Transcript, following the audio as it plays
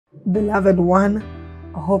Beloved one,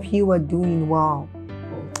 I hope you are doing well.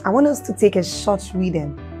 I want us to take a short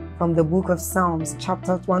reading from the book of Psalms,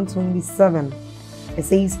 chapter 127. It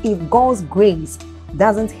says, if God's grace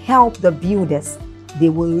doesn't help the builders, they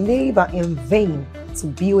will labor in vain to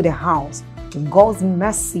build a house. If God's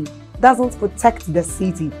mercy doesn't protect the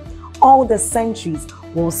city, all the centuries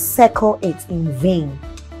will circle it in vain.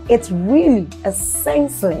 It's really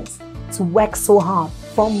senseless to work so hard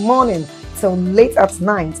from morning till late at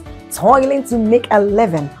night, toiling to make a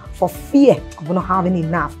living for fear of not having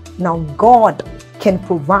enough. Now God can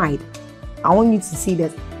provide. I want you to see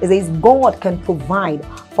this. It says God can provide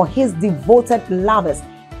for his devoted lovers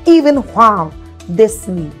even while they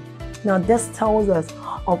sleep. Now this tells us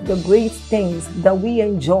of the great things that we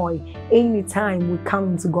enjoy anytime we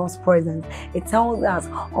come into God's presence. It tells us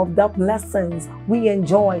of the blessings we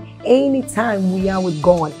enjoy anytime we are with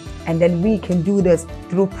God. And then we can do this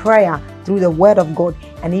through prayer, through the word of God,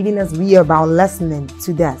 and even as we are about listening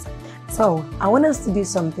to that. So I want us to do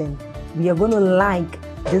something. We are going to like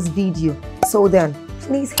this video. So then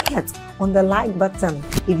please hit on the like button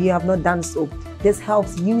if you have not done so. This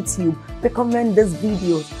helps YouTube recommend these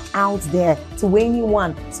videos out there to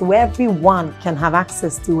anyone, so everyone can have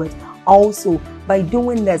access to it. Also, by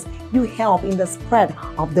doing this, you help in the spread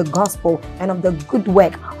of the gospel and of the good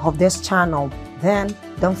work of this channel. Then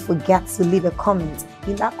don't forget to leave a comment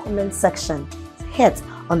in that comment section. Hit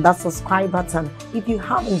on that subscribe button if you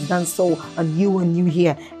haven't done so and you are new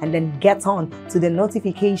here, and then get on to the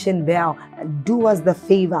notification bell and do us the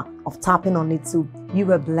favor of tapping on it too.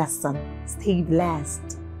 You are blessed. Stay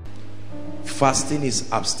blessed. Fasting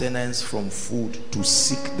is abstinence from food to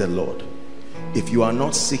seek the Lord. If you are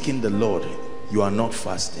not seeking the Lord, you are not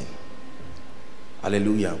fasting.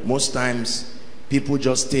 Hallelujah. Most times people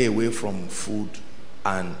just stay away from food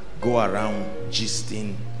and go around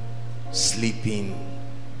gisting, sleeping,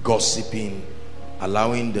 gossiping,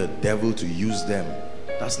 allowing the devil to use them.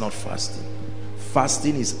 That's not fasting.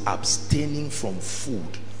 Fasting is abstaining from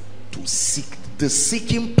food to seek. The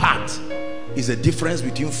seeking part is a difference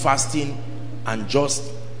between fasting and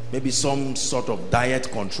just maybe some sort of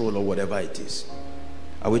diet control or whatever it is.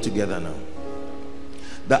 Are we together now?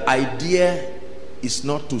 The idea is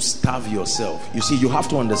not to starve yourself. You see, you have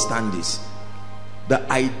to understand this. The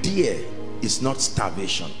idea is not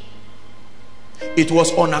starvation. It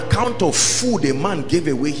was on account of food a man gave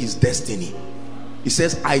away his destiny. He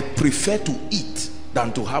says, I prefer to eat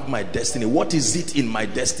than to have my destiny. What is it in my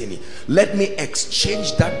destiny? Let me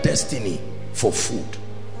exchange that destiny for food.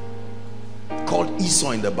 Called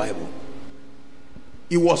Esau in the Bible.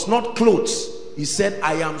 It was not clothes. He said,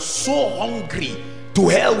 I am so hungry, to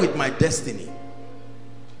hell with my destiny.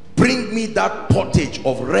 Bring me that pottage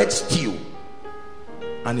of red stew.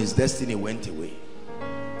 And his destiny went away.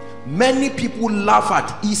 Many people laugh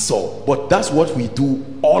at Esau, but that's what we do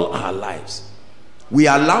all our lives. We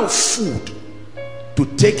allow food to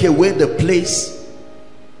take away the place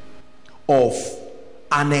of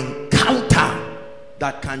an encounter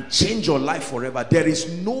that can change your life forever. There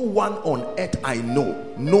is no one on earth I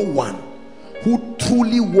know, no one who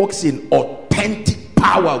truly walks in authentic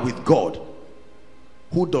power with God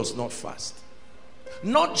who does not fast.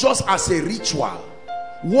 Not just as a ritual.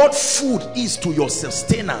 What food is to your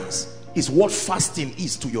sustenance is what fasting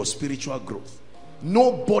is to your spiritual growth.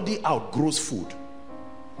 Nobody outgrows food.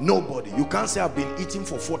 Nobody. You can't say I've been eating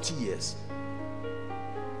for 40 years.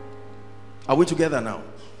 Are we together now?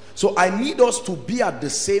 So I need us to be at the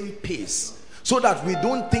same pace so that we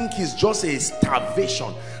don't think it's just a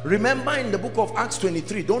starvation. Remember in the book of Acts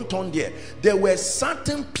 23, don't turn there. There were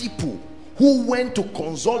certain people who went to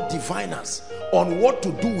consult diviners on what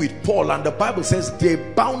to do with Paul, and the Bible says they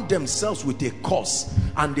bound themselves with a curse,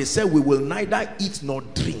 and they said, we will neither eat nor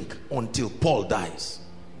drink until Paul dies.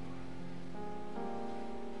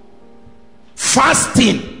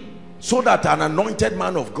 Fasting so that an anointed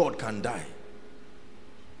man of God can die.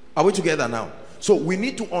 Are we together now? So we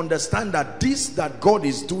need to understand that this that God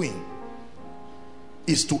is doing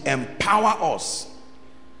is to empower us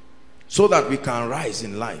so that we can rise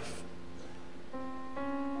in life.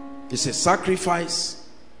 It's a sacrifice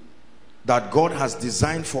that God has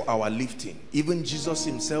designed for our lifting. Even Jesus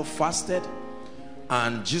himself fasted,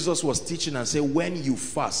 and Jesus was teaching and said, when you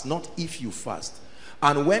fast, not if you fast.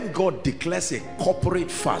 And when God declares a corporate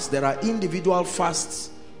fast, there are individual fasts,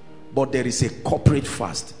 but there is a corporate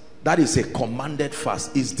fast. That is a commanded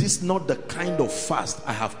fast. Is this not the kind of fast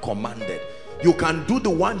I have commanded? You can do the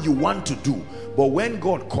one you want to do, but when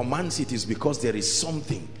God commands it, is because there is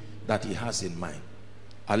something that he has in mind.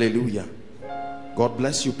 Hallelujah. God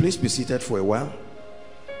bless you. Please be seated for a while.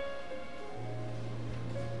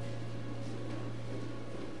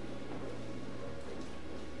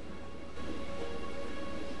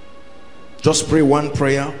 Just pray one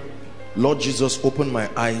prayer. Lord Jesus, open my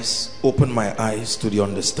eyes to the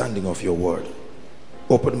understanding of your word.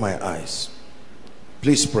 Open my eyes.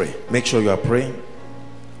 Please pray. Make sure you are praying.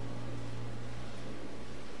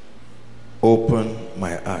 Open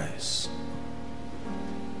my eyes.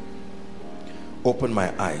 Open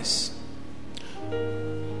my eyes.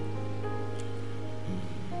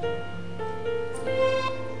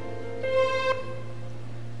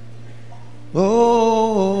 Oh,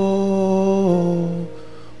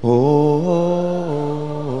 oh,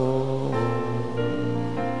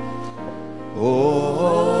 oh,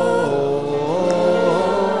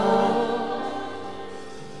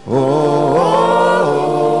 oh,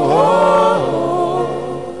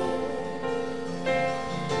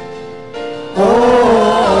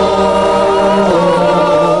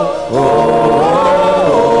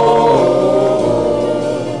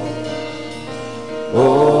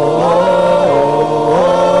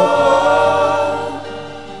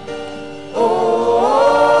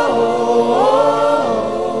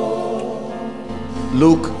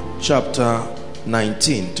 Luke chapter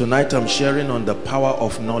 19. Tonight I'm sharing on the power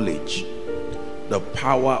of knowledge. The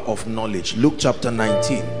power of knowledge. Luke chapter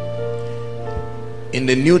 19. In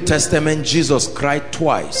the New Testament, Jesus cried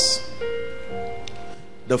twice.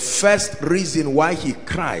 The first reason why he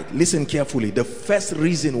cried, listen carefully, the first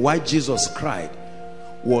reason why Jesus cried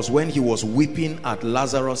was when he was weeping at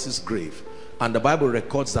Lazarus's grave. And the Bible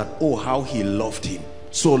records that, oh, how he loved him.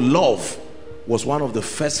 So love was one of the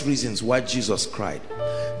first reasons why Jesus cried.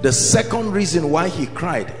 The second reason why he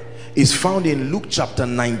cried is found in Luke chapter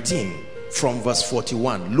 19 from verse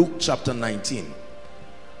 41. Luke chapter 19.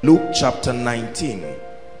 Luke chapter 19.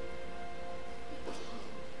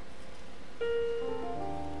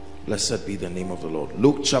 Blessed be the name of the Lord.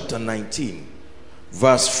 Luke chapter 19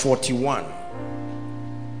 verse 41.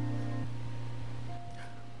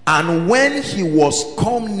 And when he was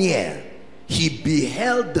come near, he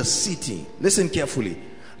beheld the city, listen carefully,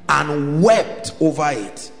 and wept over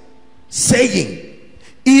it, saying,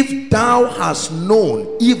 if thou hast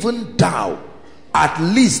known, even thou, at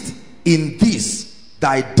least in this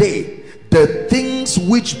thy day, the things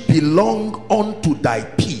which belong unto thy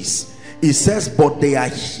peace, it says, but they are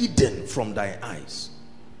hidden from thy eyes.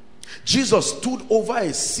 Jesus stood over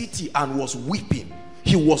a city and was weeping.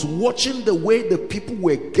 He was watching the way the people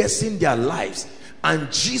were guessing their lives,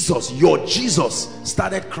 and Jesus, your Jesus,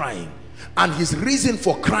 started crying. And his reason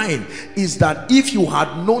for crying is that if you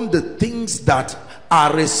had known the things that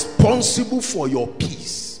are responsible for your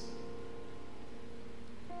peace,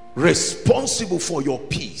 responsible for your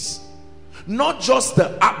peace, not just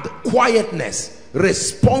the quietness,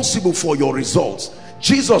 responsible for your results.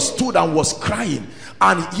 Jesus stood and was crying,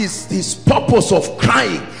 and his purpose of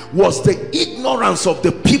crying was the ignorance of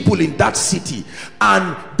the people in that city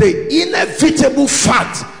and the inevitable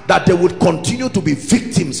fact that they would continue to be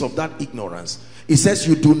victims of that ignorance. He says,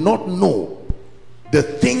 you do not know the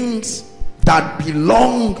things that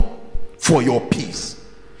belong for your peace.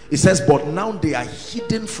 He says, but now they are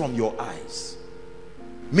hidden from your eyes,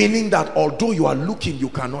 meaning that although you are looking, you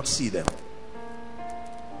cannot see them.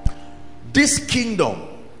 This kingdom,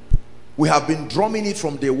 we have been drumming it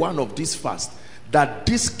from day one of this fast, that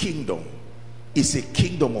this kingdom is a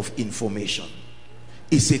kingdom of information.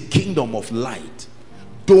 It's a kingdom of light.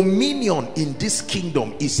 Dominion in this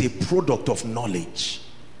kingdom is a product of knowledge,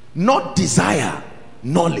 not desire,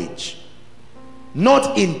 knowledge,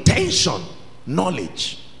 not intention,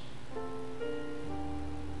 knowledge.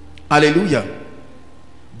 Hallelujah.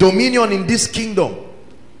 Dominion in this kingdom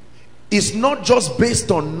is not just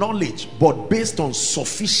based on knowledge, but based on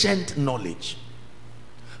sufficient knowledge.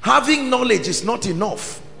 Having knowledge is not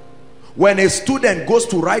enough. When a student goes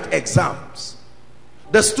to write exams,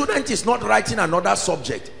 the student is not writing another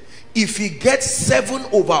subject. If he gets 7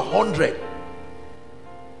 over 100,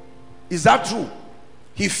 is that true?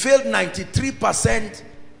 He failed 93%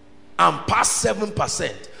 and passed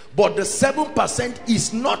 7%, but the 7%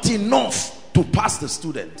 is not enough to pass the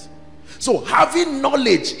student. So having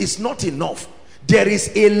knowledge is not enough. There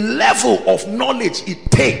is a level of knowledge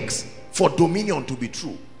it takes for dominion to be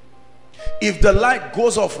true. If the light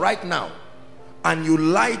goes off right now and you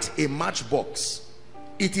light a matchbox,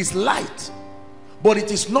 it is light, but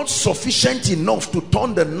it is not sufficient enough to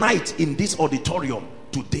turn the night in this auditorium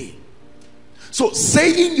today. So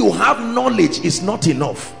saying you have knowledge is not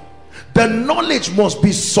enough. The knowledge must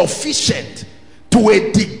be sufficient to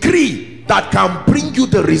a degree that can bring you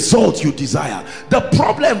the result you desire. The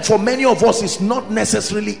problem for many of us is not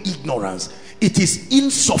necessarily ignorance. It is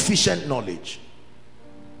insufficient knowledge.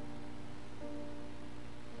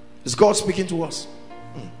 Is God speaking to us?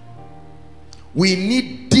 We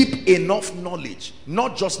need deep enough knowledge,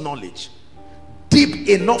 not just knowledge, deep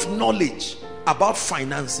enough knowledge about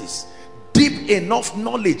finances, deep enough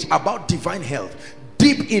knowledge about divine health,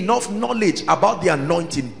 deep enough knowledge about the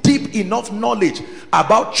anointing, deep enough knowledge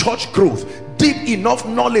about church growth, deep enough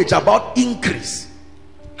knowledge about increase.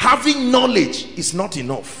 Having knowledge is not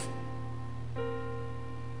enough.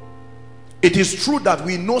 It is true that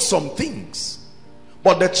we know some things,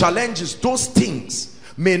 but the challenge is those things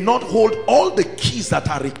may not hold all the keys that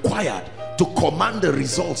are required to command the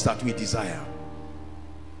results that we desire.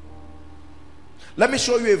 Let me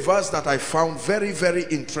show you a verse that I found very, very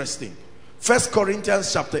interesting. 1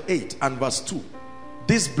 Corinthians chapter 8 and verse 2.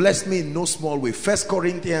 This blessed me in no small way. 1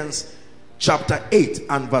 Corinthians chapter 8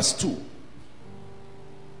 and verse 2.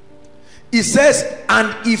 It says,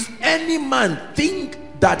 and if any man think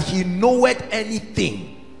that he knoweth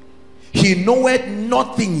anything, he knoweth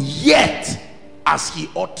nothing yet as he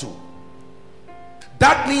ought to.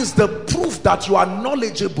 That means the proof that you are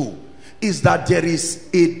knowledgeable is that there is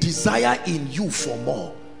a desire in you for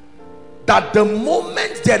more. That the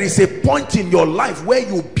moment there is a point in your life where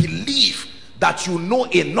you believe that you know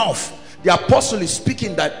enough, the apostle is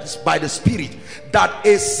speaking that by the Spirit, that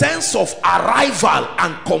a sense of arrival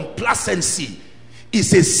and complacency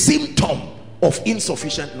is a symptom of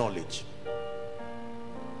insufficient knowledge.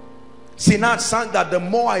 Sinach sang that the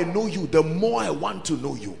more I know you, the more I want to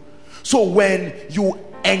know you. So when you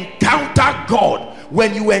encounter God,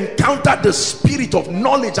 when you encounter the spirit of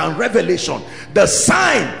knowledge and revelation, the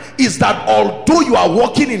sign is that although you are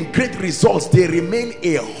walking in great results, there remain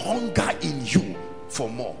a hunger in you for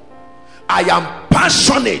more. I am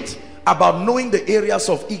passionate about knowing the areas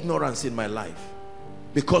of ignorance in my life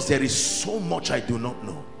because there is so much I do not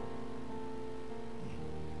know.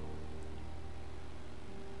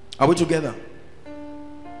 Are we together?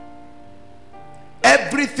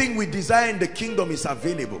 Everything we desire in the kingdom is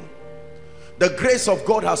available. The grace of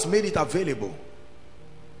God has made it available.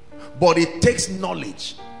 But it takes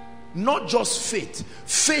knowledge, not just faith.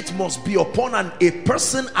 Faith must be upon a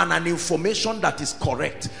person and an information that is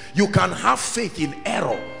correct. You can have faith in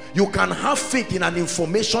error. You can have faith in an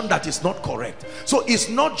information that is not correct. So it's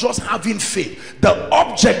not just having faith. The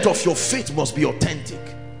object of your faith must be authentic.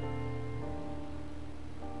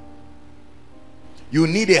 You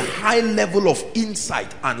need a high level of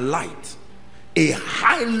insight and light. A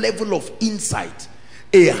high level of insight.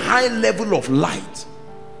 A high level of light.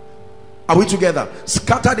 Are we together?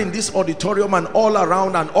 Scattered in this auditorium and all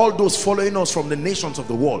around, and all those following us from the nations of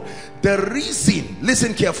the world. The reason,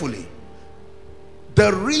 listen carefully,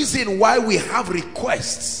 the reason why we have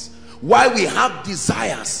requests, why we have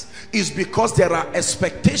desires, is because there are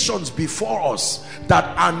expectations before us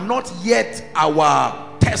that are not yet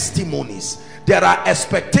our testimonies. There are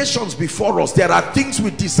expectations before us. There are things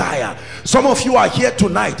we desire. Some of you are here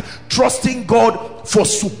tonight trusting God for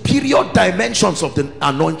superior dimensions of the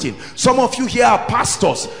anointing. Some of you here are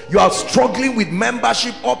pastors. You are struggling with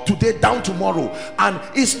membership up today, down tomorrow. And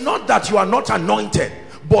it's not that you are not anointed,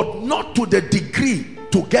 but not to the degree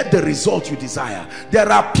to get the result you desire. There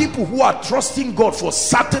are people who are trusting God for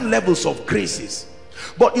certain levels of graces.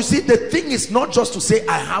 But you see, the thing is not just to say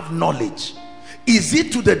I have knowledge. Is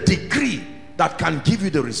it to the degree that can give you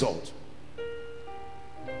the result?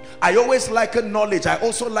 I always liken knowledge, I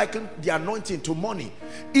also liken the anointing to money.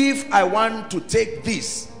 If I want to take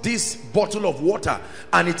this bottle of water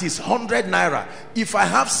and it is 100 naira, if I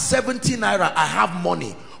have 70 naira, I have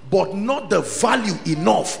money, but not the value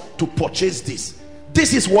enough to purchase this.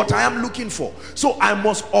 This is what I am looking for. So I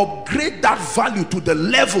must upgrade that value to the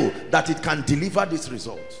level that it can deliver this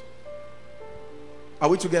result. Are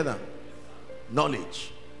we together?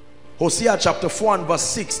 Knowledge. Hosea chapter 4 and verse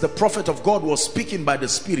 6, the prophet of God was speaking by the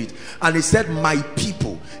Spirit, and he said, my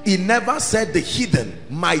people. He never said the heathen.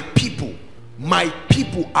 My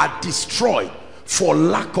people are destroyed for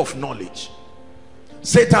lack of knowledge.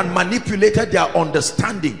 Satan manipulated their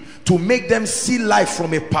understanding to make them see life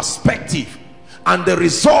from a perspective, and the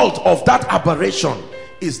result of that aberration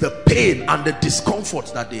is the pain and the discomfort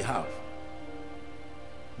that they have.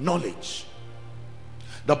 Knowledge.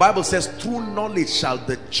 The Bible says, through knowledge shall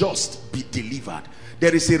the just be delivered.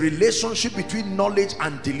 There is a relationship between knowledge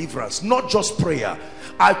and deliverance, not just prayer.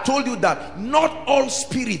 I told you that not all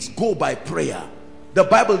spirits go by prayer. The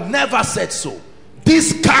Bible never said so.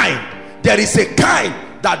 This kind, there is a kind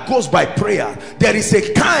that goes by prayer. There is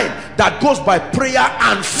a kind that goes by prayer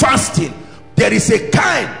and fasting. There is a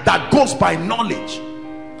kind that goes by knowledge.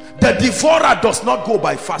 The devourer does not go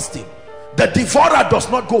by fasting. The devourer does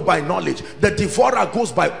not go by knowledge. The devourer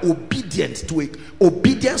goes by obedience to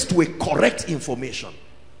a correct information.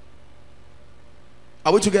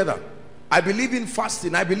 Are we together? I believe in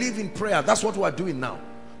fasting. I believe in prayer. That's what we're doing now.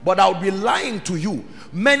 But I'll be lying to you.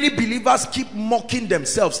 Many believers keep mocking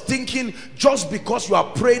themselves, thinking just because you are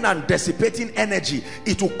praying and dissipating energy,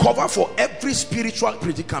 it will cover for every spiritual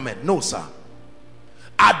predicament. No, sir.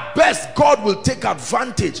 At best, God will take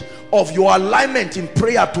advantage of your alignment in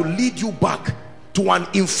prayer to lead you back to an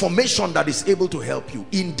information that is able to help you.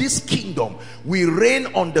 In this kingdom, we reign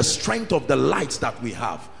on the strength of the lights that we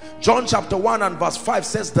have. John chapter 1 and verse 5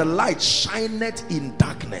 says, the light shineth in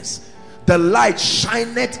darkness. The light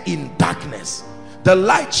shineth in darkness. The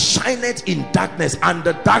light shineth in darkness, and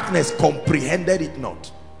the darkness comprehended it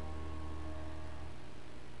not.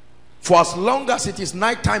 For as long as it is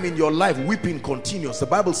night time in your life, weeping continues. The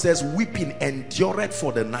Bible says weeping endureth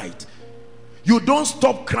for the night. You don't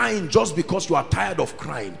stop crying just because you are tired of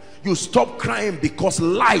crying. You stop crying because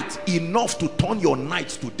light enough to turn your night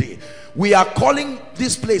to day. We are calling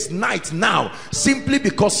this place night now simply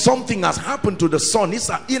because something has happened to the sun,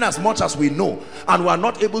 in as much as we know, and we are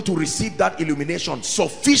not able to receive that illumination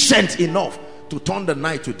sufficient enough to turn the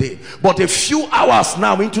night to day. But a few hours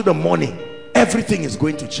now into the morning, everything is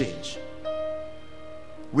going to change.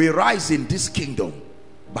 We rise in this kingdom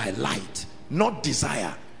by light, not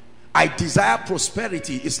desire. I desire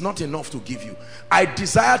prosperity is not enough to give you. I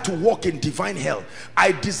desire to walk in divine health.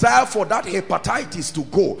 I desire for that hepatitis to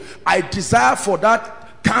go. I desire for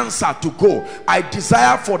that cancer to go. I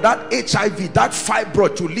desire for that HIV, that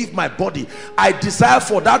fibroid to leave my body. I desire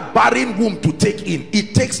for that barren womb to take in.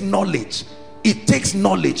 It takes knowledge. It takes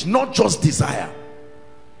knowledge, not just desire.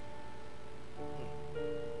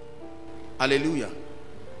 Hallelujah.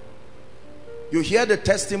 You hear the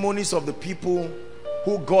testimonies of the people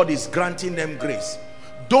who God is granting them grace.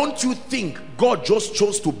 Don't you think God just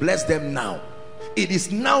chose to bless them now? It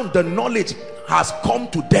is now the knowledge has come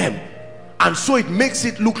to them, and so it makes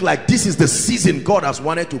it look like this is the season God has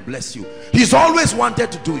wanted to bless you. He's always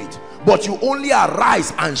wanted to do it, but you only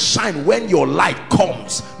arise and shine when your light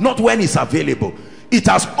comes, not when it's available. It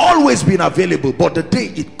has always been available, but the day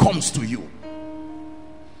it comes to you.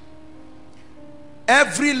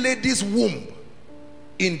 Every lady's womb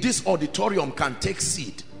in this auditorium can take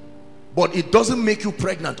seed, but it doesn't make you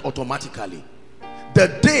pregnant automatically.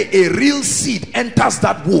 The day a real seed enters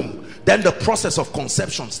that womb, then the process of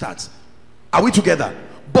conception starts. Are we together?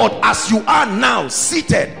 But as you are now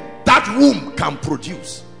seated, that womb can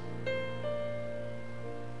produce.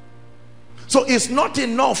 So it's not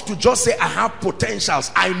enough to just say I have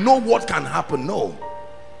potentials, I know what can happen. No.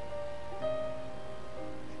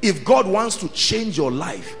 If God wants to change your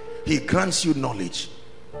life, he grants you knowledge.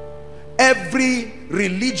 Every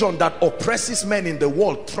religion that oppresses men in the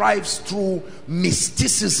world thrives through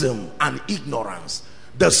mysticism and ignorance.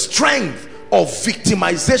 The strength of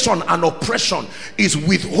victimization and oppression is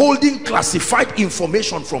withholding classified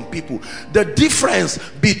information from people. The difference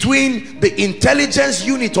between the intelligence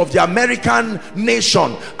unit of the American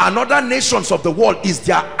nation and other nations of the world is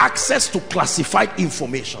their access to classified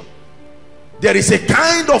information. There is a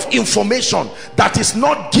kind of information that is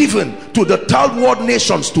not given to the third world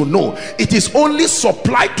nations to know. It is only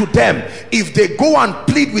supplied to them if they go and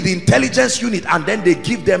plead with the intelligence unit, and then they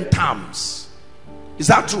give them terms. Is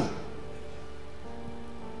that true?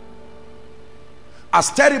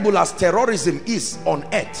 As terrible as terrorism is on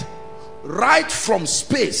earth, right from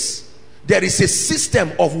space, there is a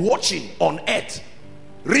system of watching on earth,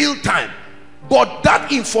 real time. But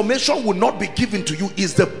that information will not be given to you.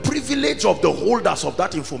 Is the privilege of the holders of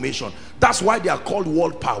that information. That's why they are called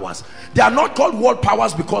world powers. They are not called world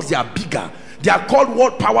powers because they are bigger. They are called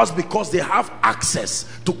world powers because they have access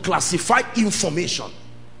to classified information.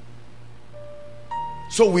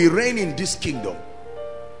 So we reign in this kingdom,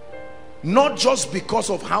 not just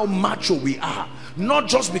because of how macho we are, not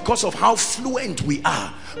just because of how fluent we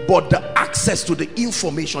are, but the access to the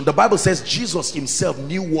information. The Bible says Jesus himself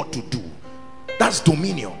knew what to do. That's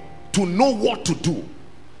dominion, to know what to do.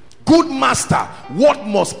 Good master, what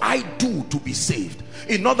must I do to be saved?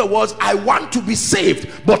 In other words, I want to be saved,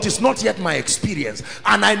 but it's not yet my experience,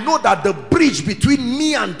 and I know that the bridge between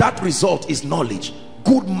me and that result is knowledge.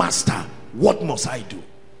 Good master, what must I do?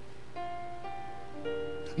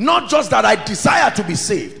 Not just that I desire to be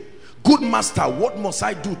saved. Good master, what must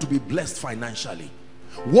I do to be blessed financially?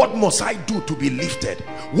 What must I do to be lifted?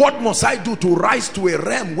 What must I do to rise to a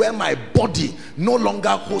realm where my body no longer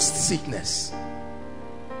hosts sickness?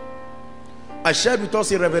 I shared with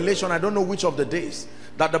us a revelation, I don't know which of the days,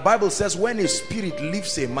 that the Bible says when a spirit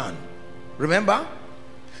leaves a man, remember,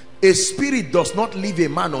 a spirit does not leave a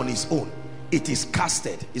man on his own. It is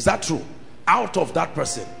casted. Is that true? Out of that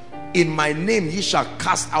person. In my name ye shall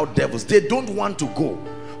cast out devils. They don't want to go.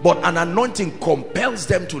 but an anointing compels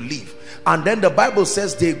them to leave. And then the Bible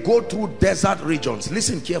says they go through desert regions.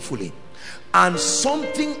 Listen carefully. And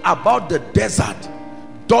something about the desert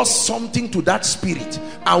does something to that spirit,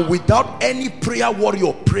 and without any prayer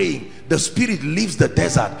warrior praying, the spirit leaves the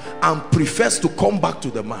desert and prefers to come back to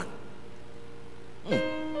the man.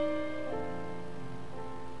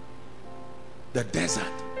 The desert.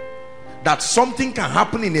 That something can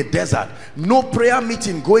happen in a desert. No prayer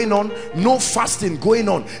meeting going on, no fasting going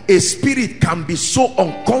on. A spirit can be so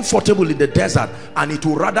uncomfortable in the desert and it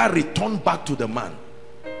will rather return back to the man.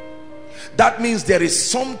 That means there is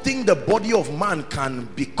something the body of man can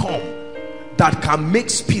become that can make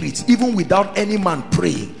spirits, even without any man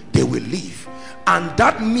praying, they will leave. And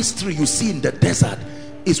that mystery you see in the desert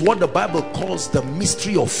is what the Bible calls the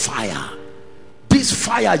mystery of fire. This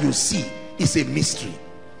fire you see is a mystery.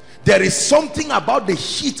 There is something about the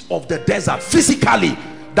heat of the desert physically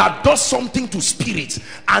that does something to spirits,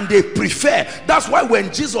 and they prefer. That's why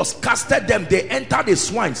when Jesus casted them, they entered the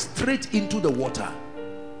swine straight into the water.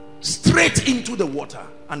 Straight into the water.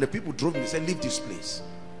 And the people drove him and said, leave this place.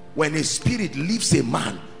 When a spirit leaves a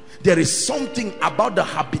man, there is something about the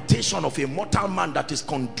habitation of a mortal man that is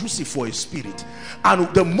conducive for a spirit.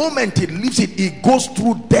 And the moment it leaves it, it goes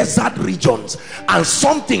through desert regions, and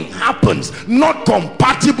something happens not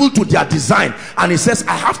compatible to their design, and he says,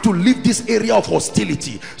 I have to leave this area of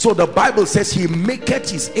hostility. So the Bible says he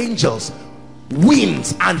maketh his angels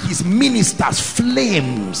winds and his ministers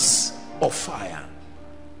flames of fire.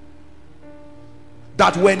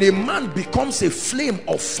 That when a man becomes a flame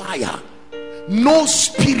of fire, no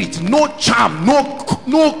spirit, no charm,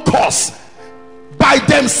 no cause, by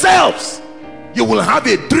themselves, you will have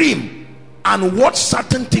a dream and watch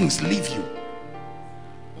certain things leave you.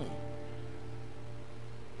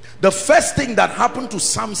 The first thing that happened to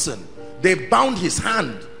Samson, they bound his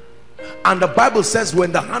hand, and the Bible says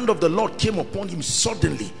when the hand of the Lord came upon him,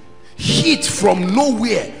 suddenly heat from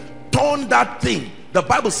nowhere turned that thing. The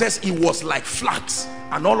Bible says it was like flax,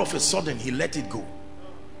 and all of a sudden he let it go.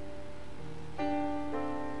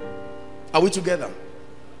 Are we together?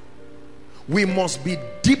 We must be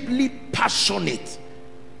deeply passionate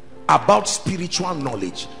about spiritual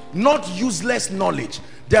knowledge, not useless knowledge.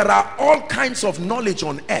 There are all kinds of knowledge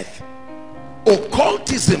on earth.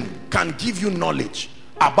 Occultism can give you knowledge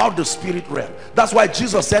about the spirit realm. That's why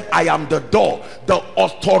Jesus said, I am the door, the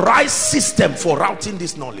authorized system for routing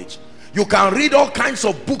this knowledge. You can read all kinds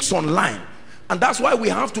of books online, and that's why we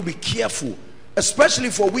have to be careful, especially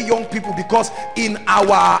for we young people, because in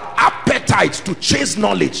our appetite to chase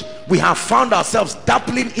knowledge, we have found ourselves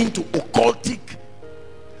dabbling into occultic.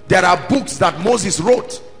 There are books that Moses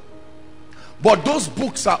wrote, but those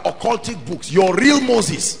books are occultic books. Your real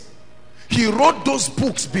Moses, he wrote those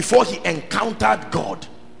books before he encountered God.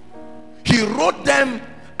 He wrote them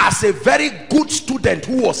as a very good student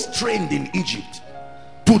who was trained in Egypt.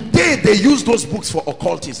 Today they use those books for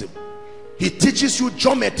occultism. He teaches you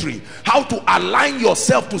geometry, how to align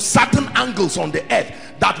yourself to certain angles on the earth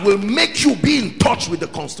that will make you be in touch with the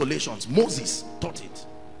constellations. Moses taught it.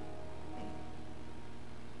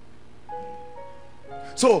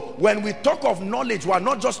 So when we talk of knowledge, we are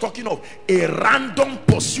not just talking of a random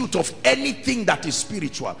pursuit of anything that is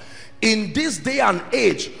spiritual. In this day and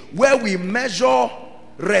age where we measure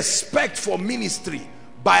respect for ministry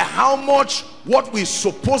by how much what we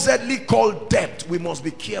supposedly call depth, we must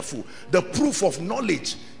be careful. The proof of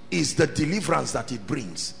knowledge is the deliverance that it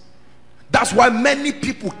brings. That's why many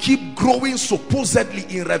people keep growing supposedly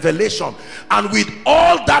in revelation, and with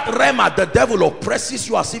all that rhema, the devil oppresses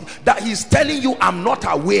you as if that he's telling you, I'm not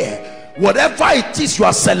aware. Whatever it is you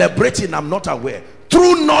are celebrating, I'm not aware.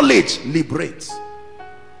 True knowledge liberates.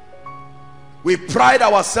 We pride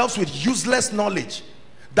ourselves with useless knowledge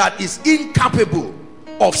that is incapable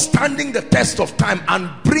of standing the test of time and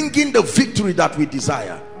bringing the victory that we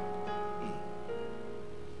desire.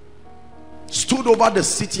 Stood over the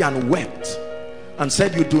city and wept and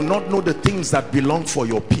said, you do not know the things that belong for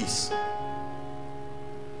your peace.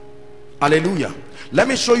 Hallelujah. Let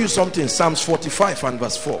me show you something. Psalms 45 and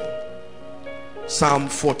verse 4. Psalm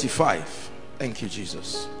 45. Thank you,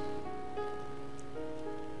 Jesus.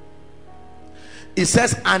 It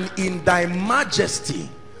says, and in thy majesty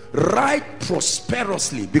ride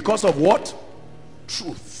prosperously. Because of what?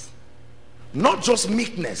 Truth. Not just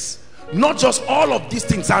meekness, not just all of these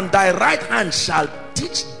things. And thy right hand shall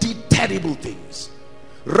teach thee terrible things.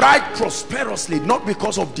 Ride prosperously, not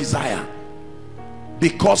because of desire,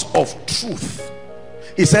 because of truth.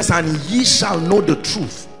 It says, and ye shall know the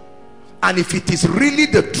truth. And if it is really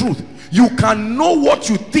the truth, you can know what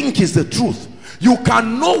you think is the truth. You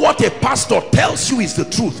can know what a pastor tells you is the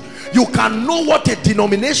truth. You can know what a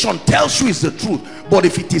denomination tells you is the truth, but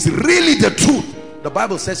if it is really the truth, the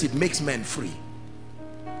Bible says it makes men free.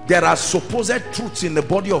 There are supposed truths in the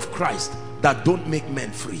body of Christ that don't make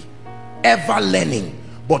men free. Ever learning,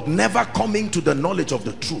 but never coming to the knowledge of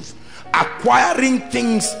the truth. Acquiring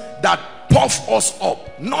things that puff us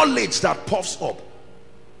up. Knowledge that puffs up.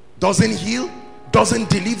 Doesn't heal, doesn't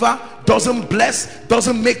deliver, doesn't bless,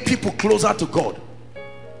 doesn't make people closer to God.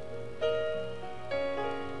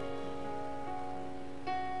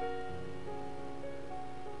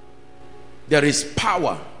 There is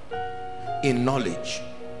power in knowledge.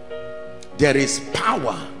 There is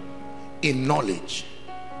power in knowledge.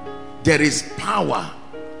 There is power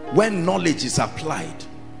when knowledge is applied.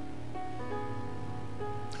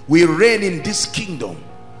 We reign in this kingdom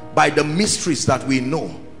by the mysteries that we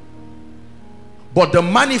know, but the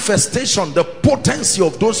manifestation, the potency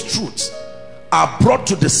of those truths are brought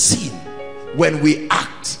to the scene when we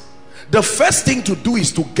act. The first thing to do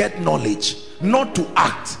is to get knowledge, not to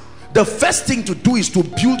act. The first thing to do is to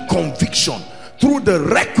build conviction through the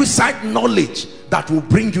requisite knowledge that will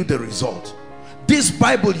bring you the result. This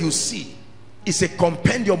Bible you see is a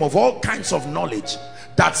compendium of all kinds of knowledge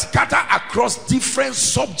that scatter across different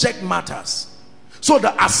subject matters. So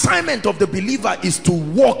the assignment of the believer is to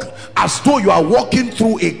walk as though you are walking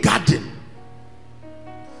through a garden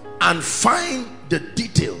and find the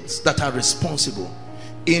details that are responsible.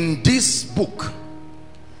 In this book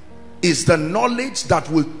is the knowledge that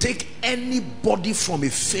will take anybody from a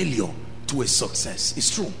failure to a success.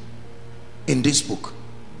 It's true. In this book,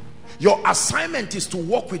 your assignment is to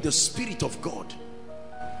walk with the Spirit of God.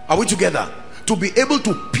 Are we together? To be able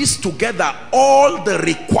to piece together all the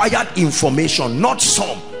required information, not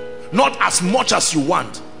some, not as much as you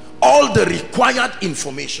want, all the required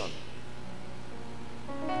information.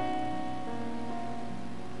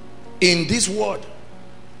 In this world,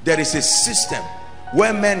 there is a system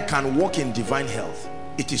where men can walk in divine health.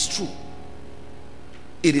 It is true.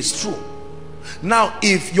 It is true. Now,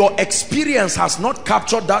 if your experience has not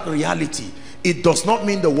captured that reality, it does not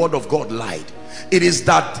mean the word of God lied. It is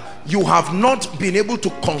that you have not been able to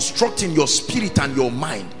construct in your spirit and your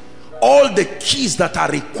mind all the keys that are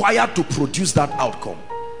required to produce that outcome.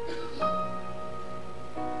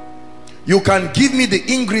 You can give me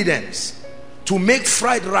the ingredients to make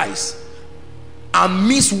fried rice and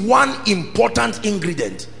miss one important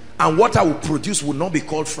ingredient, and what I will produce will not be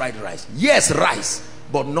called fried rice. Yes, rice,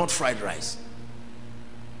 but not fried rice.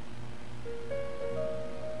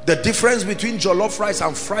 The difference between jollof rice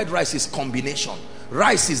and fried rice is combination.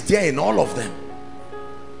 Rice is there in all of them.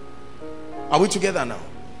 Are we together now?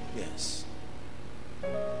 Yes.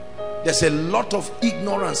 There's a lot of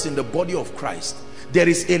ignorance in the body of Christ. There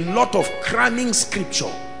is a lot of cramming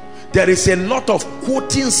scripture. There is a lot of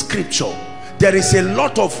quoting scripture. There is a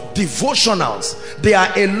lot of devotionals. There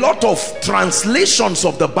are a lot of translations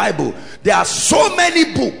of the Bible. There are so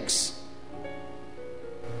many books,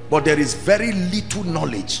 but there is very little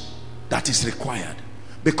knowledge that is required.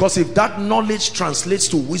 Because if that knowledge translates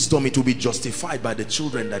to wisdom, it will be justified by the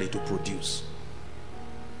children that it will produce.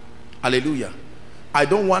 Hallelujah. I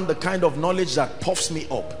don't want the kind of knowledge that puffs me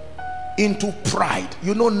up into pride.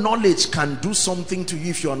 You know, knowledge can do something to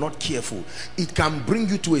you if you are not careful. It can bring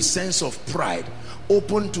you to a sense of pride.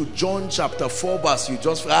 Open to John chapter 4 verse, you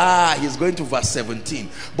just he's going to verse 17.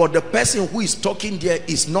 But the person who is talking there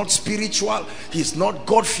is not spiritual, he's not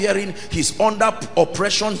God-fearing, he's under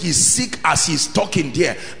oppression, he's sick as he's talking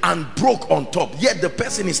there and broke on top. Yet the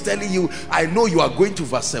person is telling you, I know you are going to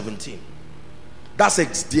verse 17.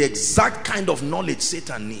 That's the exact kind of knowledge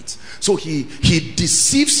Satan needs. So he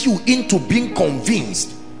deceives you into being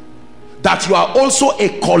convinced that you are also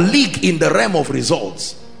a colleague in the realm of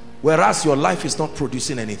results, whereas your life is not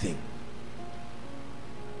producing anything.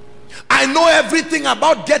 I know everything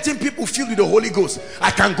about getting people filled with the Holy Ghost.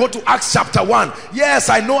 I can go to Acts chapter 1. Yes,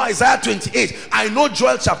 I know Isaiah 28. I know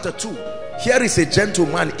Joel chapter 2. Here is a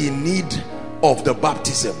gentleman in need of the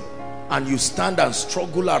baptism, and you stand and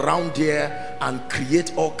struggle around there and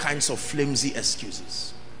create all kinds of flimsy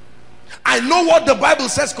excuses. I know what the Bible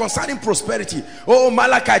says concerning prosperity. Oh,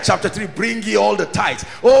 Malachi chapter 3, bring ye all the tithes.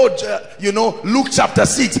 Oh, you know, Luke chapter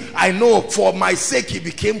 6, I know for my sake he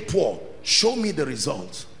became poor. Show me the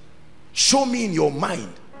results. Show me in your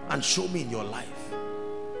mind and show me in your life.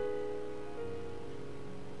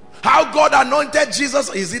 How God anointed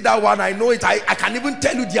Jesus, is it that one? I know it. I can even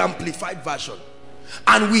tell you the amplified version.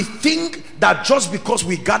 And we think that just because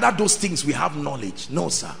we gather those things we have knowledge. No,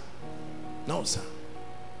 sir. No, sir.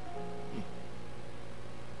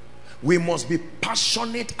 We must be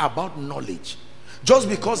passionate about knowledge. Just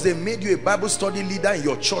because they made you a Bible study leader in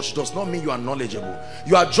your church does not mean you are knowledgeable.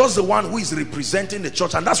 You are just the one who is representing the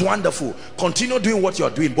church, and that's wonderful. Continue doing what you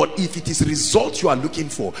are doing, but if it is results you are looking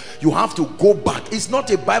for, you have to go back. It's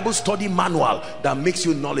not a Bible study manual that makes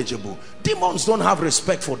you knowledgeable. Demons don't have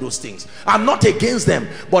respect for those things. I'm not against them,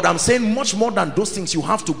 but I'm saying much more than those things, you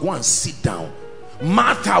have to go and sit down.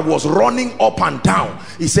 Martha was running up and down.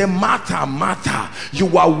 He said, Martha, Martha,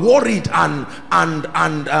 you are worried and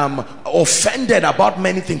offended about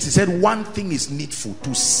many things. He said, one thing is needful,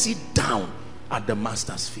 to sit down at the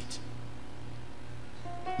master's feet.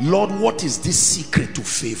 Lord, what is this secret to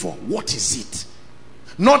favor? What is it?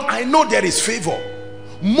 Not, I know there is favor.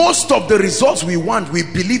 Most of the results we want, we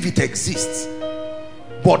believe it exists,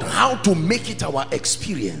 but how to make it our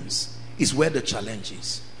experience is where the challenge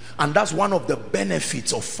is. And that's one of the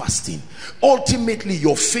benefits of fasting. Ultimately,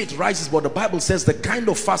 your faith rises, but the Bible says the kind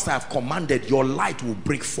of fast I have commanded, your light will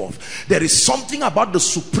break forth. There is something about the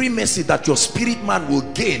supremacy that your spirit man will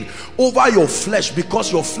gain over your flesh,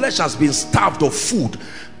 because your flesh has been starved of food.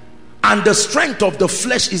 And the strength of the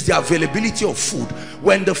flesh is the availability of food.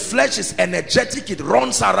 When the flesh is energetic, it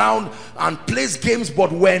runs around and plays games,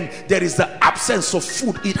 but when there is the absence of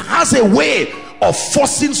food, it has a way of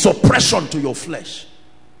forcing suppression to your flesh.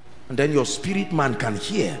 And then your spirit man can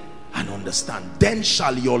hear and understand. Then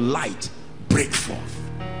shall your light break forth.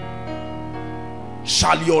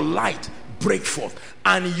 Shall your light break forth.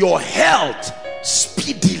 And your health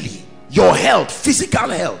speedily. Your health, physical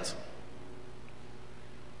health.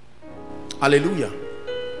 Hallelujah.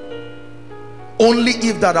 Only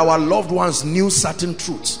if that our loved ones knew certain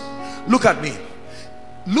truths. Look at me.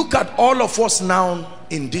 Look at all of us now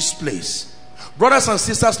in this place. Brothers and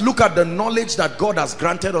sisters, look at the knowledge that God has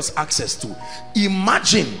granted us access to.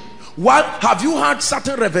 Imagine, what have you had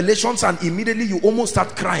certain revelations and immediately you almost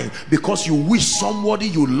start crying because you wish somebody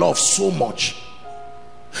you love so much?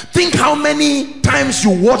 Think how many times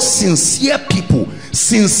you watch sincere people,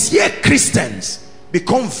 sincere Christians,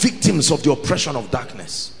 become victims of the oppression of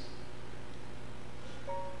darkness.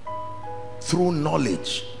 Through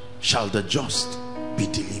knowledge shall the just be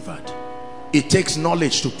delivered. It takes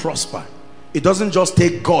knowledge to prosper. It doesn't just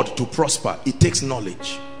take God to prosper, it takes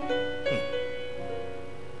knowledge.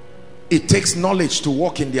 It takes knowledge to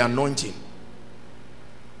walk in the anointing.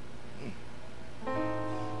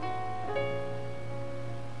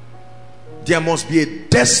 There must be a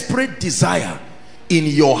desperate desire in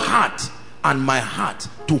your heart and my heart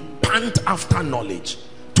to pant after knowledge,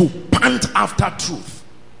 to pant after truth.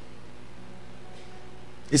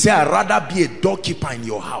 He said, I'd rather be a doorkeeper in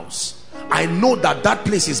your house. I know that that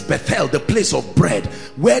place is Bethel, the place of bread,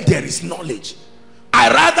 where there is knowledge.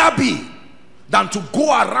 I'd rather be than to go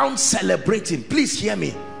around celebrating. Please hear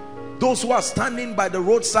me. Those who are standing by the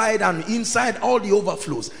roadside and inside all the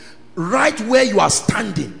overflows, right where you are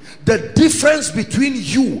standing, the difference between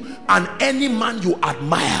you and any man you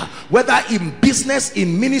admire, whether in business,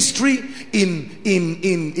 in ministry,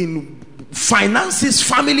 in finances,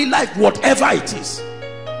 family life, whatever it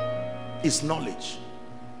is knowledge.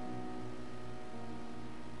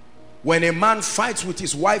 When a man fights with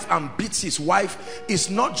his wife and beats his wife, it's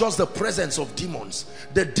not just the presence of demons.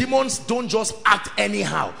 The demons don't just act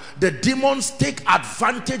anyhow. The demons take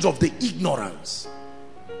advantage of the ignorance.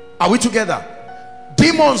 Are we together?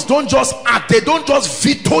 Demons don't just act. They don't just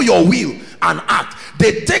veto your will and act.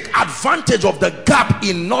 They take advantage of the gap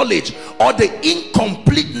in knowledge or the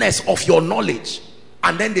incompleteness of your knowledge,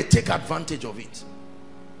 and then they take advantage of it.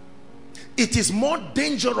 It is more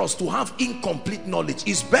dangerous to have incomplete knowledge.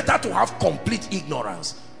 It's better to have complete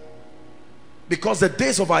ignorance, because the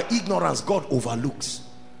days of our ignorance God overlooks.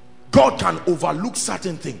 God can overlook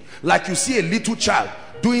certain things. Like you see a little child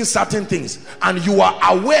doing certain things and you are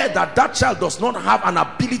aware that that child does not have an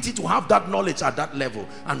ability to have that knowledge at that level,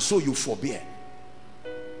 and so you forbear.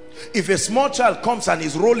 If a small child comes and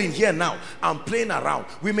is rolling here now and playing around,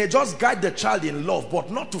 we may just guide the child in love, but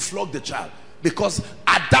not to flog the child, because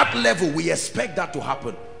at that level we expect that to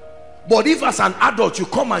happen. But if as an adult you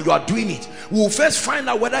come and you are doing it, we will first find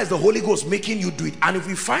out whether it's the Holy Ghost making you do it, and if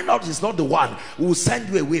we find out it's not the one, we will send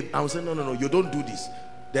you away and we'll say, no, you don't do this.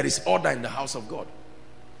 There is order in the house of God.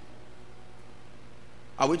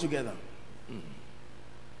 Are we together?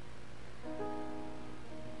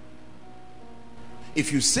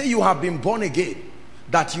 If you say you have been born again,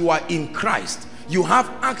 that you are in Christ, you have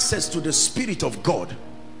access to the Spirit of God,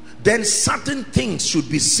 then certain things should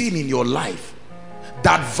be seen in your life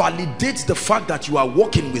that validates the fact that you are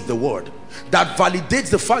walking with the word, that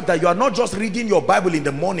validates the fact that you are not just reading your Bible in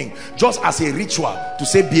the morning just as a ritual to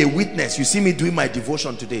say, be a witness, you see me doing my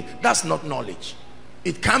devotion today. That's not knowledge.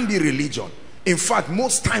 It can be religion. In fact,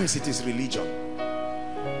 most times it is religion.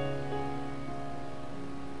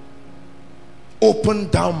 Open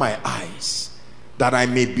thou my eyes that I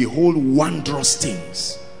may behold wondrous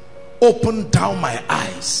things. Open thou my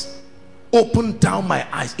eyes. Open thou my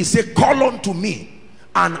eyes. He said, call unto me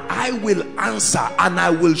and I will answer and I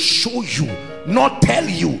will show you, not tell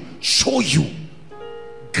you, show you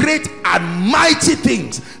great and mighty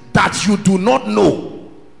things that you do not know.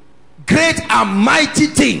 Great and mighty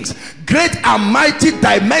things, great and mighty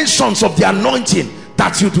dimensions of the anointing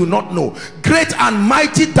that you do not know. Great and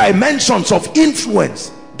mighty dimensions of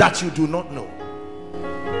influence that you do not know.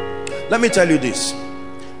 Let me tell you this.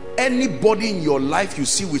 Anybody in your life you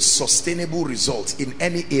see with sustainable results in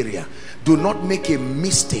any area, do not make a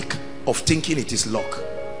mistake of thinking it is luck.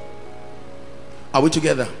 Are we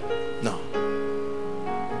together? No.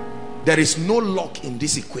 There is no luck in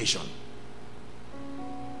this equation.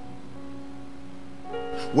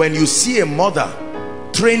 When you see a mother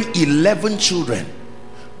train 11 children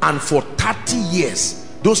and for 30 years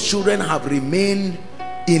those children have remained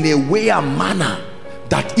in a way and manner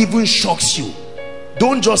that even shocks you,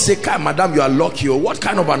 don't just say, madam, you are lucky, or what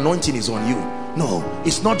kind of anointing is on you? No,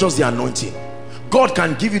 it's not just the anointing. God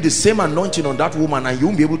can give you the same anointing on that woman and you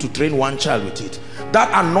won't be able to train one child with it. That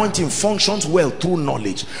anointing functions well through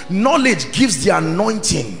knowledge. Knowledge gives the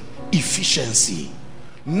anointing efficiency.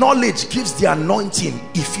 Knowledge gives the anointing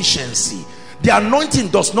efficiency. The anointing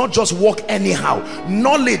does not just work anyhow.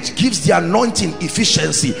 Knowledge gives the anointing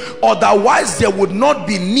efficiency. Otherwise there would not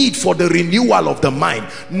be need for the renewal of the mind.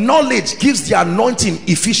 Knowledge gives the anointing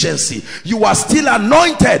efficiency. You are still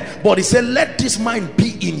anointed, but he said, let this mind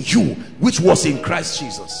be in you which was in Christ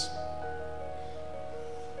Jesus.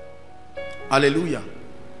 Hallelujah.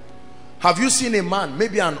 Have you seen a man,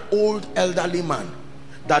 maybe an old elderly man,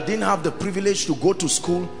 that didn't have the privilege to go to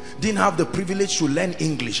school, didn't have the privilege to learn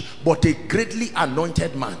English, but a greatly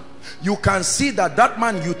anointed man? You can see that that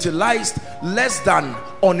man utilized less than,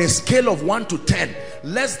 on a scale of 1 to 10,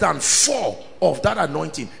 less than 4 of that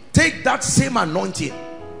anointing. Take that same anointing,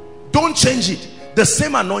 don't change it, the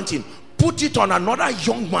same anointing, put it on another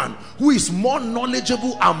young man who is more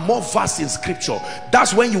knowledgeable and more vast in scripture.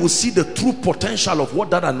 That's when you will see the true potential of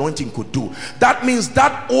what that anointing could do. That means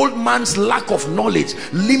that old man's lack of knowledge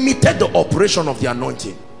limited the operation of the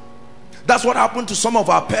anointing. That's what happened to some of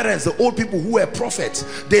our parents, the old people who were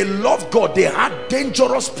prophets. They loved God, they had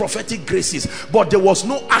dangerous prophetic graces, but there was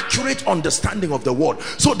no accurate understanding of the word.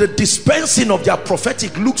 So the dispensing of their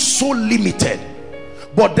prophetic looks so limited.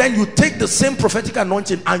 But then you take the same prophetic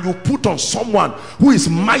anointing and you put on someone who is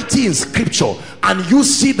mighty in scripture, and you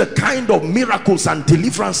see the kind of miracles and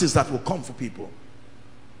deliverances that will come for people.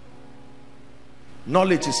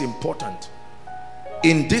 Knowledge is important.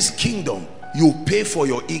 In this kingdom, you pay for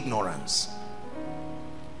your ignorance.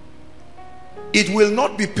 It will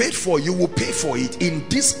not be paid for, you will pay for it. In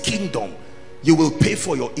this kingdom, you will pay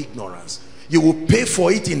for your ignorance. You will pay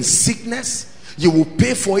for it in sickness. You will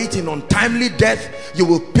pay for it in untimely death. You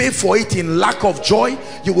will pay for it in lack of joy.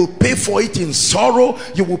 You will pay for it in sorrow.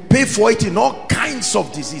 You will pay for it in all kinds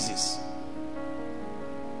of diseases.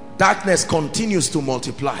 Darkness continues to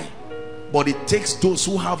multiply, but it takes those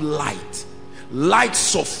who have light, light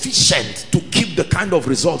sufficient to keep the kind of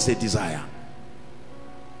results they desire.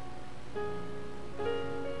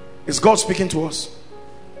 Is God speaking to us?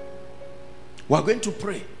 We are going to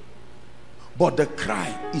pray. But the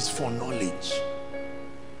cry is for knowledge.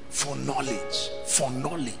 For knowledge. For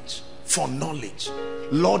knowledge. For knowledge.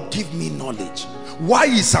 Lord, give me knowledge. Why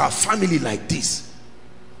is our family like this?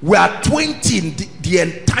 We are 20 in the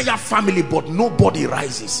entire family, but nobody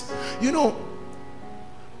rises. You know,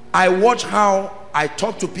 I watch how I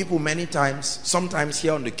talk to people many times, sometimes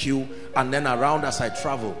here on the queue and then around as I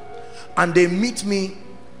travel, and they meet me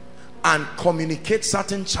and communicate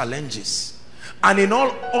certain challenges. And in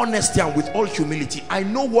all honesty and with all humility, I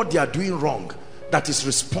know what they are doing wrong that is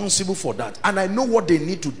responsible for that, and I know what they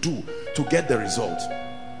need to do to get the result.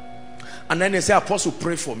 And then they say, Apostle,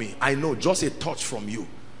 pray for me. I know, just a touch from you.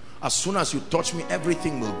 As soon as you touch me,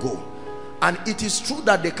 everything will go. And it is true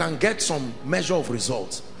that they can get some measure of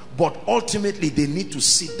results, but ultimately they need to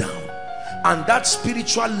sit down. And that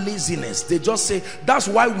spiritual laziness, they just say, that's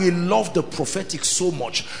why we love the prophetic so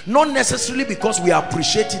much. Not necessarily because we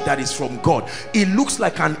appreciate it that is from God. It looks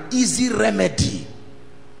like an easy remedy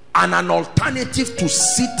and an alternative to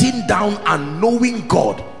sitting down and knowing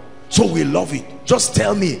God. So we love it. Just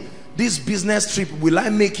tell me, this business trip, will I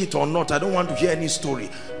make it or not? I don't want to hear any story.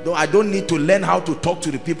 No, I don't need to learn how to talk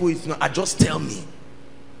to the people. It's not, just tell me.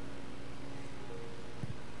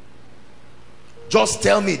 Just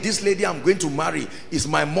tell me, this lady I'm going to marry, is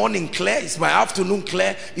my morning clear, is my afternoon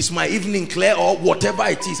clear, is my evening clear, or whatever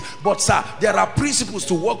it is. But sir, there are principles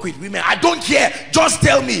to work with women. I don't care. Just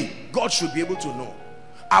tell me. God should be able to know.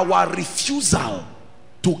 Our refusal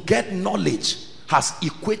to get knowledge has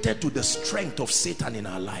equated to the strength of Satan in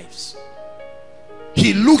our lives.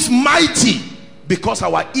 He looks mighty because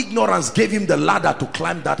our ignorance gave him the ladder to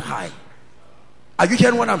climb that high. Are you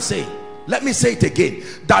hearing what I'm saying? Let me say it again,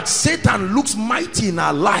 that Satan looks mighty in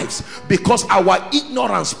our lives because our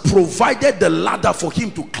ignorance provided the ladder for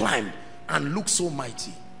him to climb and look so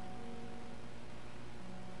mighty.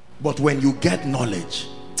 But when you get knowledge,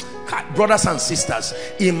 brothers and sisters,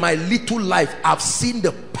 in my little life I've seen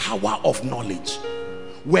the power of knowledge.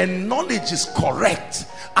 When knowledge is correct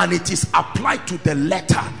and it is applied to the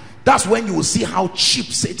letter, that's when you will see how cheap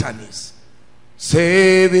Satan is.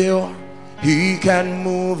 Savior, he can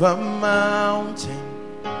move a mountain.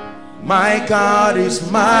 My God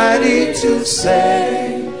is mighty to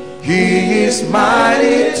save. He is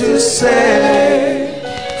mighty to save.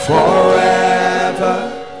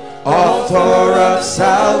 Forever, author of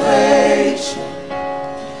salvation.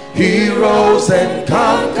 He rose and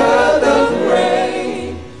conquered the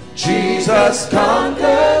grave. Jesus conquered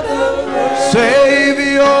the grave.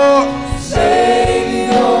 Savior,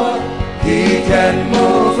 Savior, he can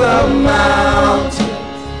move a mountain.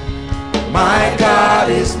 My God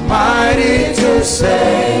is mighty to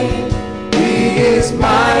save. He is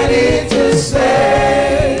mighty to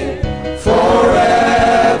save.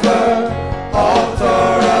 Forever,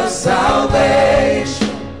 author of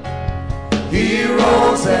salvation. He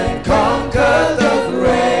rose and conquered the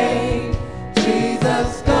grave.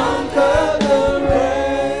 Jesus conquered the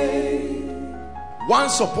grave.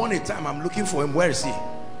 Once upon a time, I'm looking for him. Where is he?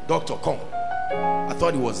 Doctor, come. I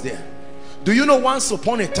thought he was there. Do you know, once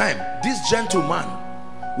upon a time, this gentleman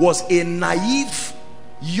was a naive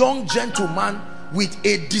young gentleman with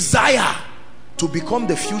a desire to become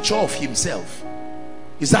the future of himself.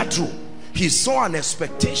 Is that true? He saw an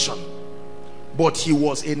expectation, but he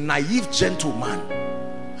was a naive gentleman.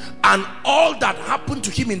 And all that happened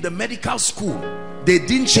to him in the medical school, they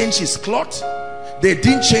didn't change his cloth, they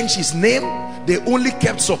didn't change his name, they only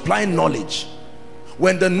kept supplying knowledge.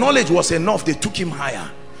 When the knowledge was enough, they took him higher.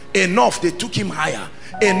 Enough, they took him higher.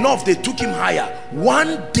 Enough, they took him higher.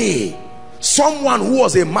 One day, someone who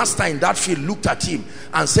was a master in that field looked at him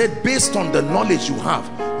and said, based on the knowledge you have,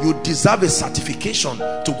 you deserve a certification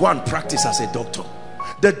to go and practice as a doctor.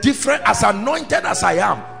 The difference, as anointed as I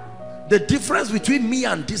am, the difference between me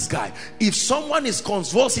and this guy, if someone is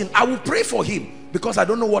convulsing, I will pray for him because I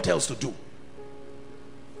don't know what else to do.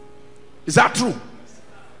 Is that true?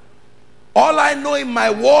 All I know in my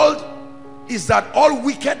world is that all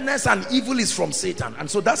wickedness and evil is from Satan, and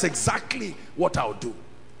so that's exactly what I'll do,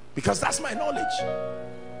 because that's my knowledge.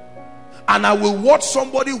 And I will watch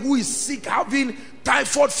somebody who is sick, having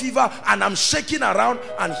typhoid fever, and I'm shaking around,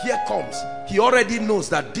 and here comes, he already knows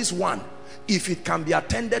that this one, if it can be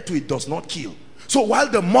attended to, it does not kill. So while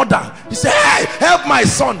the mother, he said, hey, help my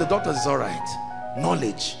son, the doctor is all right.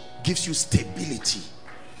 Knowledge gives you stability.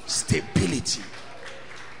 Stability.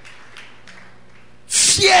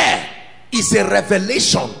 Fear is a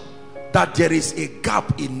revelation that there is a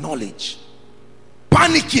gap in knowledge.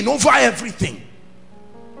 Panicking over everything.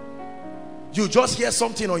 You just hear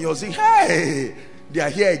something on your zing, hey, they are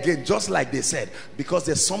here again, just like they said, because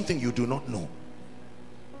there's something you do not know.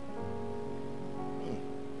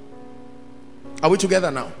 Are we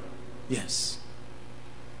together now? Yes.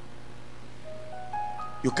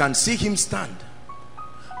 You can see him stand,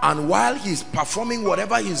 and while he's performing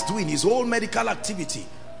whatever he's doing, his whole medical activity,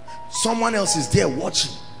 someone else is there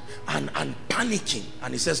watching and panicking,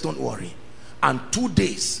 and he says, don't worry. And 2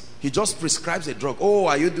 days he just prescribes a drug. Oh,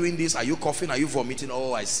 are you doing this? Are you coughing? Are you vomiting?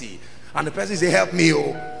 Oh, I see. And the person says, help me.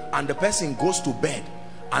 Oh, and the person goes to bed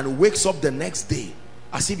and wakes up the next day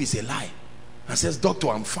as if it's a lie and says, doctor,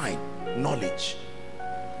 I'm fine. Knowledge.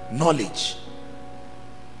 Knowledge.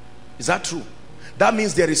 Is that true? That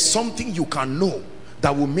means there is something you can know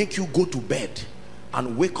that will make you go to bed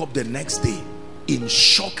and wake up the next day in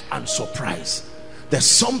shock and surprise. There's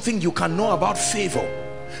something you can know about favor.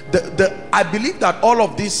 I believe that all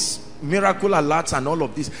of these miracle alerts and all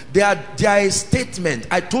of this, they are a statement.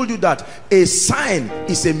 I told you that a sign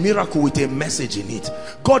is a miracle with a message in it.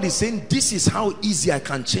 God is saying, this is how easy I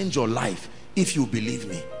can change your life if you believe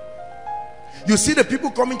me. You see the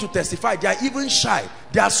people coming to testify, they are even shy.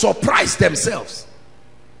 They are surprised themselves,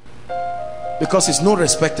 because it's no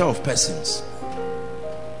respecter of persons.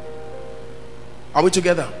 Are we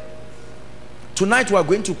together? Tonight we are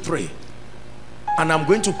going to pray, and I'm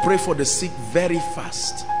going to pray for the sick very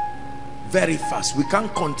fast. Very fast. We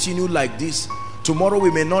can't continue like this. Tomorrow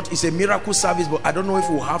we may not, it's a miracle service, but I don't know if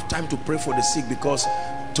we'll have time to pray for the sick, because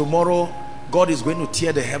tomorrow God is going to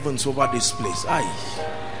tear the heavens over this place.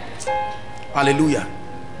 Aye. Hallelujah.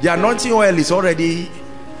 The anointing oil is already,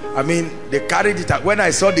 I mean, they carried it out. When I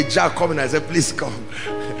saw the jar coming, I said, please come.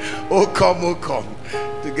 Oh come, oh come.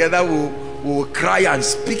 Together we'll cry and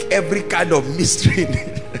speak every kind of mystery.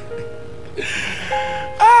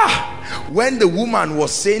 When the woman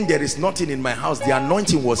was saying there is nothing in my house, the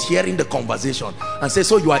anointing was hearing the conversation and said,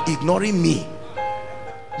 so you are ignoring me?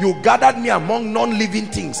 You gathered me among non-living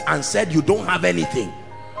things and said you don't have anything.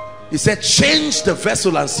 He said, change the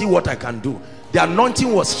vessel and see what I can do. The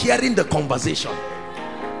anointing was hearing the conversation.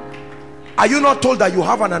 Are you not told that you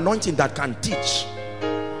have an anointing that can teach?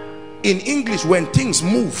 In English, when things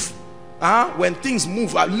move, when things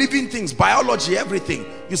move, living things, biology, everything,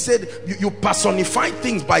 you said you personify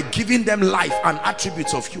things by giving them life and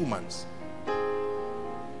attributes of humans.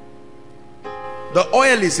 The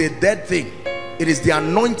oil is a dead thing. It is the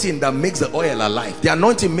anointing that makes the oil alive. The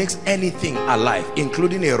anointing makes anything alive,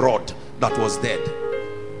 including a rod that was dead.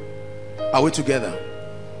 Are we together?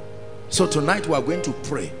 So tonight we are going to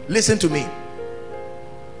pray. Listen to me.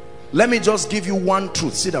 Let me just give you one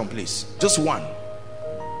truth. Sit down, please. Just one.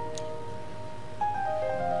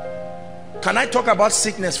 Can I talk about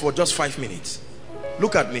sickness for just 5 minutes?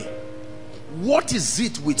 Look at me. What is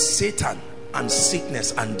it with Satan and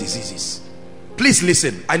sickness and diseases? Please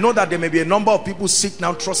listen. I know that there may be a number of people sick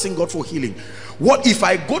now, trusting God for healing. What if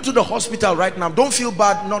I go to the hospital right now? Don't feel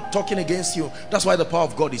bad, not talking against you. That's why the power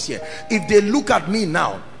of God is here. If they look at me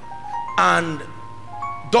now and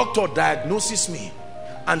doctor diagnoses me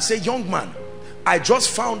and say, young man, I just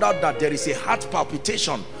found out that there is a heart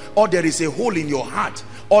palpitation, or there is a hole in your heart,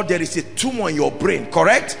 or there is a tumor in your brain,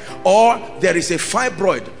 correct? Or there is a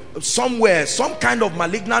fibroid somewhere, some kind of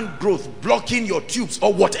malignant growth blocking your tubes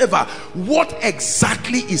or whatever. What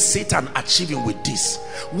exactly is Satan achieving with this?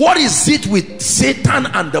 What is it with Satan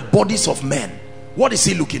and the bodies of men? What is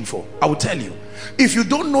he looking for? I will tell you. If you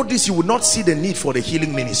don't know this, you will not see the need for the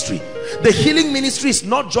healing ministry. The healing ministry is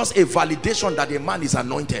not just a validation that a man is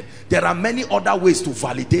anointed. There are many other ways to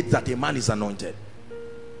validate that a man is anointed.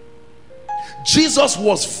 Jesus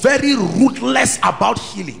was very ruthless about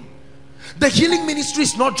healing. The healing ministry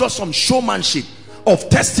is not just some showmanship of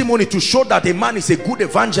testimony to show that a man is a good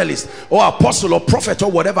evangelist or apostle or prophet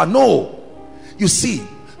or whatever. No. You see,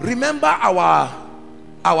 remember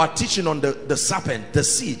our teaching on the serpent, the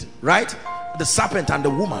seed, right? The serpent and the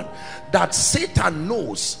woman, that Satan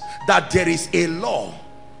knows that there is a law,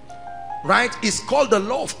 right? It's called the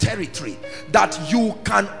law of territory, that you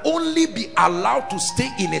can only be allowed to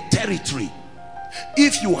stay in a territory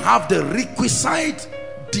if you have the requisite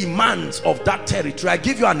demands of that territory. I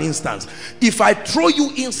give you an instance. If I throw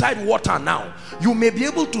you inside water now, you may be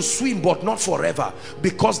able to swim, but not forever,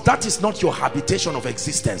 because that is not your habitation of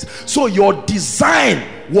existence. So your design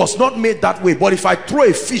was not made that way. But if I throw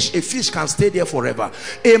a fish can stay there forever.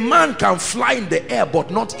 A man can fly in the air, but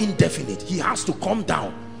not indefinite. He has to come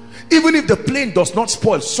down. Even if the plane does not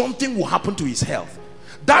spoil, something will happen to his health.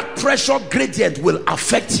 That pressure gradient will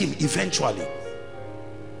affect him eventually.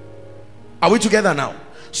 Are we together now?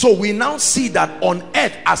 So we now see that on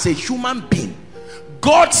earth, as a human being,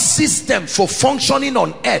 God's system for functioning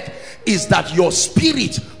on earth is that your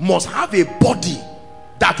spirit must have a body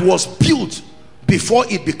that was built before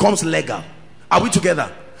it becomes legal. Are we together?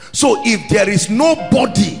 So if there is no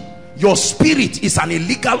body, your spirit is an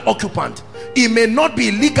illegal occupant. It may not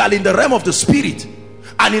be legal in the realm of the spirit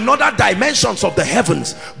and in other dimensions of the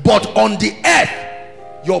heavens, but on the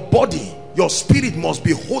earth, your body, your spirit must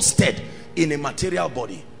be hosted in a material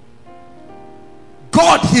body.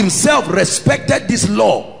 God himself respected this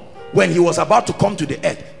law when he was about to come to the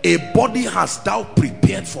earth. A body hast thou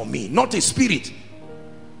prepared for me, not a spirit.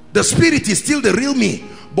 The spirit is still the real me,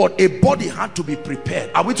 but a body had to be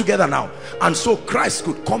prepared. Are we together now? And so Christ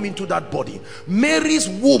could come into that body. Mary's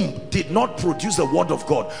womb did not produce the word of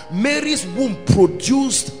God. Mary's womb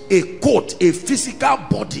produced a coat, a physical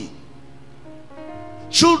body.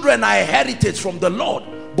 Children are a heritage from the Lord,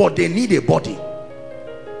 but they need a body.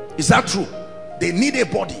 Is that true? They need a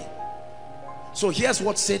body. So here's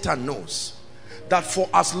what Satan knows, that for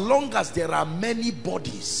as long as there are many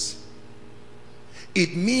bodies,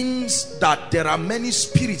 it means that there are many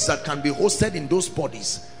spirits that can be hosted in those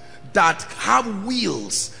bodies that have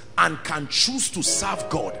wills and can choose to serve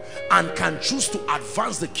God and can choose to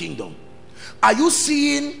advance the kingdom. Are you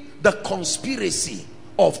seeing the conspiracy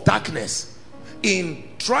of darkness in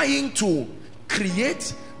trying to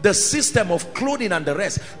create the system of clothing and the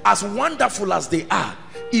rest? As wonderful as they are,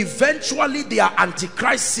 eventually they are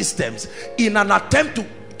antichrist systems in an attempt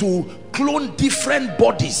to clone different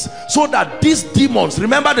bodies, so that these demons,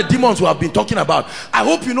 remember the demons we have been talking about, I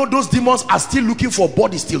hope you know those demons are still looking for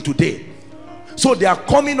bodies till today. So they are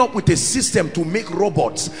coming up with a system to make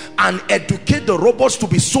robots and educate the robots to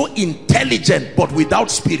be so intelligent but without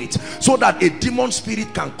spirit, so that a demon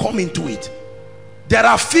spirit can come into it. There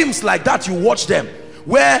are films like that, you watch them,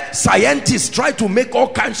 where scientists try to make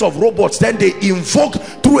all kinds of robots, then they invoke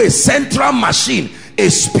through a central machine a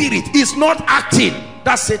spirit. It's not acting.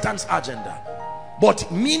 That's Satan's agenda. But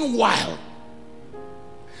meanwhile,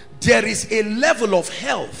 there is a level of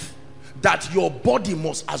health that your body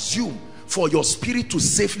must assume for your spirit to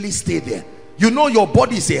safely stay there. You know, your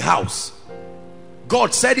body is a house.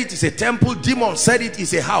 God said it is a temple. Demon said it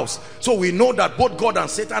is a house. So we know that both God and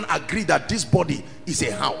Satan agree that this body is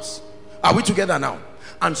a house. Are we together now?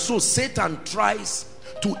 And so Satan tries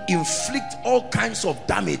to inflict all kinds of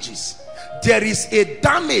damages. There is a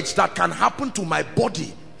damage that can happen to my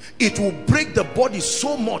body. It will break the body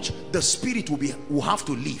so much the spirit will have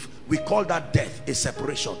to leave. We call that death, a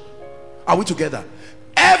separation. Are we together?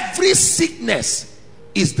 Every sickness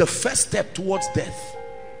is the first step towards death.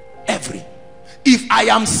 Every. If I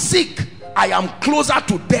am sick, I am closer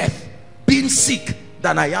to death being sick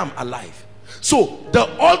than I am alive. So the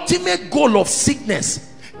ultimate goal of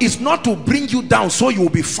sickness is not to bring you down so you will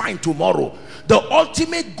be fine tomorrow. The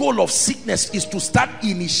ultimate goal of sickness is to start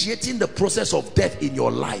initiating the process of death in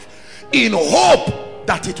your life in hope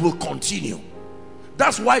that it will continue.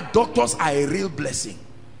 That's why doctors are a real blessing.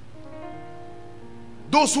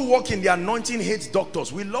 Those who work in the anointing hates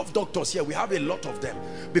doctors. We love doctors here. We have a lot of them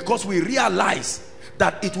because we realize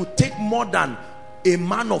that it will take more than a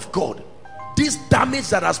man of God. This damage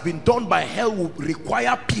that has been done by hell will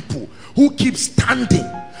require people who keep standing,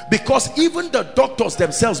 because even the doctors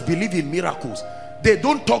themselves believe in miracles. They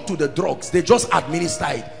don't talk to the drugs, they just administer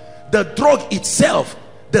it. The drug itself,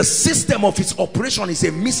 the system of its operation is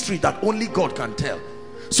a mystery that only God can tell.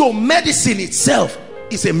 So medicine itself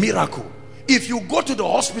is a miracle. If you go to the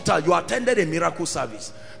hospital, you attended a miracle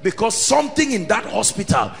service, because something in that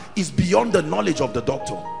hospital is beyond the knowledge of the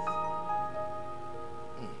doctor.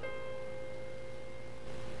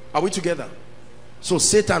 Are we together? So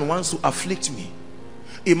Satan wants to afflict me.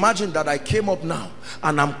 Imagine that I came up now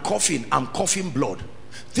and I'm coughing blood.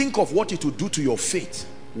 Think of what it would do to your faith.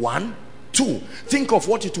 1, 2. Think of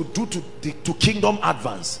what it would do to kingdom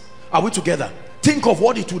advance. Are we together? Think of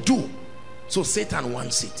what it would do. So Satan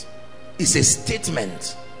wants it. It's a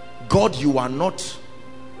statement. God, you are not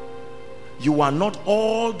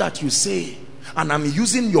all that you say, and I'm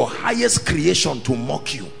using your highest creation to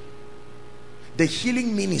mock you. The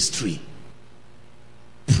healing ministry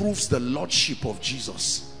proves the lordship of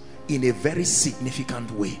Jesus in a very significant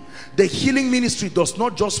way. The healing ministry does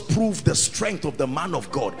not just prove the strength of the man of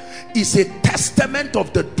God, it's a testament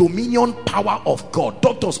of the dominion power of God.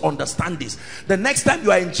 Doctors understand this. The next time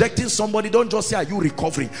you are injecting somebody, don't just say, are you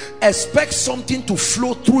recovering? Expect something to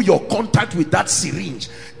flow through your contact with that syringe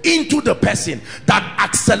into the person that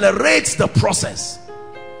accelerates the process.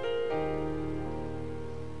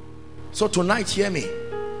 So tonight, hear me.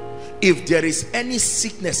 If there is any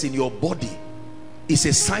sickness in your body, it's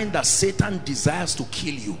a sign that Satan desires to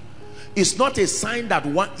kill you. It's not a sign that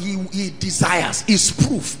what he desires. It's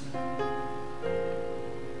proof.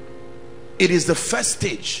 It is the first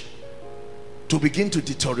stage to begin to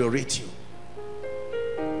deteriorate you.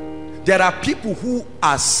 There are people who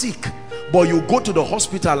are sick, but you go to the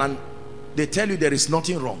hospital and they tell you there is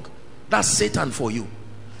nothing wrong. That's Satan for you.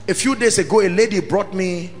 A few days ago, a lady brought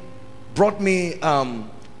me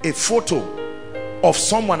a photo of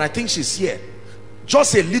someone. I think she's here.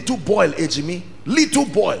 Just a little boil, Ejimi, little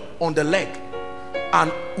boil on the leg,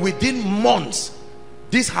 and within months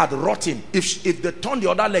this had rotten. If they turn the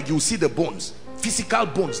other leg, you see the bones, physical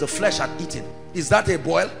bones, the flesh had eaten. Is that a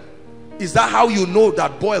boil? Is that how you know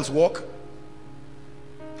that boils work?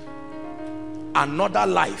 Another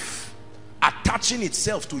life attaching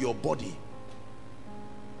itself to your body.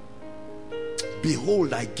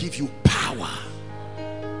 Behold, I give you power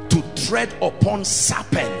to tread upon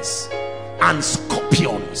serpents and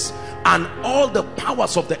scorpions and all the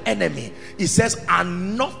powers of the enemy. It says,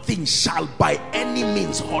 and nothing shall by any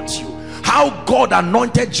means hurt you. How God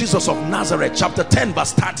anointed Jesus of Nazareth, chapter 10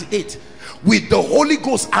 verse 38, with the Holy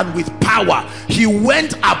Ghost and with power. He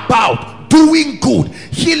went about doing good,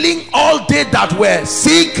 healing all they that were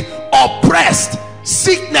sick, oppressed.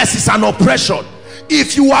 Sickness is an oppression.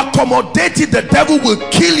 If you accommodate it, the devil will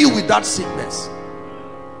kill you with that sickness.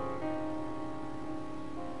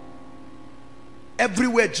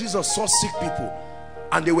 Everywhere Jesus saw sick people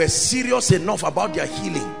and they were serious enough about their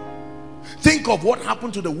healing. Think of what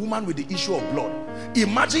happened to the woman with the issue of blood.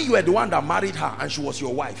 Imagine you were the one that married her and she was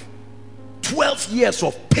your wife. 12 years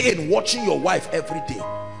of pain watching your wife every day.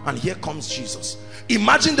 And here comes Jesus.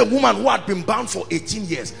 Imagine the woman who had been bound for 18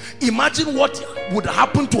 years. Imagine what would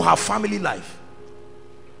happen to her family life.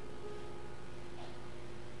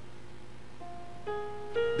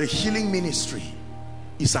 The healing ministry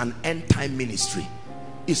is an end time ministry.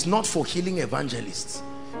 It's not for healing evangelists.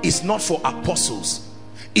 It's not for apostles.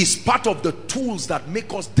 It's part of the tools that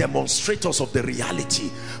make us demonstrators of the reality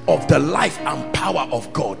of the life and power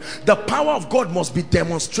of God. The power of God must be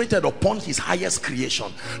demonstrated upon his highest creation,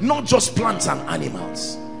 not just plants and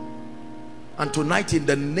animals. And tonight, in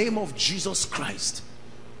the name of Jesus Christ,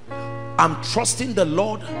 I'm trusting the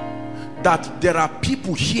Lord that there are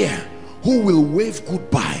people here who will wave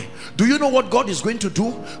goodbye. Do you know what God is going to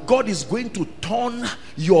do? God is going to turn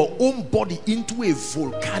your own body into a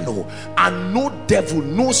volcano, and no devil,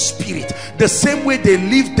 no spirit, the same way they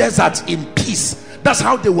leave deserts in peace, that's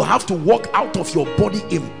how they will have to walk out of your body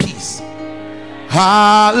in peace.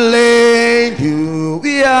 Hallelujah.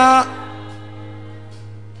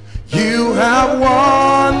 You have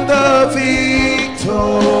won the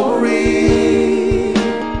victory.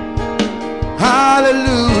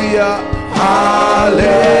 Hallelujah.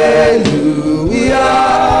 Hallelujah.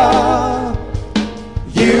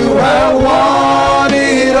 You have won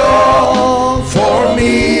it all for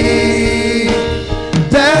me.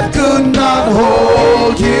 Death could not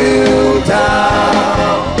hold you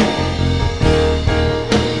down.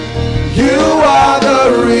 You are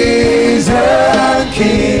the risen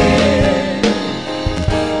King,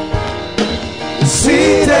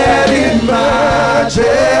 seated in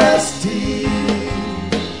majesty.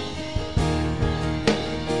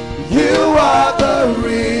 You are the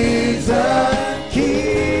risen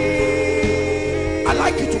King. I'd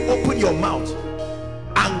like you to open your mouth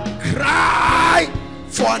and cry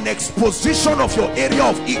for an exposition of your area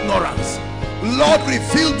of ignorance. Lord,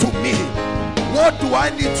 reveal to me, what do I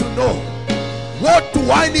need to know? What do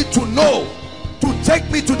I need to know to take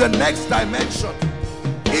me to the next dimension?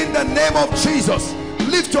 In the name of Jesus,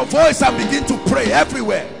 lift your voice and begin to pray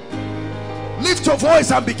everywhere. Lift your voice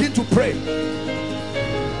and begin to pray.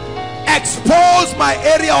 Expose my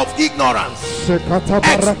area of ignorance.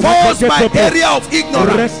 Expose my area of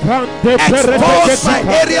ignorance. Expose my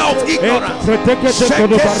area of ignorance.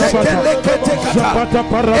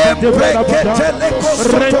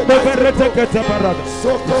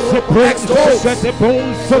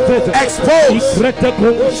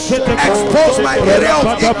 Expose my area of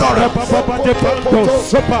ignorance.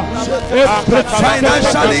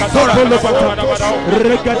 Financial ignorance.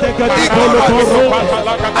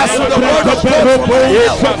 As to the word of God for my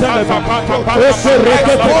health.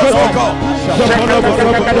 Expose, oh God.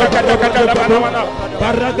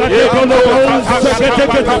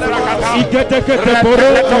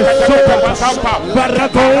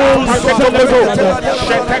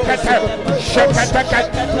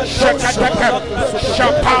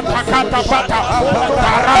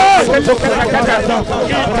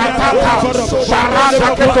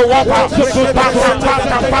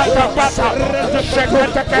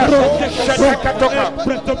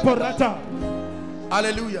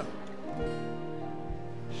 Hallelujah.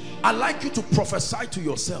 I'd like you to prophesy to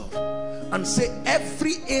yourself and say,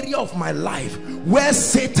 every area of my life where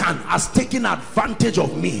Satan has taken advantage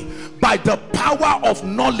of me, by the power of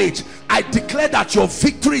knowledge, I declare that your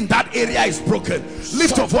victory in that area is broken.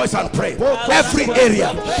 Lift your voice and pray. Every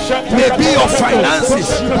area, maybe your finances,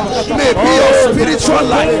 maybe your spiritual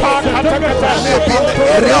life, maybe the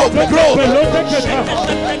area of growth,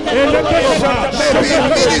 maybe in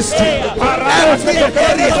ministry, every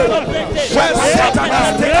area where Satan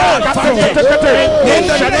has taken advantage, in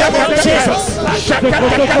the name of Jesus,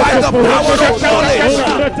 by the power of knowledge,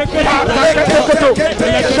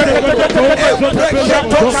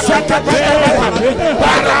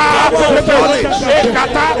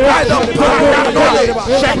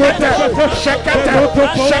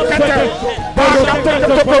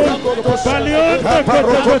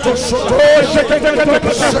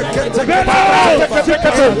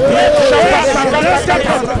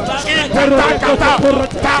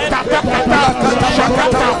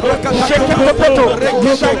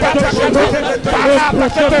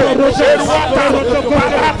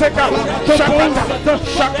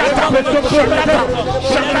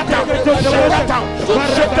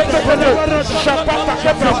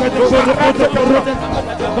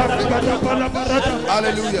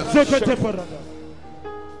 Hallelujah.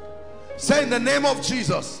 Say, in the name of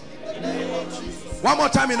Jesus. One more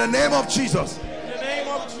time, in the name of Jesus.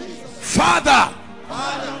 Father,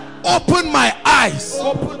 Open my eyes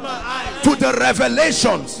to the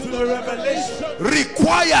revelations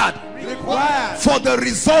required for the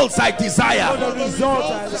results I desire.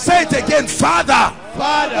 Say it again. Father,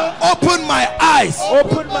 open my eyes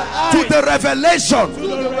to the revelation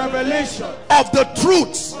of the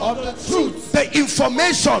truths, the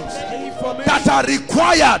informations that are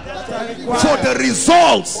required for the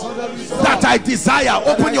results that I desire.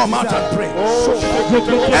 Open your mouth and pray.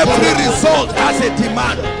 Every result has a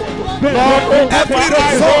demand. Every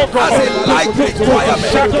result has a light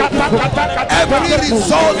requirement. Every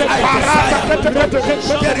result I desire,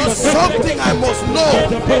 there is something I must know.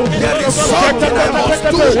 There is something I must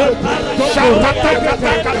do.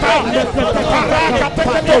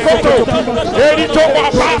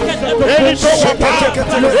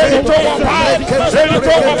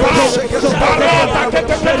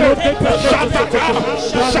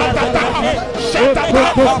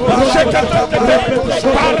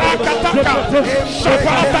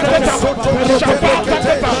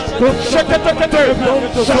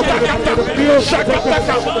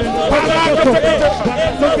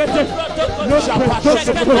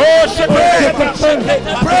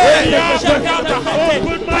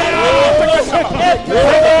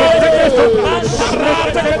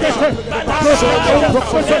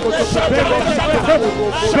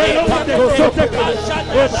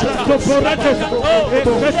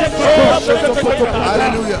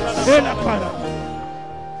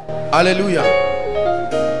 Hallelujah.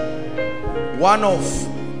 One of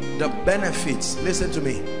the benefits, listen to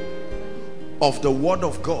me, of the word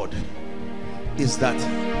of God is that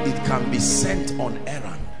it can be sent on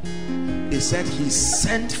errand. He said he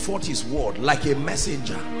sent forth his word like a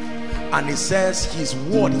messenger, and he says his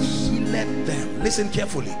word healed them. Listen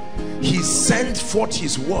carefully. He sent forth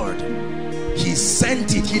his word. He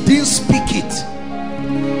sent it. He didn't speak it.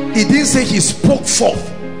 He didn't say he spoke forth.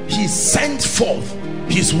 He sent forth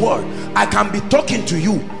his word. I can be talking to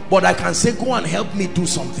you, but I can say go and help me do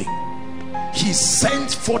something. He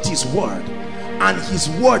sent forth his word, and his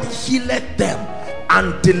word healed them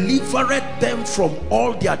and delivered them from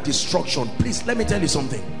all their destruction. Please let me tell you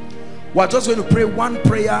something. We're just going to pray one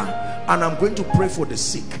prayer, and I'm going to pray for the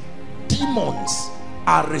sick. Demons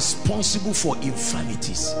are responsible for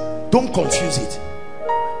infirmities. Don't confuse it.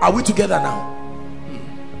 Are we together now?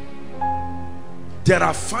 There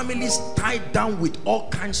are families tied down with all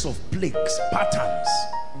kinds of plagues, patterns.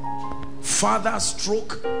 Father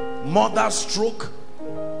stroke, mother stroke,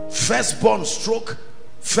 firstborn stroke,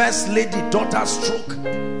 first lady daughter stroke.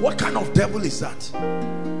 What kind of devil is that?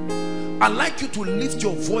 I'd like you to lift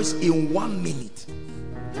your voice in 1 minute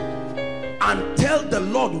and tell the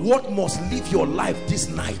Lord what must live your life this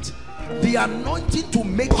night. The anointing to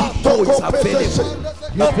make it go is available.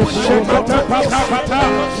 Open your mouth.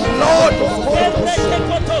 Lord,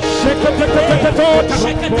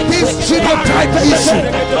 this genotype issue,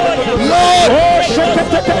 Lord,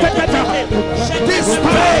 this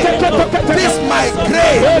pain, this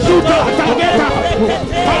migraine,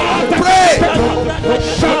 pray.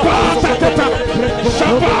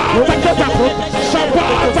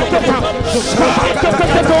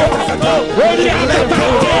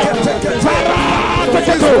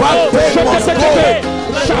 This one thing must go.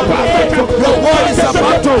 Your word is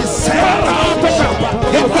about to be sent.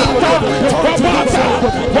 It will not return to you.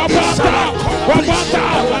 It shall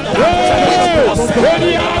accomplish that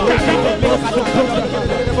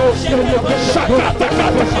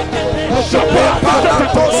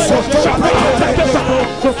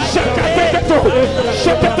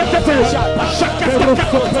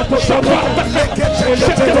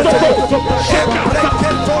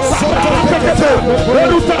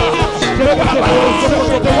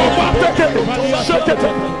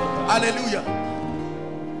Hallelujah.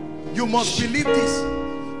 You must believe this.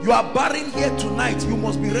 You are barren here tonight. You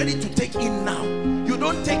must be ready to take in now. You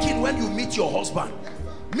don't take in when you meet your husband.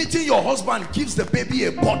 Meeting your husband gives the baby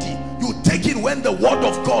a body. You take in when the word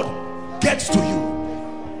of God gets to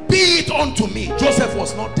you. Be it unto me. Joseph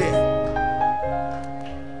was not there.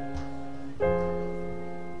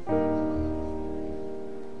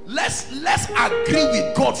 Let's agree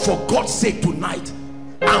with God for God's sake tonight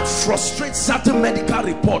and frustrate certain medical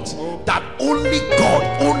reports that only God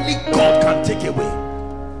can take away.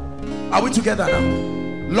 Are we together now?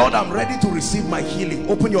 Lord, I'm ready to receive my healing.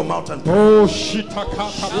 Open your mouth and pray. Oh,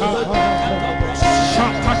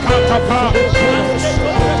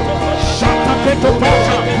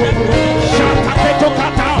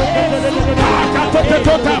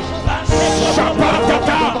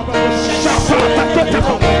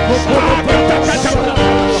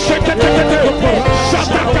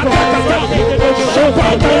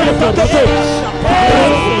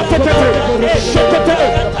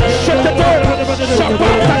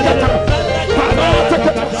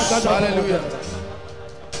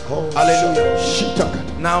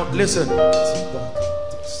 Hallelujah. Now listen.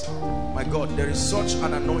 My God, there is such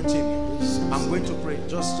an anointing. I'm going to pray.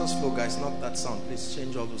 Just flow, guys. Not that sound. Please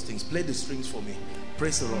change all those things. Play the strings for me.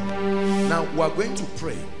 Praise the Lord. Now we are going to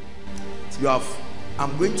pray.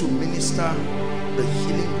 I'm going to minister the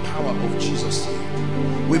healing power of Jesus to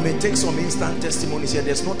you. We may take some instant testimonies here.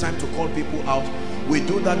 There's no time to call people out. We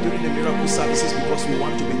do that during the miracle services because we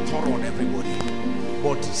want to be thorough on everybody.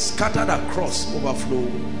 But scattered across overflow,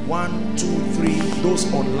 1, 2, 3,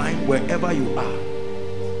 those online, wherever you are,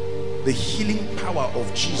 the healing power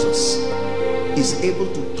of Jesus is able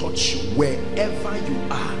to touch you wherever you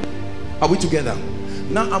are. Are we together?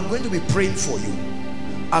 Now I'm going to be praying for you.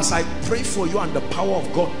 As I pray for you and the power of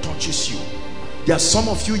God touches you, there are some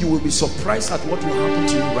of you, you will be surprised at what will happen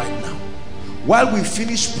to you right now. While we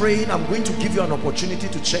finish praying, I'm going to give you an opportunity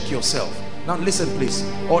to check yourself. Now listen please,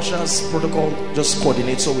 ushers, protocol, just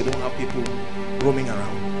coordinate so we don't have people roaming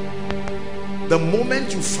around. The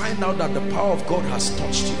moment you find out that the power of God has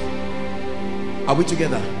touched you, are we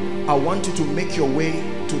together? I want you to make your way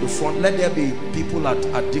to the front. Let there be people at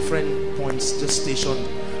different points just stationed,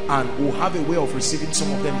 and we'll have a way of receiving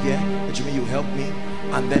some of them here. Jimmy, you help me,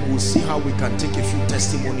 and then we'll see how we can take a few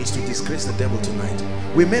testimonies to disgrace the devil tonight.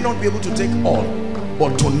 We may not be able to take all,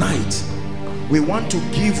 but tonight we want to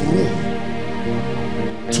give room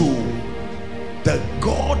to the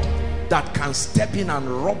God that can step in and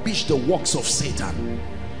rubbish the works of Satan.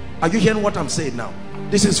 Are you hearing what I'm saying now?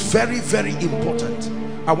 This is very, very important.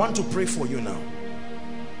 I want to pray for you now.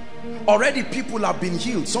 Already people have been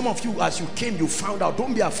healed. Some of you, as you came, you found out.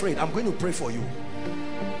 Don't be afraid. I'm going to pray for you.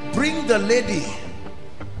 Bring the lady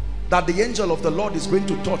that the angel of the Lord is going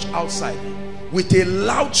to touch outside with a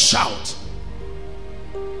loud shout.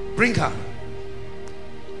 Bring her.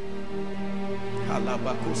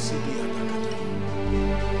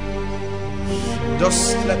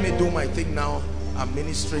 Just let me do my thing now. I'm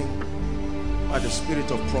ministering by the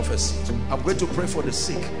spirit of prophecy. I'm going to pray for the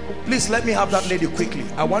sick. Please let me have that lady quickly.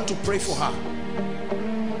 I want to pray for her.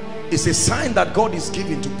 It's a sign that God is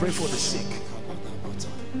giving to pray for the sick.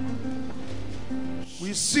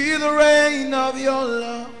 We see the rain of your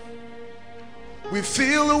love. We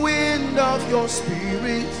feel the wind of your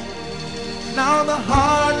spirit. Now the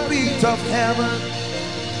heartbeat of heaven,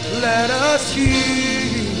 let us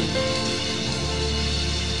hear.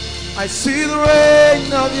 I see the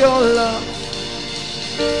rain of your love.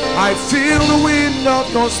 I feel the wind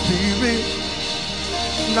of your spirit.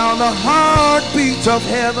 Now the heartbeat of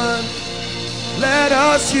heaven, let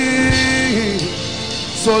us hear.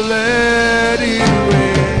 So let it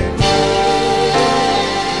rain.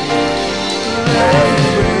 Let it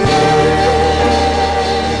rain.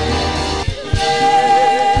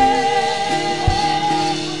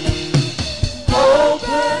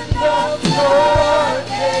 Open the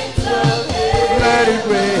floodgates of heaven. Let it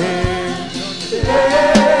rain.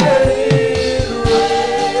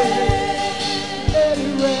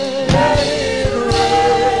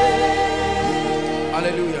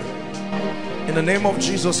 In the name of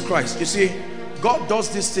Jesus Christ. You see, God does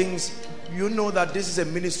these things. You know that this is a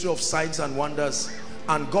ministry of signs and wonders,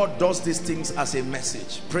 and God does these things as a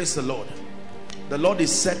message. Praise the Lord. The Lord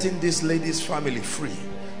is setting this lady's family free.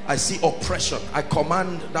 I see oppression. I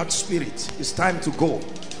command that spirit. It's time to go.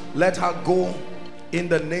 Let her go in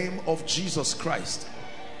the name of Jesus Christ.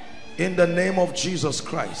 In the name of Jesus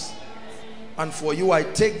Christ. And for you, I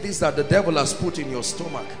take this that the devil has put in your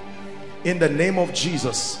stomach. In the name of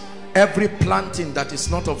Jesus. Every planting that is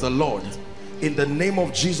not of the Lord, in the name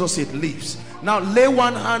of Jesus, it leaves. Now lay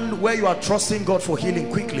one hand where you are trusting God for healing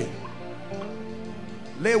quickly.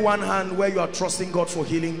 Lay one hand where you are trusting God for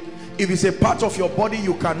healing. If it's a part of your body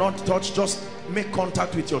you cannot touch, just make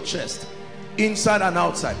contact with your chest, inside and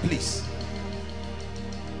outside, please.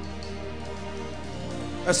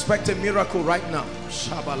 Expect a miracle right now.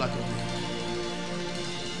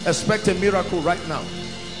 Expect a miracle right now.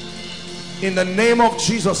 In the name of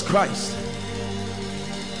Jesus Christ.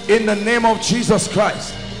 In the name of Jesus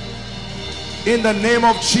Christ. In the name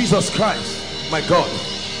of Jesus Christ. My God.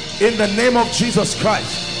 In the name of Jesus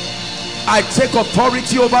Christ. I take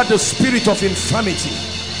authority over the spirit of infirmity.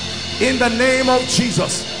 In the name of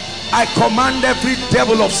Jesus. I command every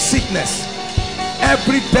devil of sickness.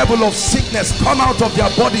 Every devil of sickness, come out of their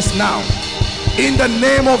bodies now. In the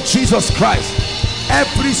name of Jesus Christ.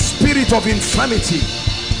 Every spirit of infirmity,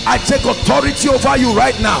 I take authority over you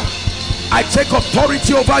right now. I take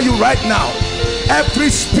authority over you right now. Every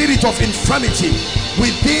spirit of infirmity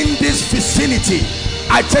within this vicinity,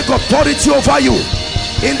 I take authority over you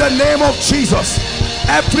in the name of Jesus.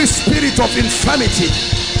 Every spirit of infirmity,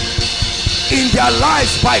 in their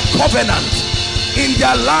lives by covenant, in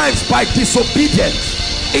their lives by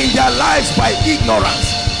disobedience, in their lives by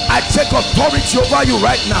ignorance. I take authority over you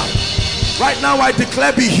right now. Right now I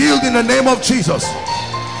declare, be healed in the name of Jesus.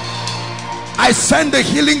 I send the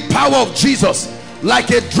healing power of Jesus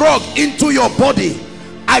like a drug into your body.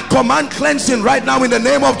 I command cleansing right now in the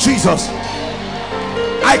name of Jesus.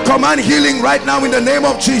 I command healing right now in the name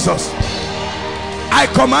of Jesus. I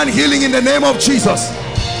command healing in the name of Jesus.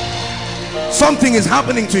 Something is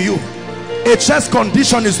happening to you. A chest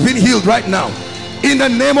condition is being healed right now in the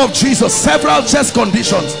name of Jesus. Several chest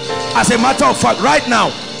conditions. As a matter of fact, right now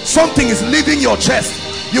something is leaving your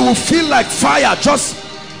chest. You will feel like fire just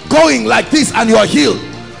going like this, and you are healed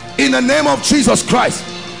in the name of Jesus Christ.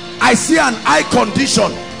 I see an eye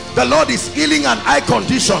condition. The Lord is healing an eye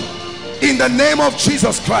condition in the name of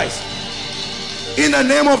Jesus Christ. In the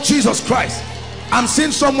name of Jesus Christ. I'm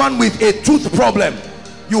seeing someone with a tooth problem.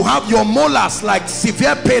 You have your molars like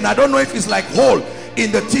severe pain. I don't know if it's like hole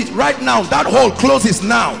in the teeth. Right now that hole closes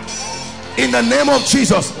now in the name of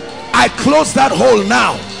Jesus. I close that hole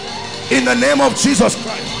now in the name of Jesus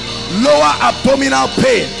Christ. Lower abdominal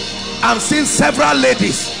pain. I'm seeing several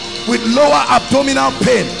ladies with lower abdominal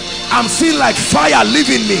pain. I'm seeing like fire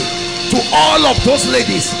leaving me. To all of those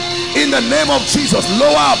ladies, in the name of Jesus,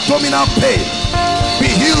 lower abdominal pain, be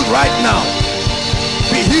healed right now.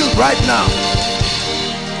 Be healed right now.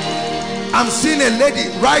 I'm seeing a lady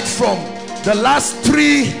right from the last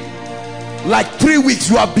 3 weeks.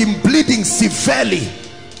 You have been bleeding severely,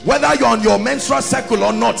 whether you're on your menstrual cycle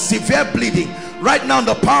or not. Severe bleeding right now.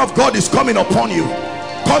 The power of God is coming upon you,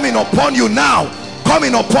 coming upon you now,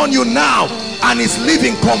 coming upon you now, and is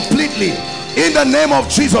leaving completely in the name of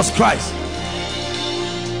Jesus Christ.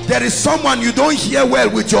 There is someone, you don't hear well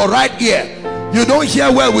with your right ear. You don't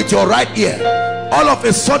hear well with your right ear. All of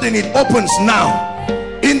a sudden it opens now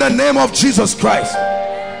in the name of Jesus Christ.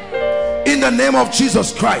 In the name of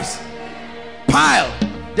Jesus Christ. Pile,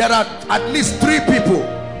 there are at least 3 people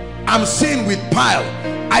I'm seeing with pile.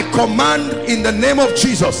 I command in the name of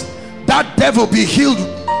Jesus, that devil be healed.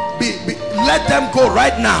 Let them go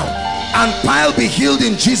right now, and pile be healed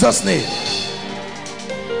in Jesus' name.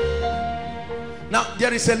 Now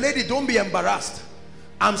there is a lady, don't be embarrassed.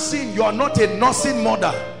 I'm seeing you are not a nursing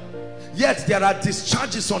mother, yet there are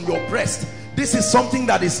discharges on your breast. This is something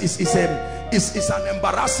that is an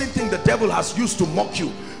embarrassing thing the devil has used to mock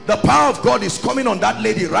you. The power of God is coming on that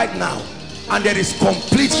lady right now, and there is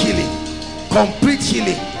complete healing. Complete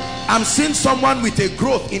healing. I'm seeing someone with a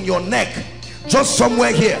growth in your neck, just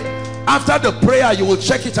somewhere here. After the prayer you will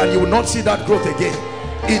check it and you will not see that growth again.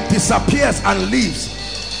 It disappears and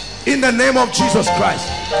leaves in the name of Jesus Christ.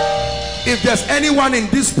 If there's anyone in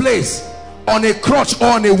this place on a crutch or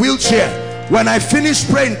on a wheelchair, when I finish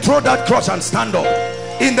praying, throw that crutch and stand up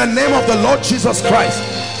in the name of the Lord Jesus Christ.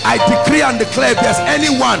 I decree and declare, if there's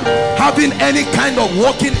anyone having any kind of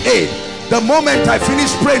walking aid, the moment I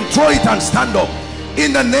finish praying, throw it and stand up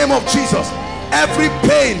in the name of Jesus. Every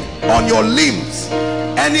pain on your limbs,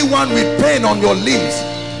 anyone with pain on your limbs,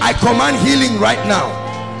 I command healing right now.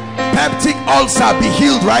 Peptic ulcer be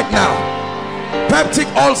healed right now. Peptic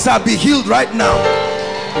ulcer be healed right now.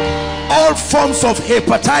 All forms of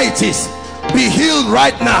hepatitis be healed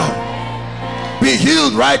right now. Be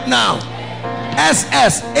healed right now.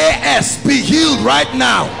 SSAS be healed right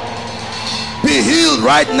now. Be healed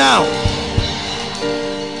right now.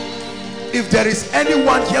 If there is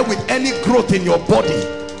anyone here with any growth in your body,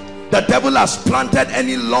 the devil has planted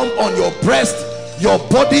any lump on your breast, your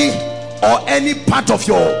body, or any part of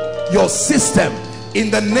your system, in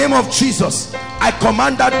the name of Jesus, I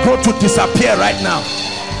command that growth to disappear right now.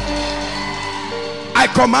 I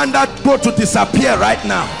command that growth to disappear right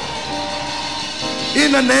now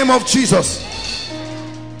in the name of Jesus.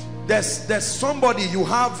 There's somebody, you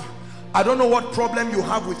have, I don't know what problem you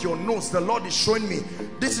have with your nose. The Lord is showing me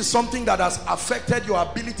this is something that has affected your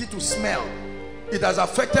ability to smell. It has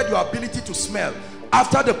affected your ability to smell.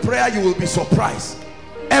 After the prayer you will be surprised.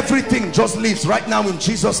 Everything just leaves right now in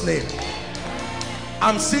Jesus' name.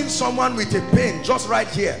 I'm seeing someone with a pain just right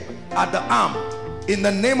here at the arm. In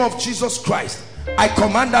the name of Jesus Christ, I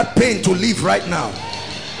command that pain to leave right now.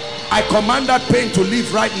 I command that pain to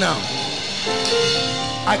leave right now.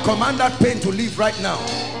 I command that pain to leave right now.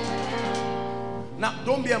 Now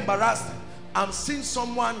don't be embarrassed. I'm seeing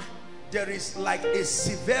someone, there is like a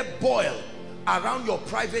severe boil around your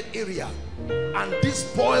private area, and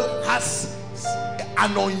this boil has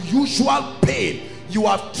an unusual pain. You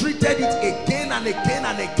have treated it again and again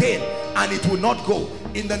and again, and it will not go.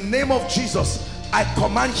 In the name of Jesus, I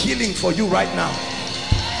command healing for you right now.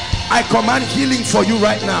 I command healing for you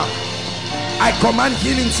right now. I command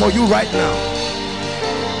healing for you right now.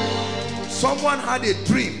 Someone had a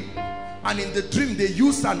dream, and in the dream they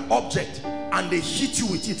used an object and they hit you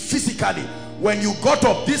with it physically. When you got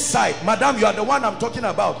up this side, madam, you are the one I'm talking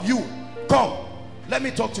about. You come, let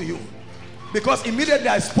me talk to you. Because immediately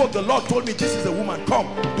I spoke, the Lord told me this is a woman.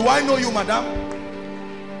 Come. Do I know you, madam?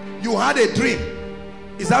 You had a dream.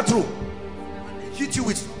 Is that true? Hit you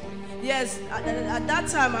with... Yes, at that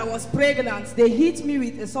time I was pregnant. They hit me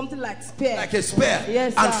with something like spear. Like a spear?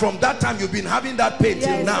 Yes, and sir. From that time you've been having that pain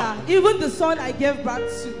till now? Sir. Even the son I gave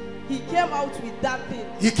birth to, he came out with that pain.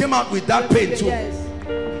 He came out with that pain too? Yes.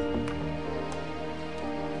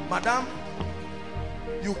 Madam,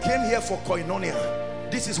 you came here for koinonia.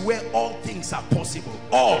 This is where all things are possible.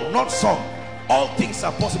 All, not some. All things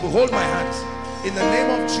are possible. Hold my hands. In the name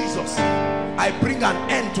of Jesus, I bring an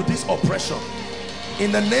end to this oppression.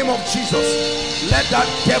 In the name of Jesus, let that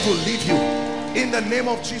devil leave you. In the name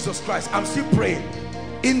of Jesus Christ. I'm still praying.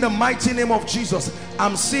 In the mighty name of Jesus.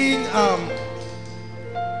 I'm seeing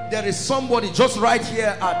there is somebody just right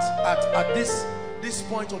here at this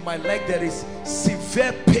point of my leg. There is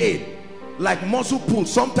severe pain, like muscle pull.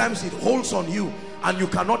 Sometimes it holds on you and you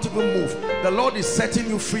cannot even move. The Lord is setting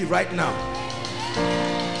you free right now.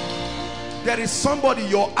 There is somebody,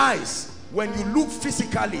 your eyes, when you look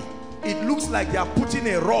physically, it looks like they are putting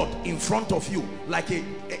a rod in front of you, like a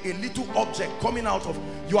little object coming out of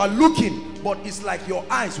you. Are looking, but it's like your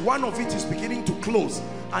eyes, one of it is beginning to close,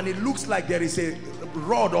 and it looks like there is a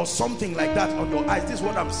rod or something like that on your eyes. This is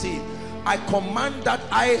what I'm seeing. I command that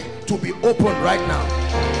eye to be open right now.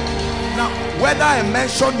 Now, whether I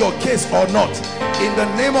mention your case or not, in the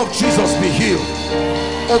name of Jesus, be healed.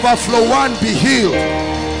 Overflow 1, be healed.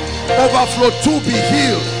 Overflow 2, be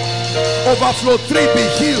healed. Overflow 3, be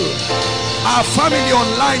healed. Our family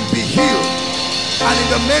online, be healed. And in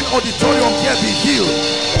the main auditorium here, be healed.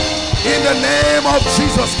 In the name of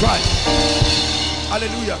Jesus Christ.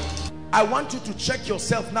 Hallelujah. I want you to check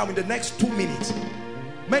yourself now in the next 2 minutes.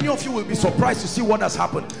 Many of you will be surprised to see what has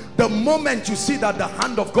happened. The moment you see that the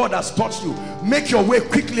hand of God has touched you, make your way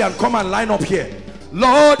quickly and come and line up here.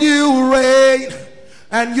 Lord, you reign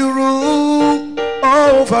and you rule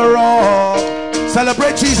over all.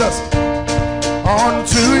 Celebrate Jesus.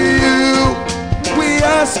 Unto you we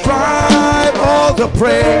ascribe all the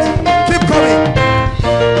praise. Keep coming.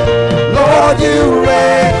 Lord, you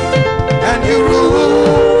reign and you rule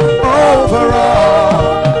over all.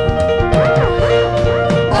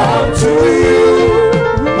 Unto you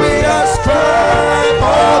we ascribe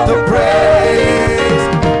all the praise.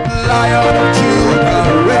 Lion of Judah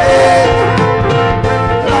reign.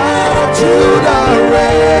 Lion of Judah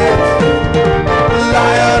reign.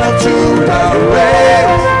 Lion of Judah reign.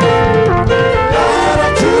 Lion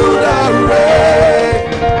of Judah reign.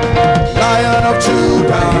 Lion of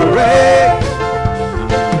Judah reign.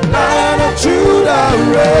 Lion of Judah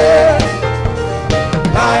reign.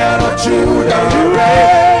 Lion of Judah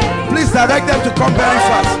reign. Please direct them to come very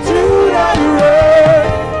fast.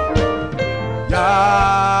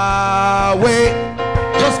 Yahweh.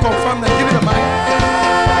 Just confirm that. Give me the mic.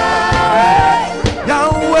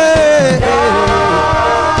 Yahweh.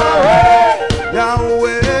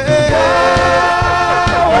 Yahweh.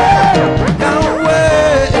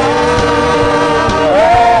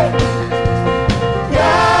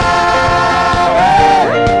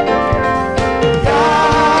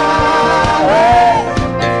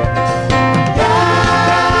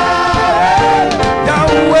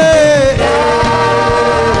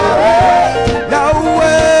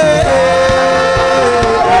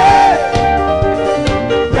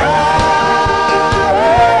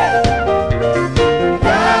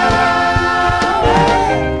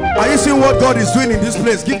 God is doing in this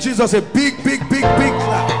place. Give Jesus a big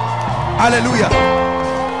clap. Hallelujah.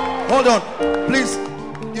 Hold on, please.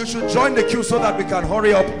 You should join the queue so that we can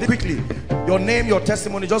hurry up quickly. Your name, your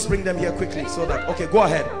testimony, just bring them here quickly so that, okay, go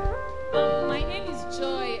ahead. My name is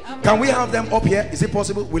Joy. Can we have them up here? Is it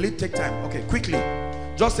possible? Will it take time? Okay, quickly,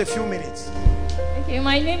 just a few minutes. Okay,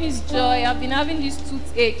 my name is Joy. I've been having this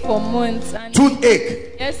toothache for months. And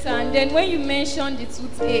toothache? Yes, sir. And then when you mentioned the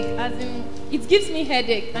toothache, as in, it gives me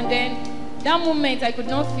headache, and then that moment I could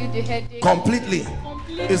not feel the headache. Completely.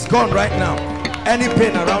 It's gone right now. Any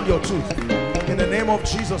pain around your tooth, in the name of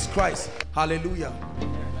Jesus Christ. Hallelujah.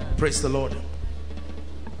 Praise the Lord.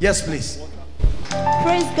 Yes, please.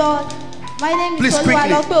 Praise God. My name is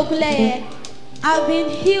Oluwalope. I've been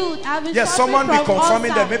healed. I've been someone be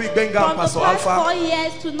confirming that maybe going down Pastor Alpha. 4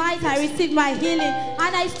 years tonight I received my healing,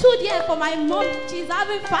 and I stood here for my mom. She's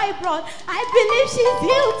having fibroid. I believe she's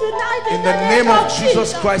healed tonight. In the name of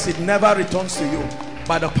Jesus Christ, it never returns to you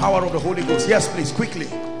by the power of the Holy Ghost. Yes, please, quickly.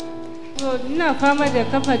 So, ina fama da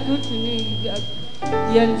kafa tutu ne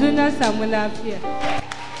yanzu na samu lafiya.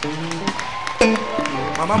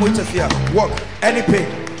 Mama Mutafia, walk. Any pain.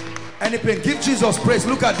 Any pain. Give Jesus praise.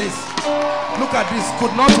 Look at this. Look at this.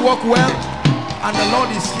 Could not walk well, and the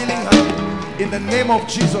Lord is healing her. In the name of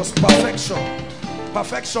Jesus, perfection.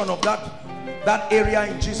 Perfection of that area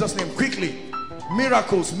in Jesus' name. Quickly.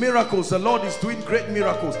 Miracles, miracles. The Lord is doing great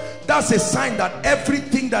miracles. That's a sign that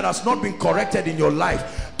everything that has not been corrected in your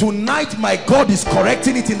life, tonight my God is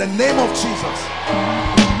correcting it in the name of Jesus.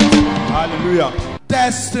 Hallelujah.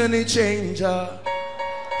 Destiny changer.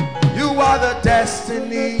 You are the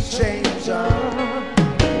destiny changer.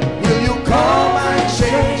 Will you come and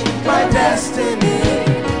change my destiny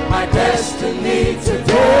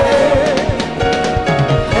today?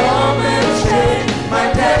 Come and change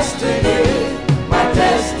my destiny today.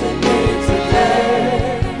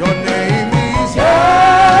 Your name is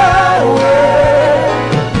Yahweh.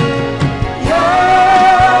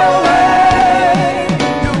 Yahweh.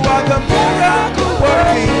 You are the miracle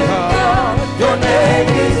working God. Your name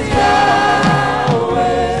is Yahweh.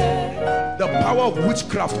 The power of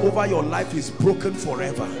witchcraft over your life is broken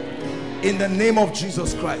forever. In the name of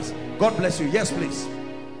Jesus Christ. God bless you. Yes, please.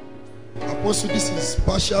 Apostle, this is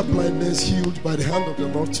partial blindness healed by the hand of the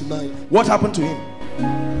Lord tonight. What happened to him?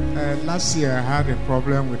 Last year I had a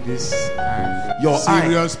problem with this your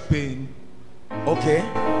serious eye. Pain. Okay.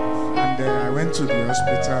 And I went to the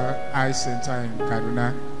hospital eye center in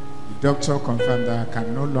Kaduna. The doctor confirmed that I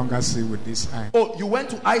can no longer see with this eye. Oh, you went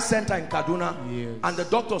to eye center in Kaduna? Yes. And the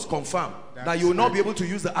doctors confirmed that you will not be able to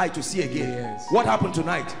use the eye to see again. Yes. What happened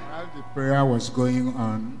tonight? While the prayer was going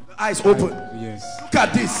on, the eyes open. Yes. Look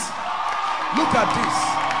at this. Look at this.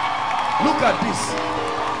 Look at this.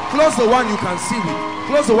 Close the one you can see with.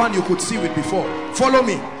 Close the one you could see with before. Follow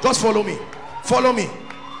me. Just follow me. Follow me.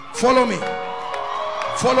 Follow me.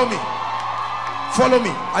 Follow me. Follow me.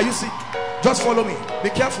 Are you see? Just follow me. Be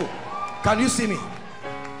careful. Can you see me?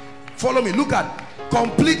 Follow me. Look at.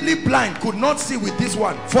 Completely blind. Could not see with this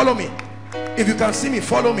one. Follow me. If you can see me,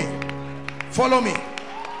 follow me. Follow me.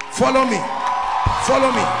 Follow me.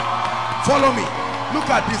 Follow me. Follow me. Look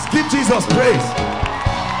at this. Give Jesus praise.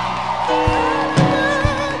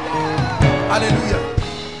 Hallelujah.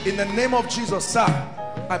 In the name of Jesus, sir,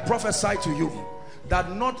 I prophesy to you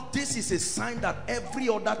that not this is a sign that every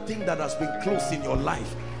other thing that has been closed in your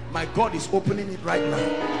life, my God is opening it right now.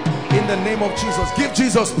 In the name of Jesus. Give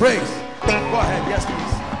Jesus praise. Go ahead. Yes,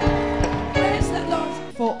 please. Praise the Lord.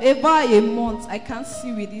 For over a month, I can't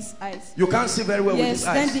see with these eyes. You can't see very well with these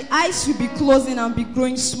eyes. Yes, then the eyes will be closing and be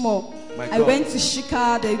growing small. I went to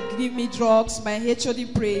Shika, they give me drugs, my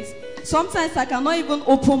HOD prays. Sometimes I cannot even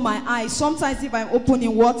open my eyes. Sometimes if I'm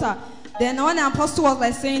opening water, then when the apostle was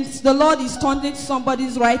like saying, the Lord is turning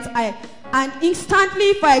somebody's right eye. And instantly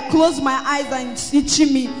if I close my eyes and it's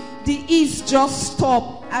itching me, the ease just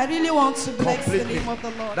stop. I really want to bless the name of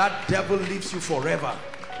the Lord. That devil leaves you forever.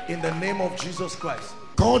 In the name of Jesus Christ.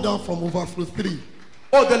 Call down from overflow 3.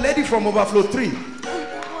 Oh, the lady from overflow 3.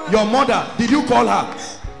 Your mother, did you call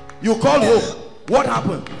her? You called home. What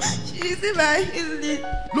happened? She's in my healing.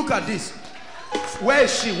 Look at this. Where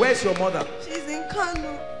is she? Where's your mother? She's in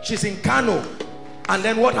Kano. She's in Kano. And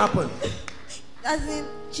then what happened? As in,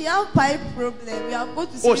 she has pipe problem. We are going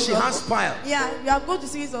to see. Oh, she has pile. Yeah, we are going to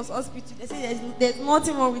see Jesus hospital. They say there's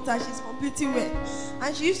nothing wrong with her. She's completely well.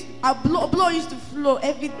 And she used blood used to flow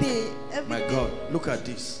every day. My God, look at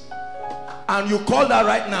this. And you called her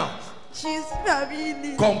right now. She's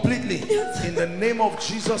really completely. In the name of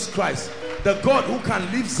Jesus Christ, the God who can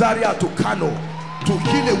leave Zaria to Kano to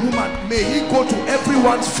heal a woman, may he go to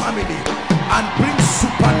everyone's family and bring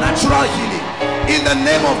supernatural healing in the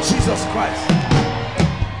name of Jesus Christ.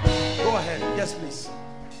 Go ahead. Yes, please.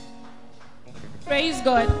 Praise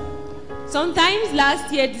God. Sometimes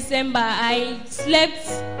last year December I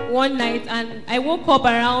slept one night and I woke up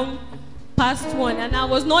around past 1 and I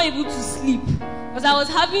was not able to sleep because I was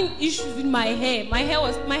having issues with my hair. My hair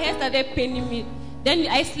started paining me. Then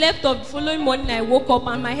I slept up. The following morning I woke up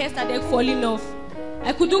and my hair started falling off.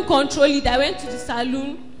 I couldn't control it. I went to the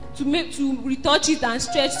salon to retouch it and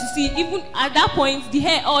stretch to see. Even at that point the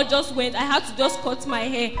hair all just went. I had to just cut my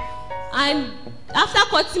hair. And after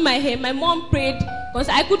cutting my hair, my mom prayed because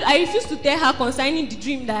I refused to tell her concerning the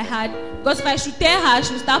dream that I had, because if I should tell her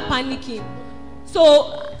she would start panicking.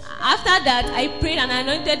 So after that I prayed and I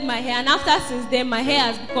anointed my hair, and since then my hair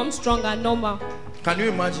has become strong and normal. Can you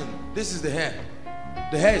imagine? This is the hair.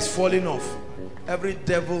 The hair is falling off. Every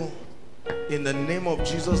devil, in the name of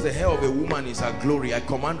Jesus, the hair of a woman is her glory. I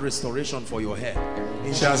command restoration for your hair.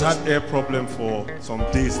 She has had ear problem for some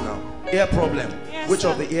days now. Ear problem? Yes, which sir.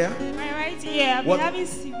 of the ear? My right last year, I've been having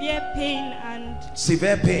severe pain and...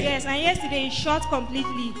 Severe pain? Yes, and yesterday it shut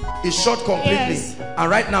completely. It shut completely? Yes. And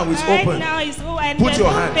right now it's open? Right now it's open. Put your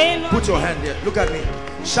hand. Put your hand there. Look at me.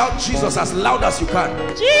 Shout Jesus as loud as you can.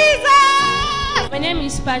 Jesus! My name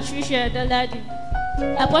is Patricia Daladi.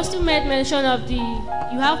 Apostle made mention of you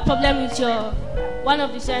have problem with your one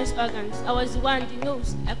of the sense organs. I was the one, the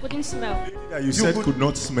nose. I couldn't smell. You said could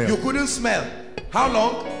not smell. You couldn't smell. How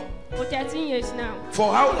long? For 13 years now.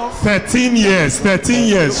 For how long? 13 years. 13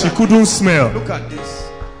 years. She couldn't smell. Look at this.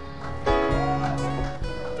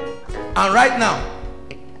 And right now,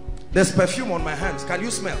 there's perfume on my hands. Can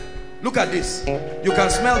you smell? Look at this. You can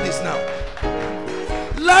smell this now.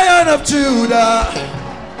 Lion of Judah,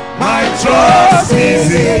 my trust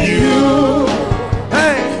is in you.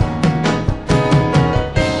 Hey.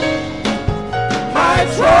 My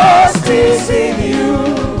trust is in you.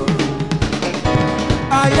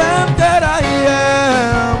 I am that I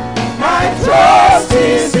am. My trust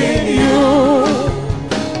is in you.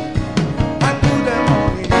 I do them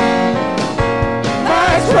all in you.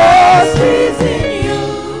 My trust is in you.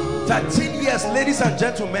 13 years, ladies and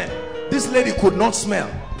gentlemen, this lady could not smell.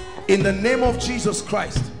 In the name of Jesus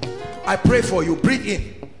Christ, I pray for you. Breathe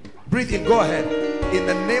in. Breathe in. Go ahead. In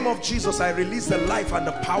the name of Jesus, I release the life and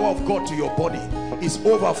the power of God to your body. It's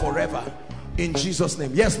over forever. In Jesus'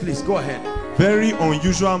 name. Yes, please. Go ahead. Very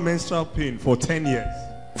unusual menstrual pain for 10 years.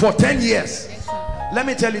 For 10 years. Yes, let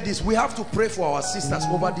me tell you this. We have to pray for our sisters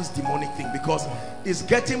over this demonic thing because it's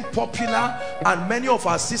getting popular and many of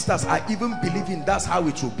our sisters are even believing that's how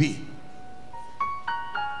it will be.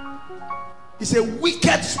 It's a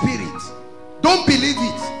wicked spirit. Don't believe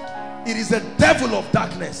it. It is the devil of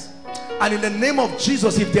darkness. And in the name of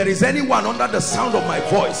Jesus, if there is anyone under the sound of my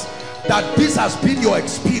voice that this has been your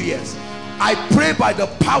experience, I pray by the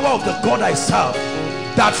power of the God I serve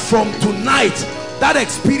that from tonight that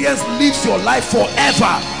experience lives your life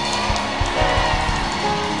forever.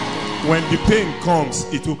 When the pain comes,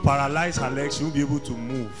 it will paralyze her legs. She won't be able to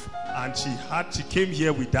move. And she came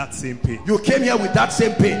here with that same pain. You came here with that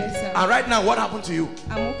same pain. Yes, sir. And right now, what happened to you?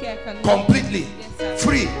 I'm okay. I can Completely. Yes, sir.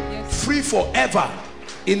 Free. Yes. Free forever.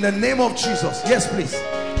 In the name of Jesus. Yes, please.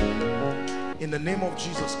 In the name of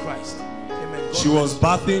Jesus Christ. Amen. God she was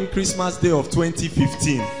bathing Christmas Day of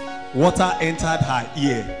 2015. Water entered her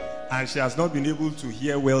ear. And she has not been able to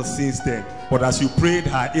hear well since then. But as you prayed,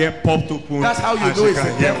 her ear popped open. That's how you know it's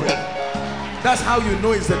the devil. That's how you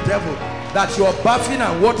know it's the devil. That you're bathing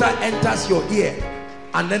and water enters your ear.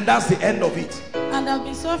 And then that's the end of it. And I've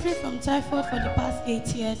been suffering from typhoid for the past 8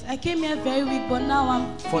 years. I came here very weak, but now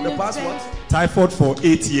I'm... For the past what? Typhoid for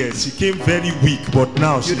 8 years. She came very weak, but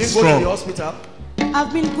now she's strong. You didn't go to the hospital?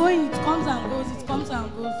 I've been going. It comes and goes. It comes and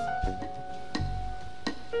goes.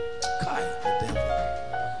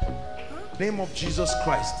 Name of Jesus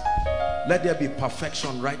Christ, let there be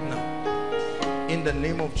perfection right now. In the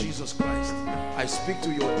name of Jesus Christ, I speak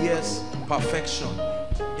to your ears, perfection.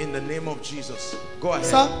 In the name of Jesus. Go ahead.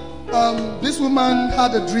 Sir, this woman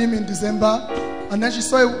had a dream in December, and then she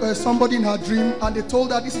saw somebody in her dream, and they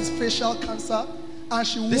told her this is facial cancer, and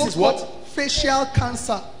she woke This is what? up facial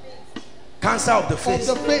cancer. Cancer of the face.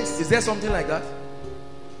 Of the face. Is there something like that?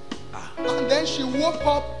 And then she woke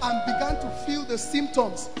up and began to feel the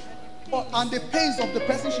symptoms and the pains of the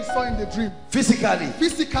person she saw in the dream. Physically.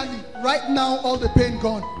 Physically. Right now, all the pain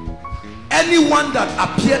gone. Anyone that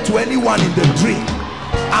appeared to anyone in the dream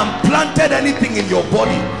and planted anything in your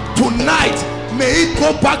body, tonight, may it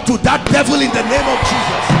go back to that devil in the name of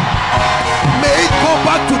Jesus. May it go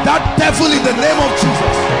back to that devil in the name of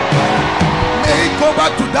Jesus. May it go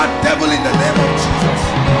back to that devil in the name of Jesus.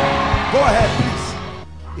 Go ahead, please.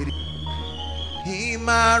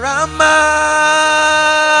 Himarama,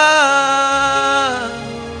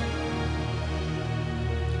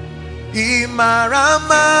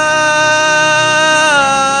 Himarama,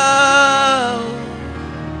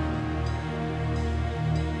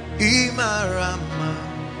 Himarama,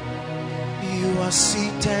 you are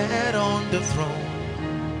seated on the throne.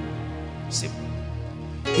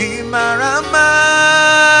 Himarama.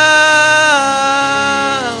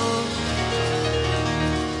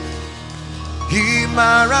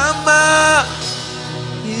 Himarama,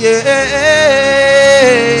 yeah.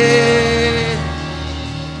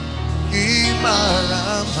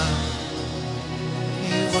 Himarama,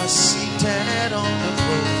 you are seated on the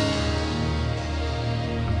throne.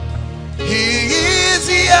 He is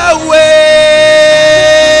Yahweh.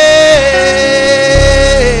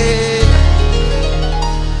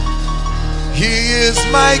 He is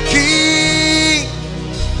my King.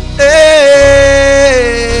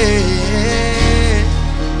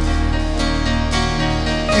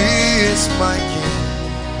 My King,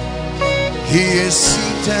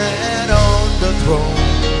 throne.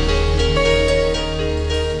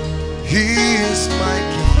 He is my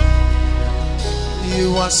King. You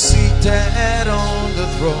are seated on the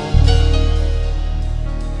throne.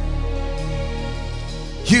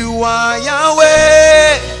 You are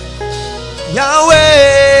Yahweh, Yahweh.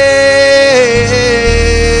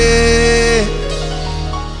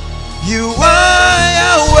 You are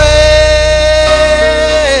Yahweh.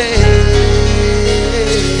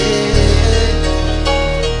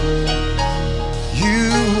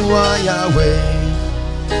 You are Yahweh.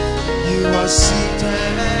 You are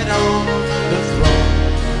seated on the throne.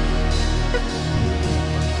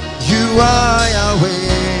 You are Yahweh.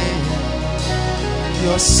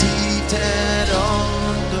 You're seated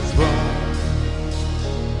on the throne.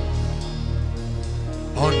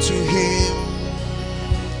 Unto him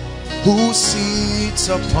who sits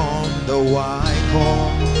upon the white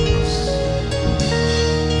horse,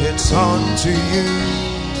 it's unto you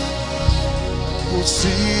who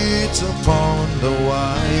sits upon the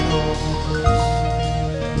white horse.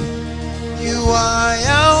 You are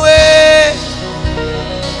Yahweh.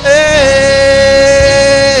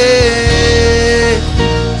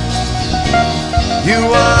 You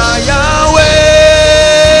are Yahweh.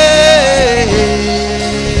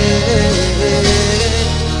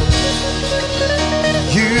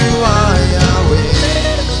 You are Yahweh.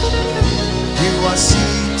 You are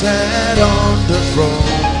seated on the throne.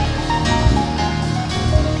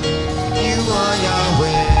 You are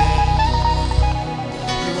Yahweh.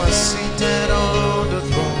 You are seated on the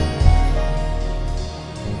throne.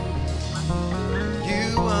 You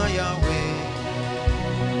are Yahweh.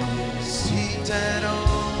 Seated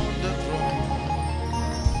on the throne.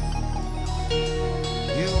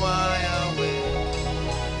 You are Yahweh.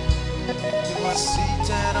 You are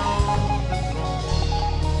seated on the throne.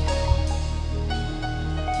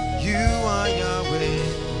 You are Yahweh.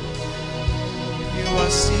 You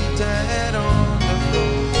are seated on the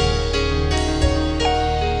throne.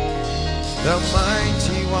 The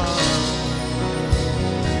mighty one,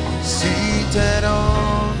 seated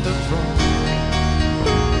on the throne.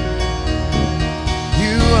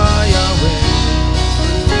 You are Yahweh.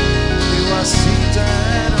 You are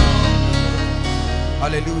seated on.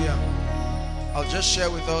 Hallelujah. I'll just share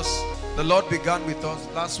with us. The Lord began with us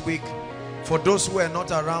last week. For those who were not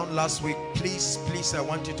around last week, please, I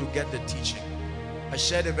want you to get the teaching. I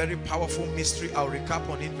shared a very powerful mystery. I'll recap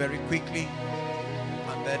on it very quickly,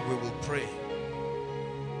 and then we will pray.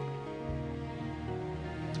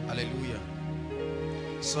 Hallelujah.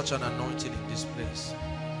 Such an anointing in this place.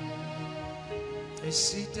 He's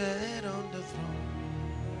seated on the throne.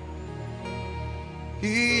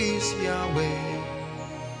 He is Yahweh.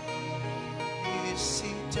 He is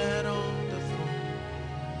seated on the throne.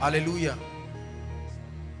 Hallelujah.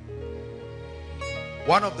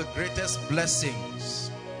 One of the greatest blessings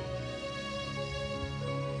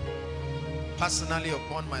personally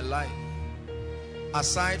upon my life,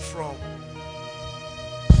 aside from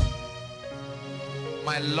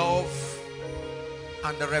my love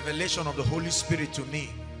and the revelation of the Holy Spirit to me,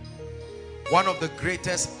 one of the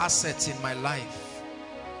greatest assets in my life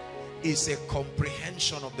is a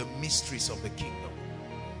comprehension of the mysteries of the kingdom.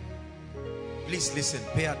 Please listen,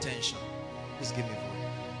 pay attention. Please give me one.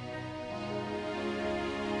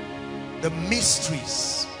 The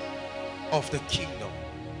mysteries of the kingdom.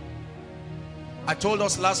 I told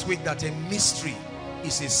us last week that a mystery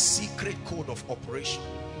is a secret code of operation.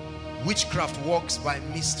 Witchcraft works by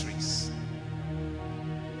mysteries.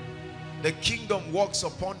 The kingdom works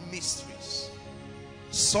upon mysteries.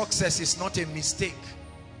 Success is not a mistake.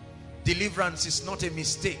 Deliverance is not a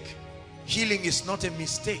mistake. Healing is not a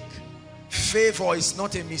mistake. Favor is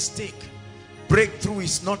not a mistake. Breakthrough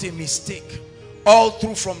is not a mistake. All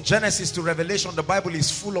through from Genesis to Revelation, the Bible is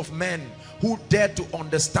full of men who dared to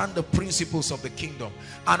understand the principles of the kingdom.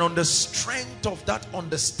 And on the strength of that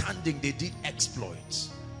understanding, they did exploits.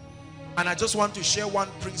 And I just want to share one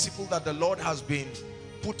principle that the Lord has been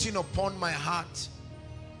putting upon my heart.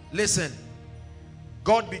 Listen,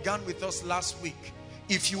 God began with us last week.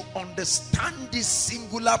 If you understand this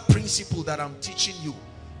singular principle that I'm teaching you,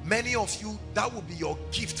 many of you, that will be your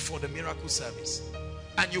gift for the miracle service.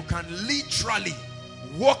 And you can literally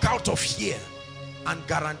walk out of here and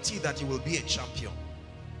guarantee that you will be a champion.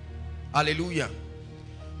 Hallelujah.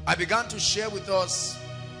 I began to share with us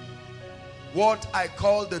what I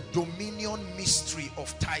call the dominion mystery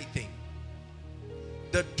of tithing.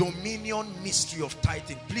 The dominion mystery of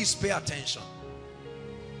tithing. Please pay attention.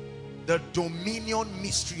 The dominion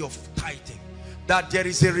mystery of tithing. That there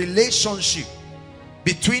is a relationship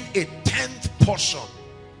between a 10th portion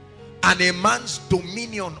and a man's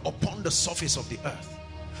dominion upon the surface of the earth.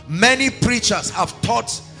 Many preachers have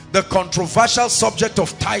taught the controversial subject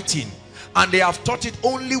of tithing, and they have taught it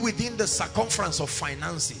only within the circumference of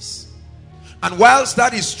finances. And whilst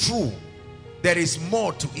that is true, there is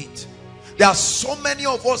more to it. There are so many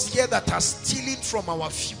of us here that are stealing from our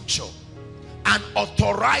future and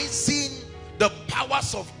authorizing the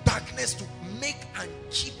powers of darkness to make and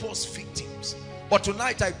keep us victims. But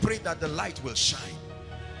tonight I pray that the light will shine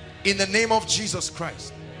in the name of Jesus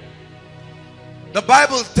Christ. The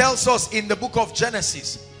Bible tells us in the book of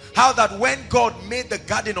Genesis how that when God made the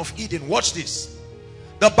Garden of Eden, watch this,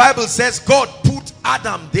 the Bible says God put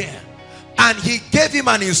Adam there and he gave him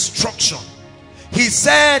an instruction. He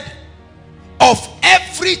said, of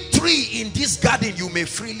every tree in this garden you may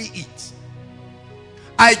freely eat.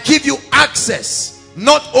 I give you access,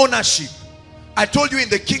 not ownership. I told you in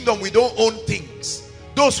the kingdom we don't own things.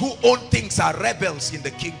 Those who own things are rebels in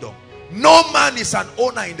the kingdom. No man is an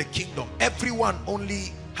owner in the kingdom. Everyone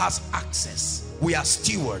only has access. We are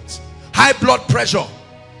stewards. High blood pressure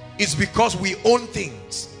is because we own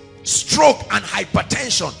things. Stroke and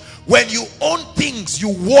hypertension, when you own things, you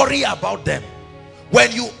worry about them.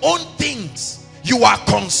 When you own things, you are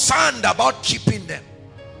concerned about keeping them.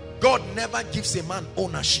 God never gives a man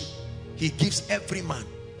ownership. He gives every man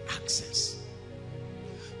access.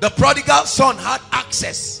 The prodigal son had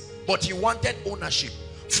access, but he wanted ownership.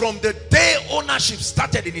 From the day ownership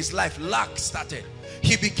started in his life, lack started.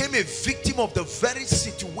 He became a victim of the very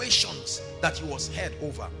situations that he was head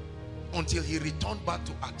over until he returned back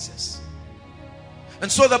to access. And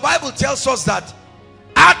so the Bible tells us that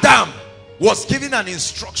Adam was given an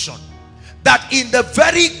instruction that in the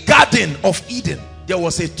very Garden of Eden there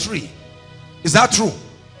was a tree. Is that true?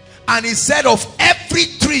 And he said, of every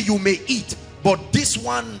tree you may eat, but this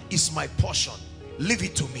one is my portion. Leave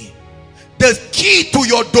it to me. The key to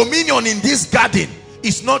your dominion in this garden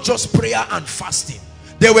is not just prayer and fasting.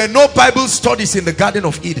 There were no Bible studies in the Garden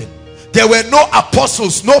of Eden. There were no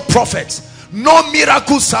apostles, no prophets, no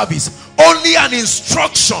miracle service. Only an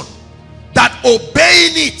instruction that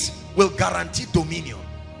obeying it will guarantee dominion.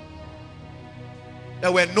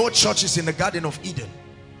 There were no churches in the Garden of Eden.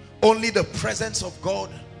 Only the presence of God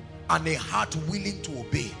and a heart willing to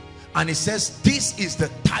obey. And it says, this is the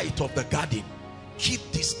tithe of the garden.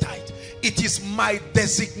 Keep this tithe. It is my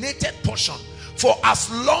designated portion. For as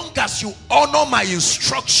long as you honor my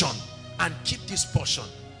instruction and keep this portion,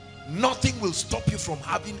 nothing will stop you from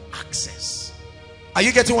having access. Are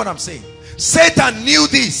you getting what I'm saying? Satan knew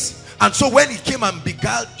this, and so when he came and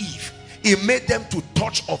beguiled Eve, he made them to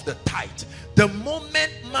touch of the tithe. The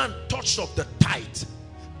moment man touched of the tithe,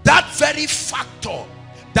 that very factor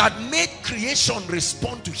that made creation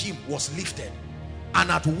respond to him was lifted, and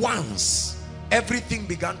at once everything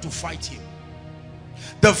began to fight him.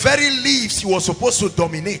 The very leaves he was supposed to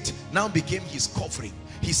dominate now became his covering.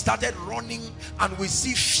 He started running, and we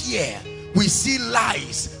see fear, we see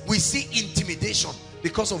lies, we see intimidation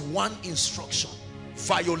because of one instruction,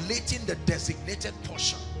 violating the designated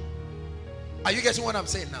portion. Are you getting what I'm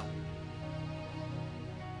saying now?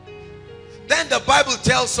 Then the Bible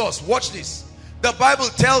tells us, watch this, the Bible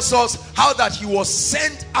tells us how that he was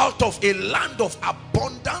sent out of a land of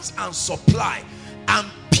abundance and supply and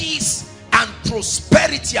peace and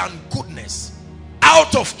prosperity and goodness,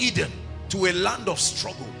 out of Eden to a land of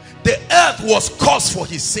struggle. The earth was cursed for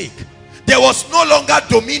his sake. There was no longer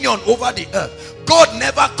dominion over the earth. God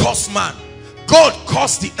never cursed man. God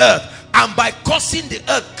cursed the earth, and by cursing the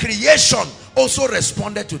earth, creation also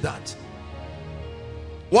responded to that.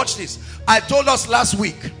 Watch this. I told us last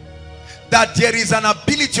week that there is an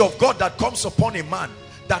ability of God that comes upon a man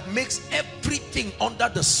that makes everything under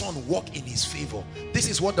the sun work in his favor. This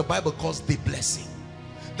is what the Bible calls the blessing.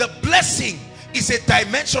 The blessing is a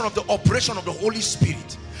dimension of the operation of the Holy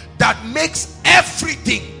Spirit that makes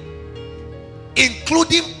everything,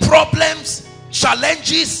 including problems,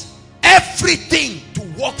 challenges, everything to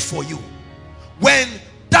work for you. When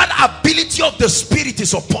that ability of the Spirit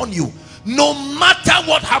is upon you, no matter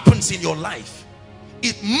what happens in your life,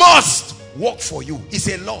 it must work for you. It's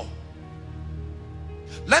a law.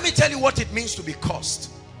 Let me tell you what it means to be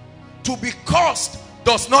cursed. To be cursed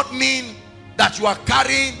does not mean that you are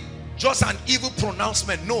carrying just an evil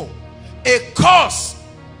pronouncement. No. A curse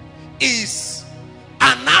is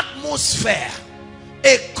an atmosphere.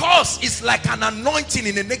 A curse is like an anointing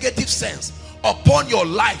in a negative sense upon your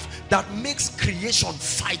life that makes creation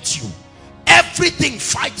fight you. Everything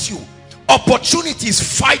fights you.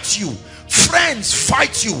 Opportunities fight you. Friends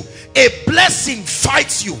fight you. A blessing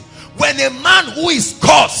fights you. When a man who is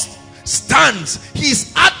cursed stands,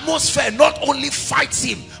 his atmosphere not only fights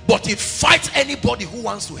him, but it fights anybody who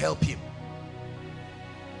wants to help him.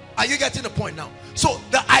 Are you getting the point now? So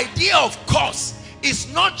the idea of curse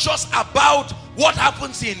is not just about what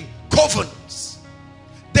happens in covens.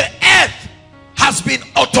 The earth has been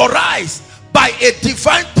authorized by a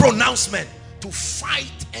divine pronouncement to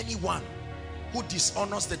fight anyone who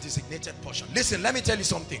dishonors the designated portion. Listen, let me tell you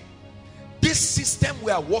something. This system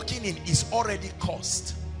we are working in is already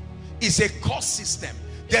cursed. It's a cursed system.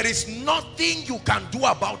 There is nothing you can do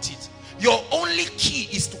about it. Your only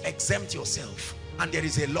key is to exempt yourself. And there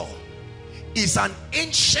is a law. It's an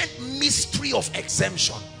ancient mystery of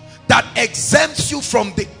exemption that exempts you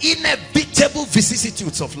from the inevitable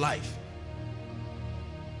vicissitudes of life.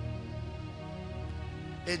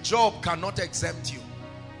 A job cannot exempt you.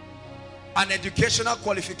 An educational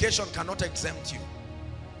qualification cannot exempt you.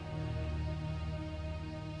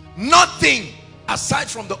 Nothing aside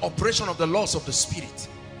from the operation of the laws of the Spirit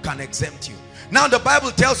can exempt you. Now the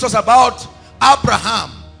Bible tells us about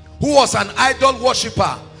Abraham, who was an idol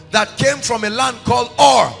worshiper that came from a land called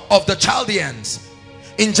Ur of the Chaldeans.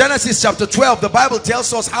 In Genesis chapter 12, the Bible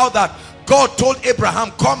tells us how that God told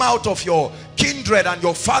Abraham, come out of your kindred and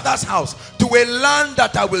your father's house to a land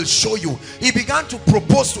that I will show you. He began to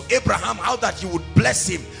propose to Abraham how that he would bless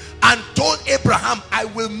him, and told Abraham, I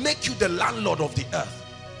will make you the landlord of the earth.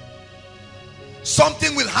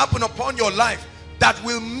 Something will happen upon your life that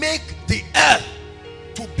will make the earth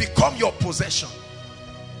to become your possession.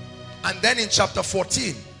 And then in chapter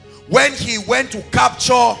 14, when he went to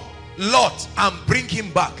capture Lot and bring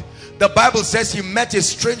him back, the Bible says he met a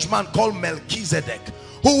strange man called Melchizedek,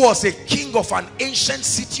 who was a king of an ancient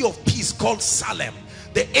city of peace called Salem,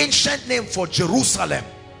 the ancient name for Jerusalem.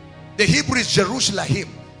 The Hebrew is Jerusalem,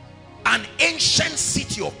 an ancient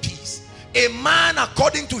city of peace. A man,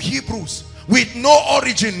 according to Hebrews, with no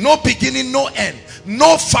origin, no beginning, no end,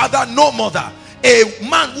 no father, no mother. A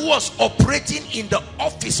man who was operating in the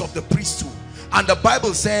office of the priesthood. And the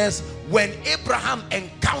Bible says when Abraham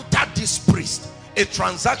encountered this priest, a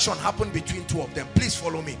transaction happened between two of them. Please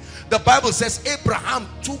follow me. The Bible says Abraham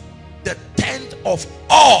took the tenth of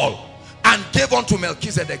all and gave unto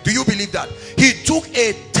Melchizedek. Do you believe that? He took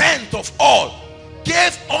a tenth of all,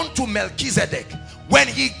 gave unto Melchizedek. When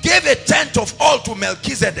he gave a tenth of all to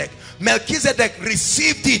Melchizedek, Melchizedek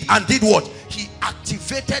received it and did what? He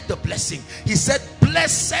activated the blessing. He said,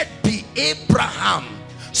 blessed be Abraham,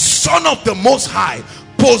 son of the Most High,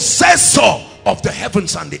 possessor of the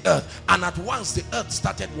heavens and the earth. And at once the earth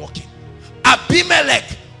started working.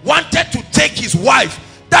 Abimelech wanted to take his wife.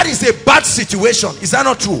 That is a bad situation. Is that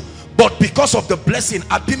not true? But because of the blessing,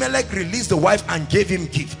 Abimelech released the wife and gave him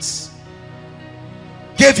gifts.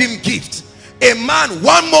 Gave him gifts. A man,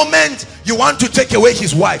 one moment you want to take away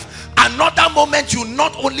his wife, another moment you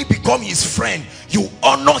not only become his friend, you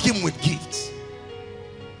honor him with gifts.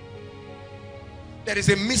 There is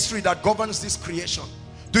a mystery that governs this creation.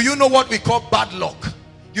 Do you know what we call bad luck?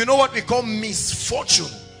 You know what we call misfortune?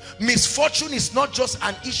 Misfortune is not just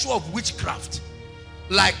an issue of witchcraft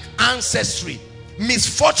like ancestry.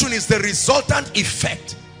 Misfortune is the resultant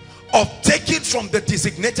effect of taking from the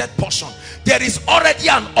designated portion. There is already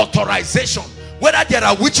an authorization, whether there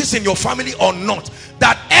are witches in your family or not,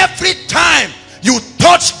 that every time you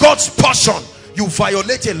touch God's portion, you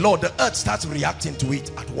violate a law. The earth starts reacting to it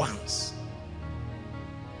at once.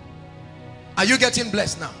 Are you getting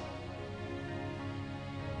blessed now?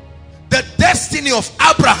 The destiny of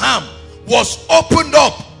Abraham was opened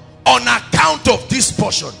up on account of this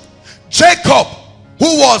portion. Jacob,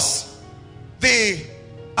 who was the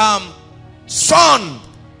son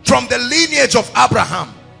from the lineage of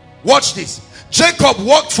Abraham. Watch this. Jacob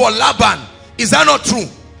worked for Laban. Is that not true?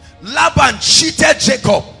 Laban cheated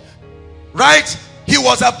Jacob, right? He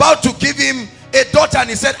was about to give him a daughter and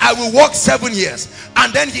he said, I will work 7 years.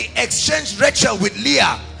 And then he exchanged Rachel with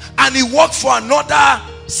Leah and he worked for another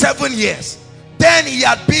 7 years. Then he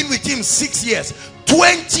had been with him 6 years.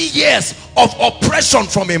 20 years of oppression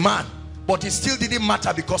from a man. But it still didn't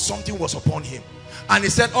matter because something was upon him. And he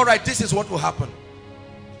said, all right, this is what will happen.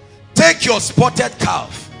 Take your spotted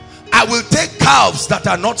calf. I will take calves that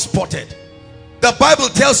are not spotted. The Bible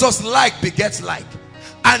tells us like begets like.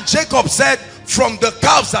 And Jacob said, from the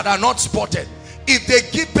calves that are not spotted, if they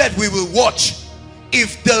give birth, we will watch.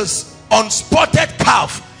 If the unspotted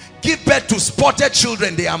calf give birth to spotted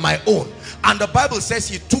children, they are my own. And the Bible says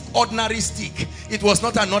he took ordinary stick. It was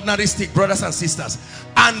not an ordinary stick, brothers and sisters.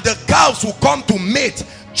 And the cows who come to mate,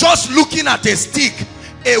 just looking at a stick,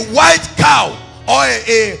 a white cow or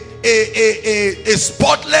a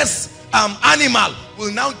spotless animal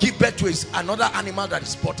will now give birth to another animal that is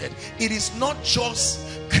spotted. It is not just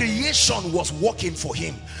creation was working for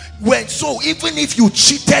him. So even if you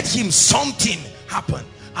cheated him, something happened.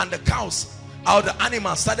 And the cows, How the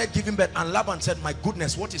animals started giving birth, and Laban said, my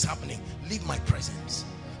goodness, what is happening? Leave my presence.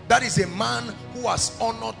 That is a man who has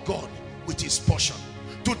honored God with his portion.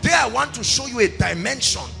 Today I want to show you a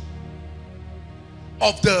dimension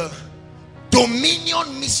of the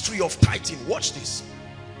dominion mystery of tithing. Watch this.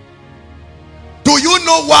 Do you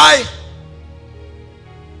know why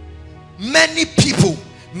many people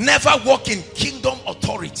never walk in kingdom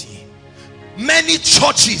authority? Many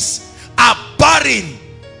churches are barren,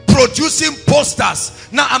 producing posters.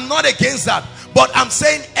 Now I'm not against that, but I'm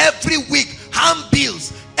saying every week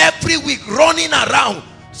handbills, every week running around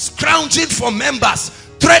scrounging for members,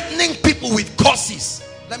 threatening people with curses.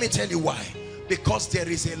 Let me tell you why. Because there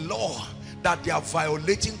is a law that they are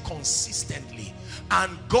violating consistently,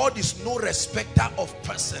 and God is no respecter of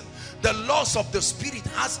person. The laws of the spirit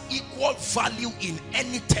has equal value in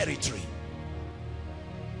any territory.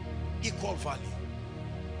 Equal value.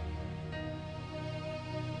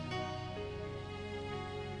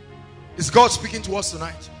 Is God speaking to us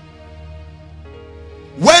tonight?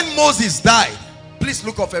 When Moses died, please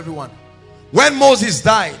look up everyone. When Moses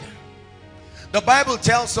died, the Bible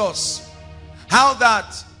tells us how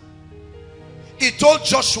that he told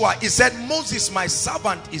Joshua, he said, Moses my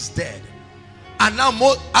servant is dead. And now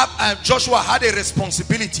Joshua had a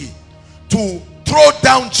responsibility to throw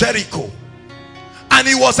down Jericho. And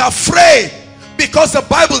he was afraid, because the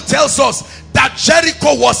Bible tells us that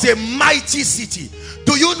Jericho was a mighty city.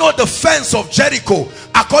 Do you know the fence of Jericho,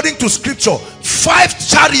 according to scripture, 5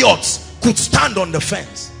 chariots could stand on the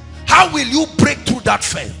fence? How will you break through that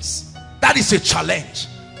fence? That is a challenge.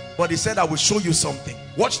 But he said, I will show you something.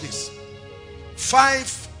 Watch this.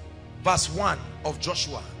 5 verse 1 of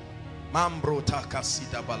Joshua.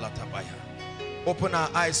 Open our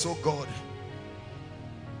eyes, oh God,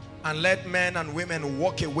 and let men and women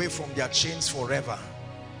walk away from their chains forever.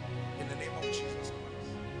 In the name of Jesus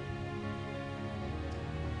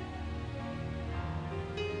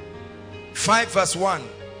Christ. 5 verse 1.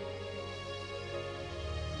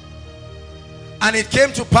 And it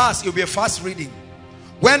came to pass, it will be a fast reading,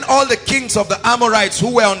 when all the kings of the Amorites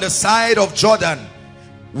who were on the side of Jordan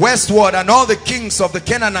westward, and all the kings of the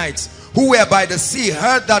Canaanites who were by the sea,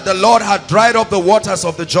 heard that the Lord had dried up the waters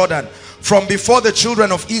of the Jordan from before the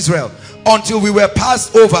children of Israel, until we were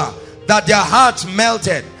passed over, that their hearts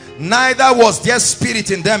melted, neither was there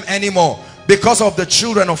spirit in them anymore, because of the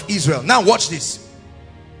children of Israel. Now watch this.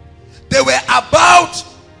 They were about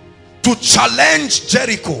to challenge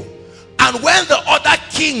Jericho, and when the other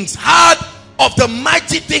kings heard of the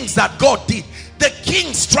mighty things that God did, the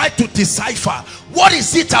kings tried to decipher, what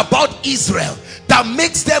is it about Israel that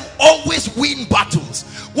makes them always win battles?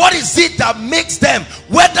 What is it that makes them,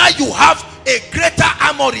 whether you have a greater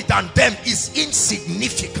armory than them, is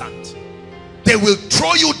insignificant? They will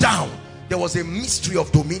throw you down. There was a mystery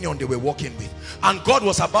of dominion they were walking with, and God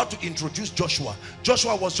was about to introduce Joshua.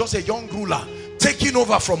 Joshua was just a young ruler taking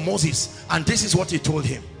over from Moses, and this is what he told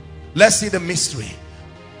him. Let's see the mystery.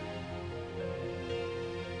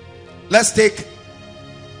 Let's take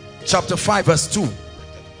chapter 5 verse 2.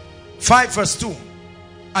 5 verse 2.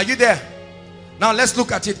 Are you there? Now let's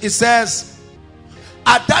look at it. It says,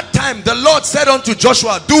 at that time the Lord said unto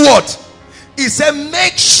Joshua, do what? He said,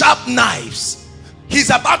 make sharp knives. He's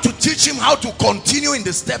about to teach him how to continue in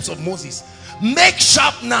the steps of Moses. Make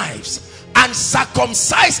sharp knives and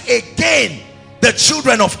circumcise again the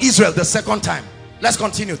children of Israel the second time. Let's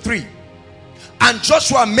continue. 3. And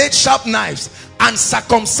Joshua made sharp knives and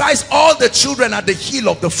circumcised all the children at the heel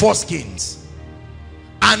of the foreskins.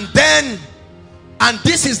 And then, and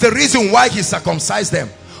this is the reason why he circumcised them,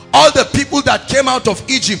 all the people that came out of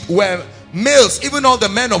Egypt were males, even all the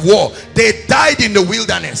men of war. They died in the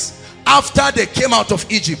wilderness after they came out of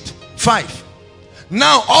Egypt. 5.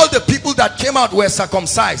 Now all the people that came out were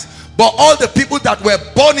circumcised, but all the people that were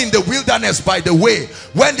born in the wilderness by the way,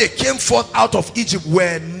 when they came forth out of Egypt,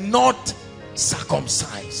 were not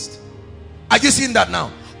circumcised. Are you seeing that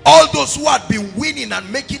now? All those who had been winning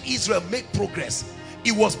and making Israel make progress,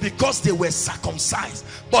 it was because they were circumcised.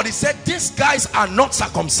 But he said, these guys are not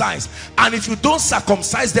circumcised, and if you don't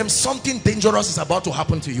circumcise them, something dangerous is about to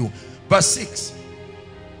happen to you. Verse 6.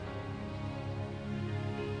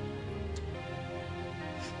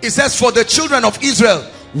 It says, for the children of Israel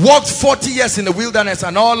walked 40 years in the wilderness,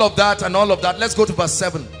 and all of that and all of that. Let's go to verse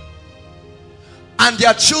 7. And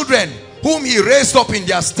their children whom he raised up in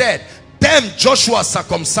their stead, them Joshua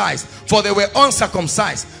circumcised, for they were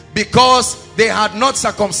uncircumcised, because they had not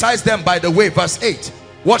circumcised them by the way. Verse 8.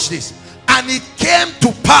 Watch this. And it came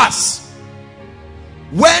to pass,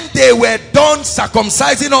 when they were done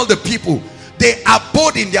circumcising all the people, they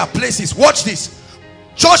abode in their places. Watch this.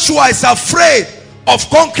 Joshua is afraid of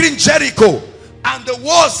conquering Jericho, and the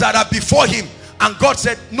wars that are before him. And God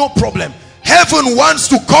said, no problem. Heaven wants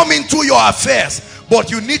to come into your affairs, but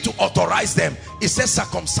you need to authorize them. It says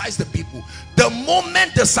circumcise the people. The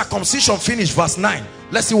moment the circumcision finished, verse 9,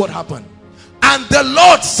 let's see what happened. And the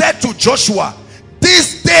Lord said to Joshua,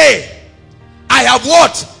 this day I have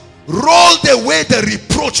what? Rolled away the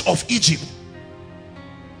reproach of Egypt.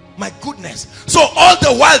 My goodness. So all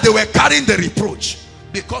the while they were carrying the reproach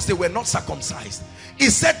because they were not circumcised. He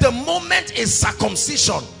said the moment a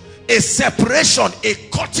circumcision, a separation, a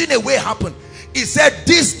cutting away happened, he said,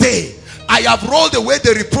 this day I have rolled away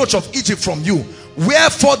the reproach of Egypt from you.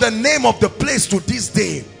 Wherefore the name of the place to this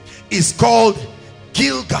day is called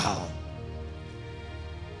Gilgal.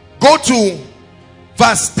 Go to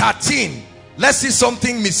verse 13. Let's see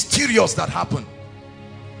something mysterious that happened.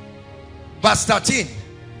 Verse 13.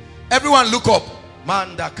 Everyone look up.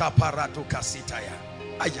 Manda kaparato kasitaya.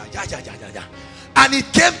 And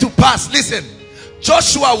it came to pass, listen,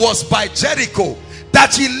 Joshua was by Jericho,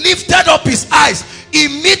 that he lifted up his eyes.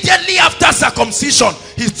 Immediately after circumcision,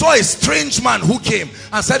 he saw a strange man who came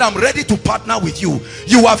and said, I'm ready to partner with you.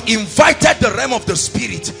 You have invited the realm of the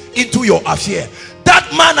spirit into your affair.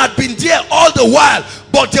 That man had been there all the while,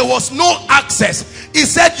 but there was no access. He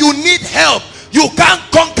said, you need help. You can't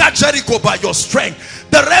conquer Jericho by your strength.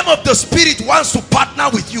 The realm of the spirit wants to partner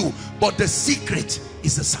with you, but the secret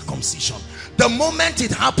is the circumcision. The moment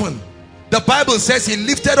it happened, the Bible says he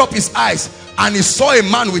lifted up his eyes and he saw a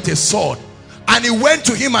man with a sword, and he went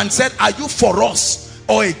to him and said, are you for us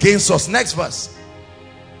or against us? Next verse.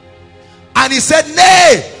 And he said,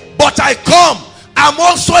 nay, but I come. I'm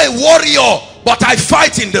also a warrior, but I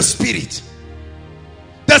fight in the spirit.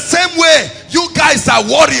 The same way you guys are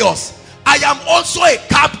warriors, I am also a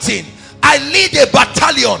captain. I lead a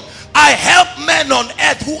battalion. I help men on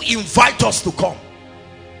earth who invite us to come.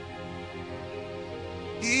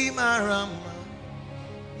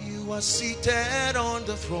 You are seated on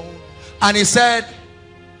the throne. And he said,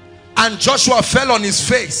 and Joshua fell on his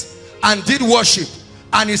face and did worship.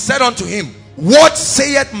 And he said unto him, what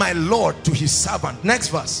saith my Lord to his servant? Next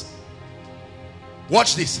verse.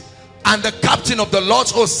 Watch this. And the captain of the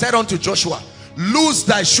Lord's host said unto Joshua, loose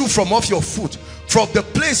thy shoe from off your foot, from the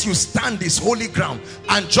place you stand is holy ground.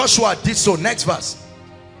 And Joshua did so. Next verse.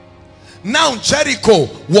 Now Jericho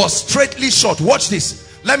was straightly shut. Watch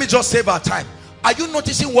this. Let me just save our time. Are you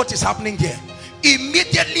noticing what is happening here?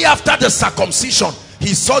 Immediately after the circumcision,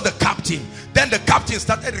 he saw the captain. Then the captain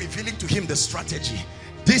started revealing to him the strategy.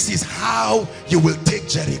 This is how you will take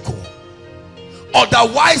Jericho.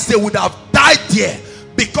 Otherwise they would have died there,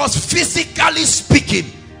 because physically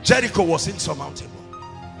speaking, Jericho was insurmountable.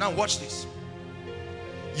 Now watch this.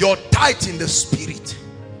 Your tithe in the spirit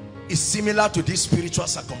is similar to this spiritual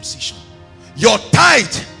circumcision. Your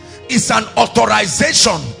tithe is an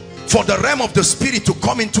authorization for the realm of the spirit to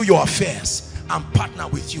come into your affairs and partner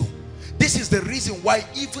with you. This is the reason why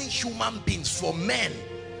even human beings, for men,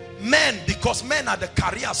 because men are the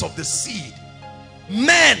carriers of the seed,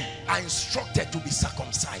 men are instructed to be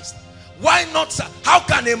circumcised. Why not, sir? How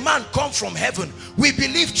can a man come from heaven? We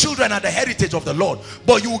believe children are the heritage of the Lord,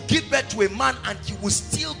 but you will give birth to a man and he will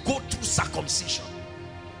still go through circumcision.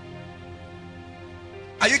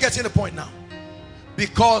 Are you getting the point now?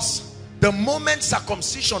 Because the moment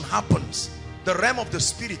circumcision happens, the realm of the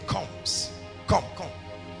spirit comes. Come.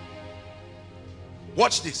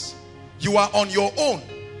 Watch this. You are on your own,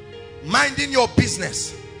 minding your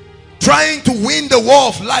business, trying to win the war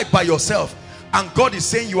of life by yourself. And God is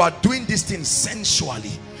saying you are doing this thing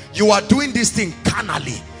sensually. You are doing this thing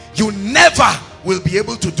carnally. You never will be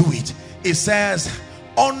able to do it. It says,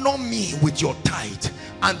 honor me with your tithe.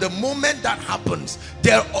 And the moment that happens,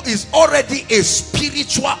 there is already a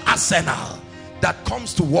spiritual arsenal that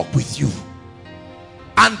comes to work with you.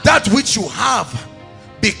 And that which you have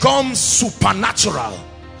becomes supernatural,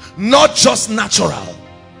 not just natural.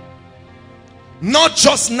 Not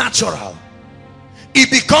just natural.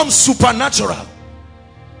 It becomes supernatural.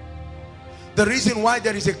 The reason why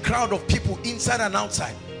there is a crowd of people inside and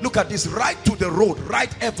outside, look at this, right to the road,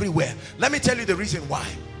 right everywhere. Let me tell you the reason why.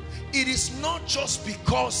 It is not just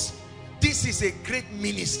because this is a great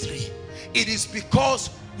ministry. It is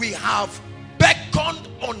because we have beckoned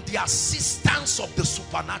on the assistance of the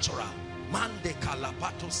supernatural.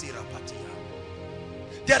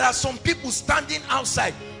 There are some people standing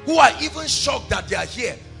outside who are even shocked that they are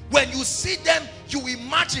here. When you see them, you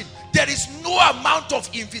imagine there is no amount of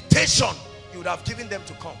invitation you would have given them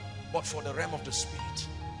to come, but for the realm of the spirit.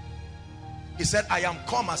 He said, I am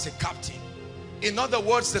come as a captain. In other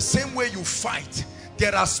words, the same way you fight,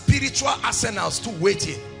 there are spiritual arsenals to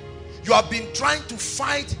waiting. You have been trying to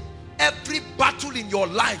fight every battle in your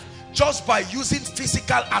life just by using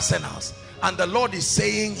physical arsenals. And the Lord is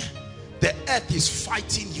saying, the earth is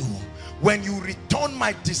fighting you. When you return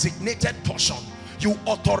my designated portion, you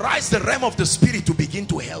authorize the realm of the spirit to begin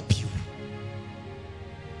to help you.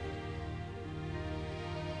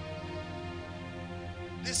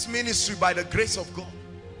 This ministry, by the grace of God,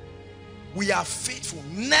 we are faithful.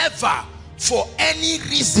 Never for any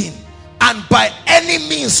reason and by any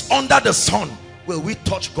means under the sun will we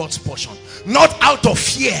touch God's portion. Not out of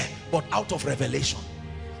fear, but out of revelation.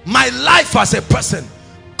 My life as a person,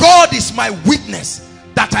 God is my witness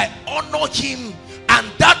that I honor him and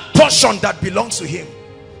that portion that belongs to him.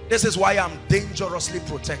 This is why I'm dangerously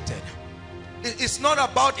protected. It's not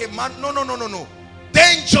about a man. No.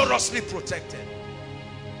 Dangerously protected.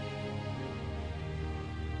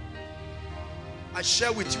 I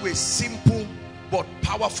share with you a simple but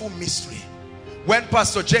powerful mystery. When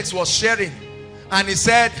Pastor Jakes was sharing, and he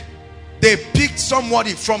said they picked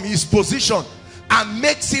somebody from his position and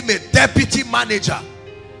makes him a deputy manager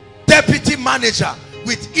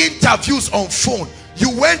with interviews on phone. You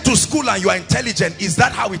went to school and you are intelligent. Is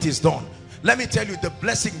that how it is done? Let me tell you, the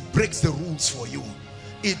blessing breaks the rules for you.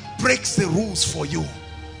 It breaks the rules for you.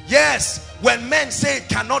 Yes, when men say it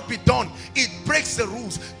cannot be done, it breaks the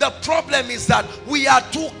rules. The problem is that we are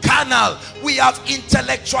too carnal. We have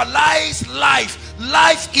intellectualized life.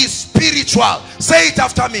 Life is spiritual. Say it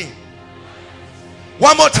after me.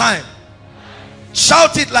 One more time.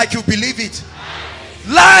 Shout it like you believe it.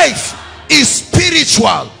 Life is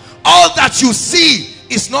spiritual. All that you see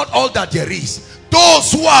is not all that there is.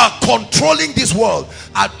 Those who are controlling this world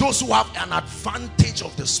are those who have an advantage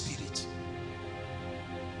of the spirit.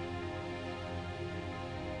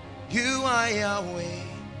 You are Yahweh.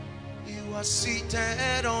 You are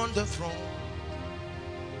seated on the throne.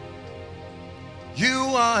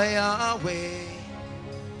 You are Yahweh.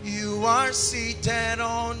 You are seated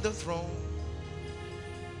on the throne.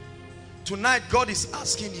 Tonight God is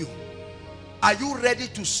asking you, are you ready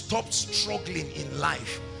to stop struggling in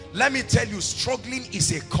life? Let me tell you, struggling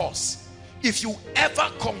is a curse. If you ever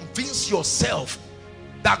convince yourself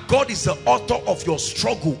that God is the author of your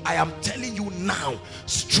struggle, I am telling you now,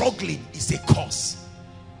 struggling is a curse.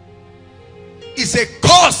 It's a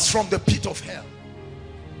curse from the pit of hell.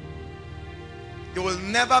 You will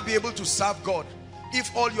never be able to serve God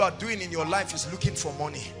if all you are doing in your life is looking for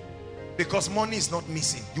money. Because money is not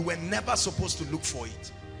missing. You were never supposed to look for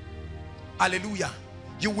it. Hallelujah.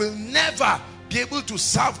 You will never be able to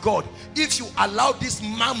serve God if you allow this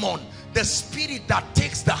mammon, the spirit that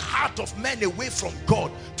takes the heart of men away from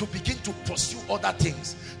God, to begin to pursue other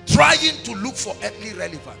things, trying to look for earthly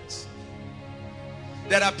relevance.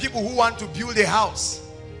 There are people who want to build a house,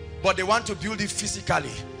 but they want to build it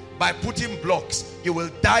physically by putting blocks. You will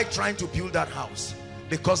die trying to build that house,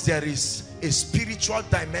 because there is a spiritual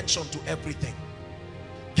dimension to everything.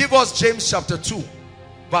 Give us James chapter 2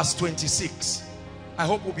 verse 26. I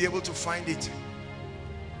hope we'll be able to find it.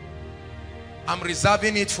 I'm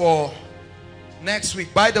reserving it for next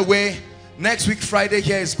week. By the way, next week Friday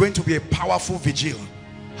here is going to be a powerful vigil.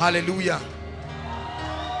 Hallelujah.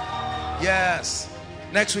 Yes,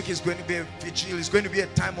 next week is going to be a vigil. It's going to be a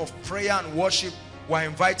time of prayer and worship. We're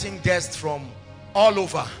inviting guests from all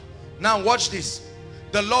over. Now watch this.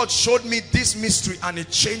 The Lord showed me this mystery and it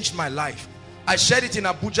changed my life. I shared it in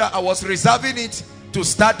Abuja. I was reserving it to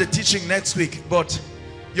start the teaching next week, but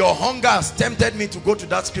your hunger has tempted me to go to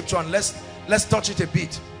that scripture, and let's touch it a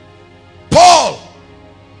bit. Paul,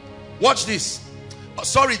 watch this.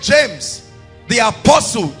 James, the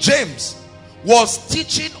apostle James, was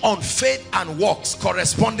teaching on faith and works,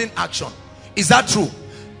 corresponding action. Is that true?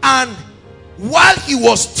 And while he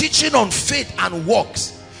was teaching on faith and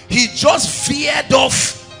works, he just veered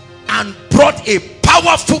off and brought a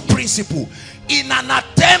powerful principle. In an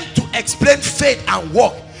attempt to explain faith and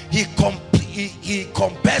work, he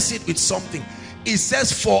compares it with something. He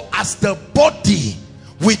says, for as the body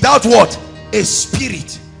without what? A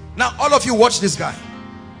spirit. Now all of you watch this guy.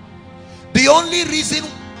 The only reason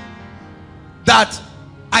that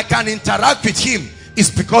I can interact with him is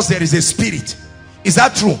because there is a spirit. Is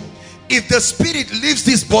that true? If the spirit leaves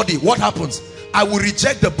this body, what happens? I will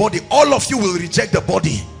reject the body. All of you will reject the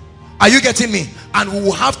body. Are you getting me? And we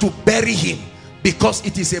will have to bury him, because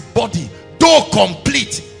it is a body. Though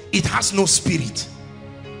complete, it has no spirit.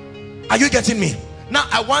 Are you getting me? Now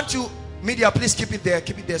I want you, media, please keep it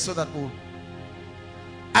there so that we'll...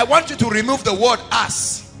 I want you to remove the word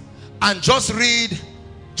as and just read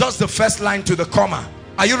just the first line to the comma.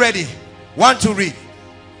 Are you ready? 1, 2, read.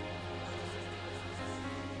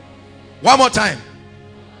 One more time.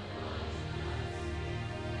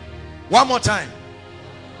 One more time.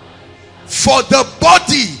 For the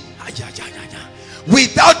body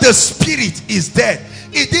Without the spirit is dead.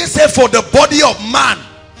 It didn't say for the body of man.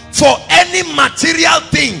 For any material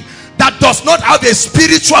thing that does not have a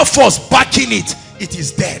spiritual force backing it, it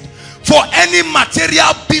is dead. For any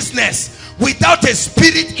material business without a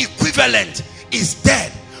spirit equivalent is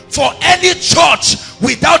dead. For any church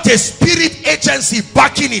without a spirit agency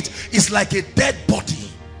backing it is like a dead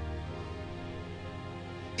body.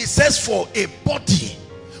 It says for a body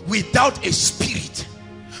without a spirit.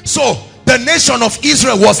 So the nation of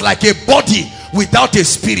Israel was like a body without a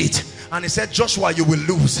spirit. And he said, Joshua, you will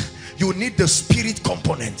lose. You need the spirit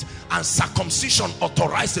component, and circumcision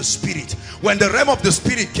authorized the spirit. When the realm of the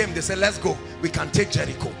spirit came, they said, let's go, we can take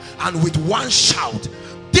Jericho. And with one shout,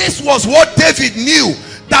 this was what David knew,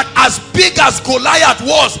 that as big as Goliath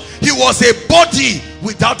was, he was a body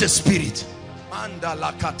without a spirit.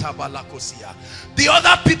 The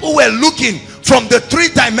other people were looking from the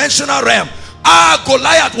three-dimensional realm.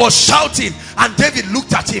 Goliath was shouting, and David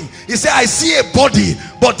looked at him. He said, I see a body,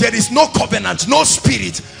 but there is no covenant, no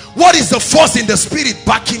spirit. What is the force in the spirit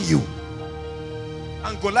backing you?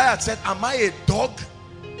 And Goliath said, am I a dog?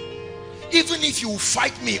 Even if you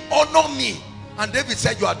fight me, honor me. And David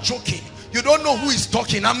said, you are joking. You don't know who is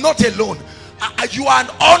talking. I'm not alone. You are an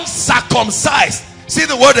uncircumcised. See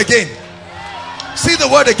the word again. See the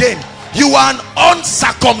word again. You are an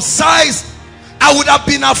uncircumcised. I would have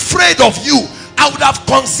been afraid of you. I would have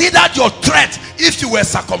considered your threat if you were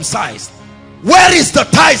circumcised. Where is the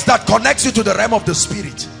ties that connects you to the realm of the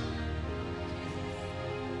spirit?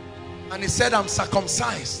 And he said, I'm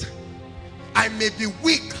circumcised. I may be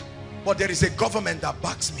weak, but there is a government that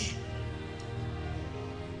backs me.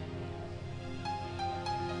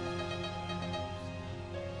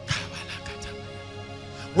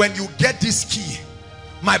 When you get this key,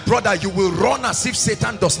 my brother, you will run as if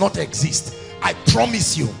Satan does not exist. I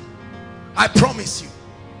promise you. I promise you.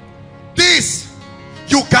 This,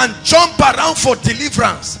 you can jump around for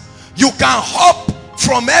deliverance. You can hop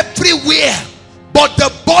from everywhere. But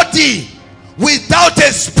the body without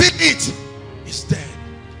a spirit is dead.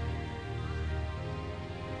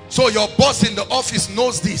 So your boss in the office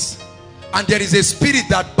knows this. And there is a spirit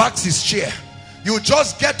that backs his chair. You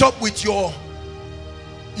just get up with your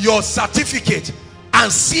certificate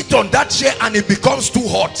and sit on that chair, and it becomes too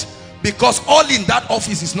hot. Because all in that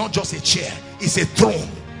office is not just a chair, it's a throne.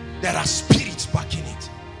 There are spirits backing it.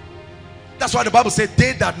 That's why the Bible said,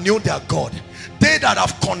 they that know their God, they that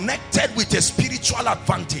have connected with a spiritual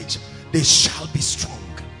advantage, they shall be strong,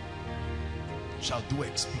 shall do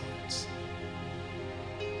exploits.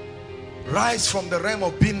 Rise from the realm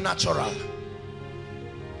of being natural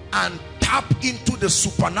and tap into the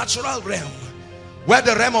supernatural realm, where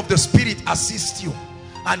the realm of the spirit assists you,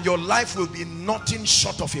 and your life will be nothing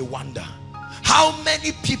short of a wonder. How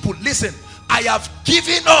many people, listen, I have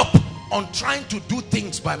given up on trying to do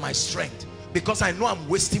things by my strength because I know I'm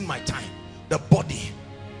wasting my time. The body.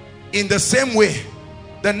 In the same way,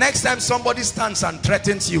 the next time somebody stands and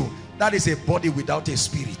threatens you, that is a body without a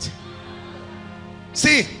spirit.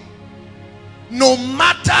 See, no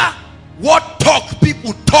matter what talk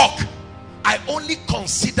people talk, I only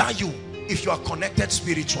consider you if you are connected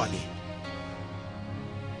spiritually.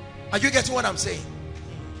 Are you getting what I'm saying?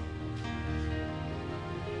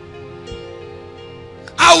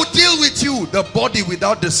 I will deal with you. The body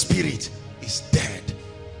without the spirit is dead.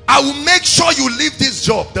 I will make sure you leave this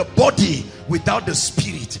job. The body without the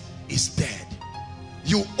spirit is dead.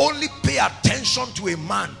 You only pay attention to a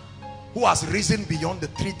man who has risen beyond the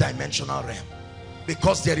three-dimensional realm,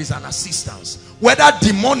 because there is an assistance, whether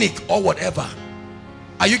demonic or whatever.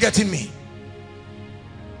 Are you getting me?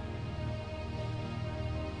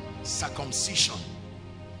 Circumcision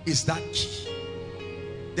is that key.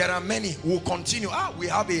 There are many who will continue. We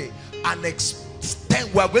have an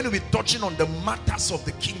extent. We are going to be touching on the matters of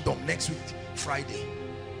the kingdom next week, Friday.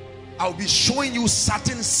 I'll be showing you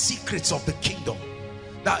certain secrets of the kingdom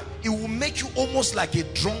that it will make you almost like a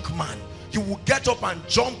drunk man. You will get up and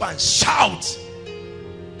jump and shout.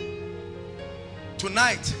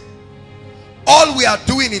 Tonight, all we are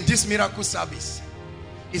doing in this miracle service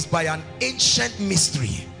is by an ancient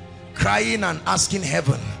mystery, crying and asking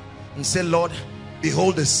heaven and say, Lord,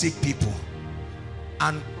 behold the sick people.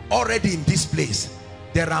 And already in this place,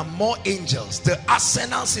 there are more angels. The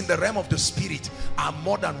arsenals in the realm of the spirit are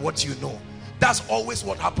more than what you know. That's always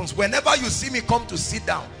what happens. Whenever you see me come to sit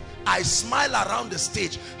down, I smile around the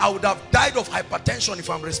stage. I would have died of hypertension if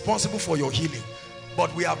I'm responsible for your healing.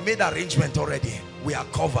 But we have made arrangement already. We are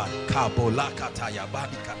covered.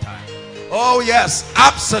 Oh yes,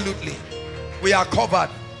 absolutely. We are covered.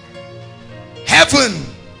 Heaven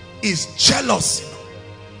is jealous.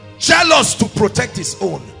 Jealous to protect his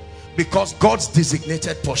own. Because God's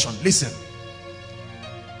designated portion. Listen,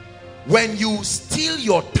 when you steal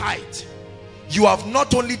your tithe, you have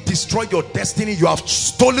not only destroyed your destiny, you have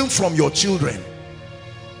stolen from your children.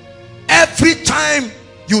 Every time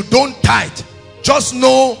you don't tithe, just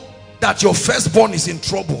know that your firstborn is in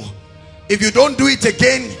trouble. If you don't do it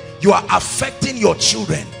again, you are affecting your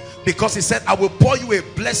children, because he said, I will pour you a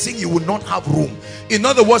blessing you will not have room. In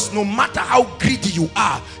other words, no matter how greedy you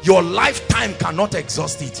are, your lifetime cannot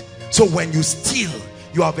exhaust it. So when you steal,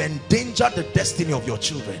 you have endangered the destiny of your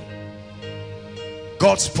children.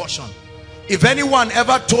 God's portion. If anyone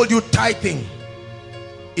ever told you tithing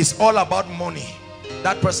is all about money,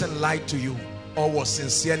 that person lied to you or was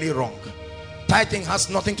sincerely wrong. Tithing has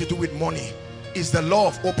nothing to do with money. It's the law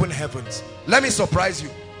of open heavens. Let me surprise you.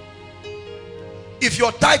 If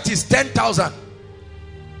your tithe is 10,000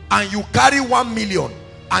 and you carry 1 million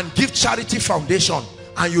and give charity foundation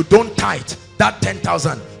and you don't tithe that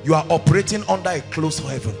 10,000, you are operating under a closed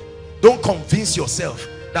heaven. Don't convince yourself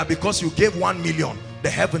that because you gave 1 million, the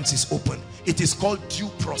heavens is open. It is called due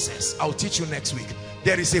process. I'll teach you next week.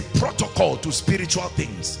 There is a protocol to spiritual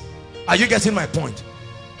things. Are you getting my point?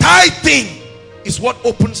 Tithing is what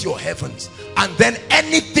opens your heavens, and then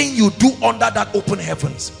anything you do under that open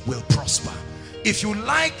heavens will prosper. If you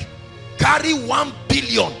like, carry 1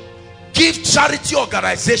 billion, give charity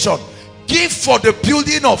organization, give for the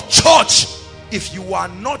building of church. If you are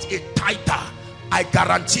not a tither, I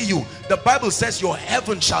guarantee you, the Bible says your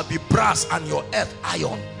heaven shall be brass and your earth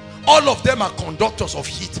iron. All of them are conductors of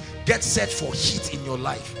heat. Get set for heat in your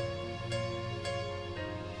life.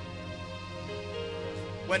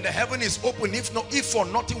 When the heaven is open, if for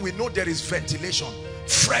nothing, we know there is ventilation,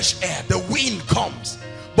 fresh air, the wind comes.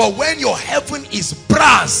 But when your heaven is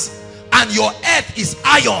brass and your earth is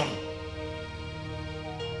iron,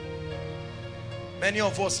 many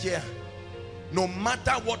of us here, no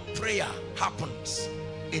matter what prayer happens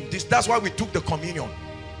in this, that's why we took the communion.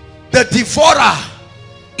 The devourer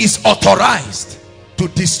is authorized to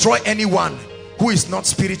destroy anyone who is not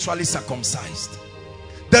spiritually circumcised.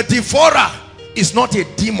 The devourer is not a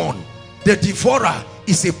demon. The devourer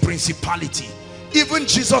is a principality. Even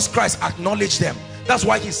Jesus Christ acknowledged them. That's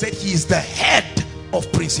why he said he is the head of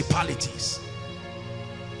principalities.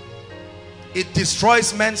 It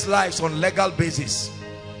destroys men's lives on legal basis.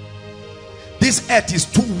 This earth is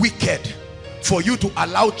too wicked for you to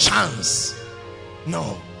allow chance.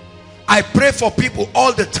 No. I pray for people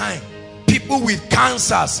all the time. People with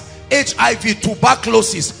cancers, HIV,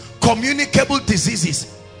 tuberculosis, communicable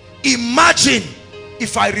diseases. Imagine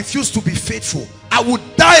if I refuse to be faithful. I would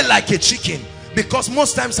die like a chicken, because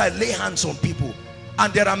most times I lay hands on people.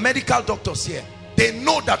 And there are medical doctors here. They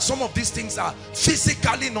know that some of these things are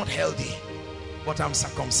physically not healthy. But I'm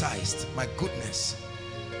circumcised. My goodness.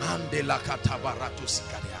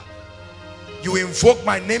 You invoke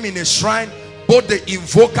my name in a shrine, both the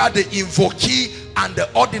invoker, the invokee, and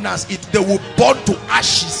the ordinance, they will burn to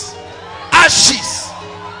ashes. Ashes.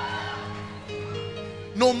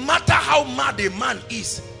 No matter how mad a man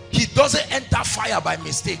is, he doesn't enter fire by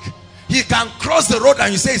mistake. He can cross the road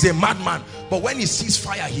and you say he's a madman, but when he sees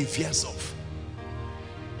fire, he veers off.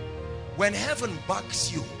 When heaven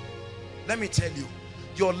backs you, let me tell you,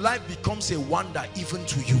 your life becomes a wonder even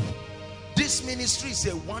to you. This ministry is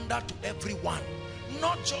a wonder to everyone.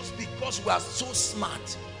 Not just because we are so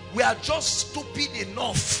smart. We are just stupid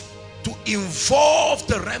enough to involve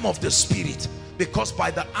the realm of the spirit. Because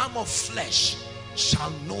by the arm of flesh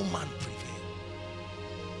shall no man prevail.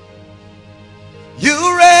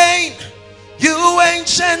 You reign, you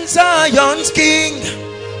ancient Zion's king.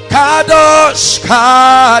 Kadosh,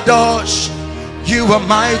 Kadosh, you are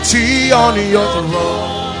mighty on your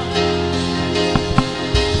throne.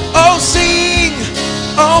 Oh, sing,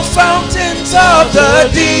 oh fountains of the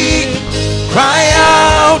deep, cry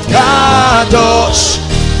out, Kadosh,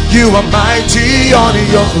 you are mighty on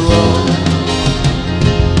your throne.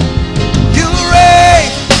 You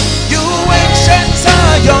reign, you ancient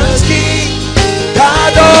Zion's king.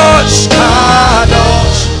 Kadosh,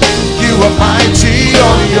 Kadosh, you are mighty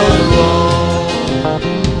on your throne.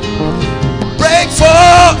 Break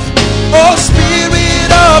forth, oh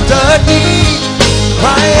spirit of the deep,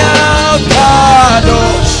 cry out,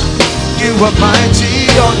 Kadosh, you are mighty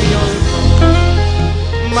on your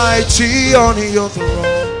throne. Mighty on your throne.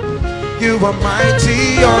 You are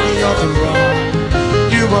mighty on your throne.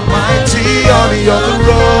 You are mighty on your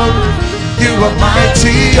throne. You are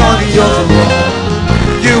mighty on your throne.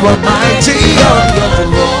 You are mighty on your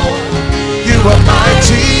throne. You are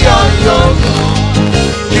mighty on your throne.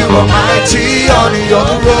 You are mighty on your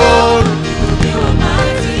throne.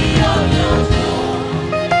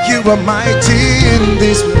 You You are mighty in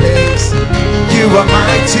this place. You are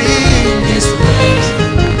mighty in this place.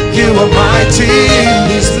 You are mighty in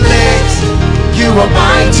this place. You are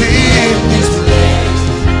mighty in this place.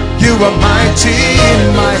 You are mighty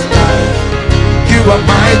in my life. You are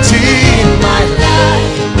mighty in my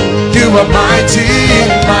life. You are mighty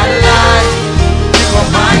in my life. You are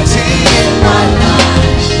mighty in my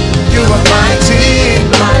life. You are mighty in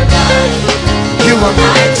my life. You are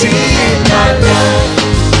mighty in my life.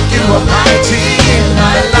 You are mighty in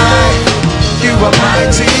my life. You are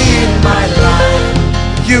mighty in my life.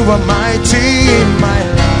 You are mighty in my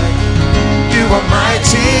life. You are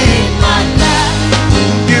mighty in my life.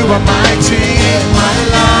 You are mighty in my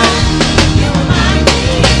life. You are mighty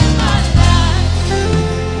in my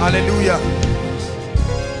life. Hallelujah.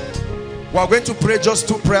 We are going to pray just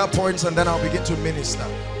 2 prayer points and then I'll begin to minister.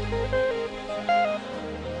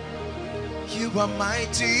 You are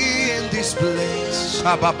mighty in this place.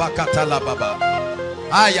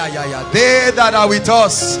 They that are with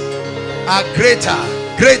us are greater,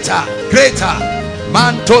 greater, greater.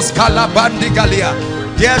 Mantos Kalabandigalia.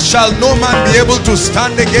 There shall no man be able to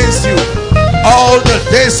stand against you all the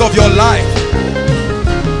days of your life.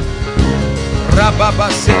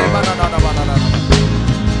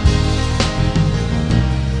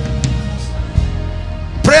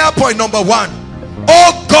 Prayer point number 1.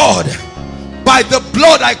 Oh God, by the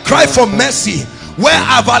blood I cry for mercy. Where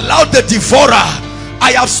I've allowed the devourer,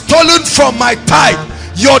 I have stolen from my tithe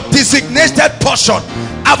your designated portion.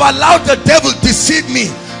 I've allowed the devil deceive me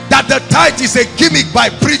that the tithe is a gimmick by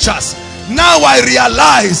preachers. Now I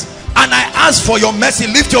realize and I ask for your mercy.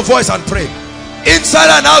 Lift your voice and pray. Inside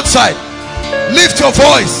and outside, lift your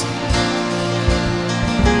voice.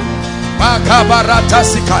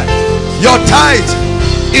 Your tithe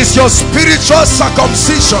is your spiritual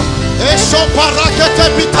circumcision.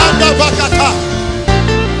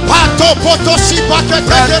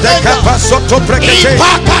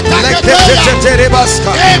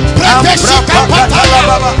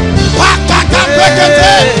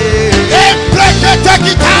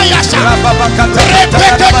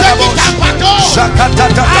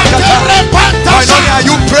 Are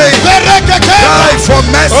you praying? Cry for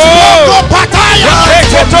mercy. Cry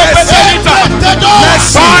for mercy.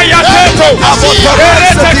 I've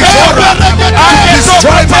authorized the devourer to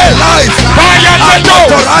destroy my life. I've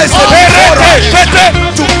authorized the devourer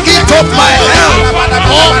to eat up my health.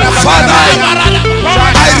 Father,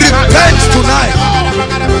 I repent tonight.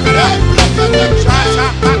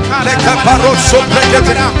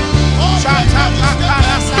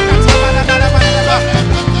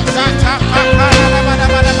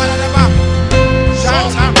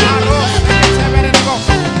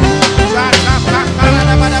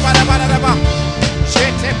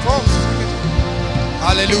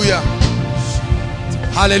 Hallelujah.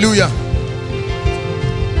 Hallelujah.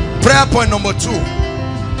 Prayer point number 2.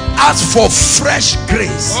 Ask for fresh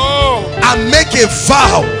grace and make a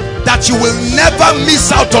vow that you will never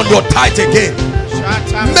miss out on your tithe again.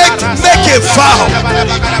 Make a vow,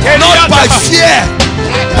 not by fear,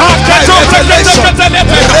 by revelation.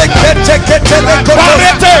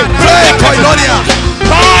 Pray, koinonia.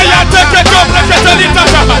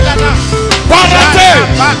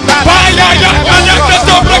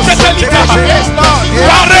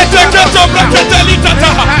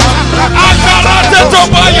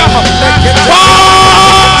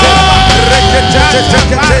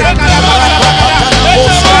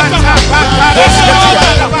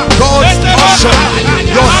 God's portion,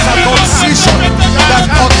 your circumcision that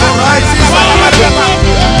authorizes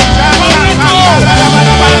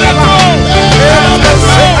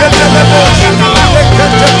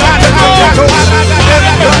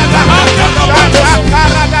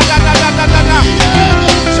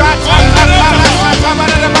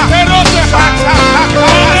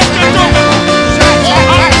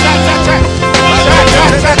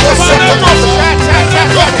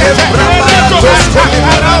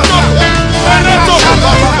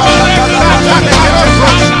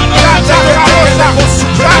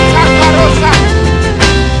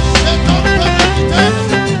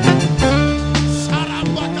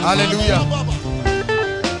Hallelujah.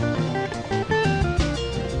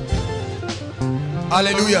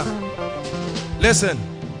 Hallelujah. Listen,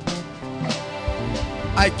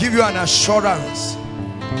 I give you an assurance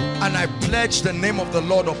and I pledge the name of the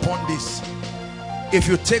Lord upon this. If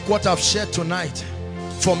you take what I've shared tonight,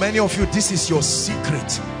 for many of you this is your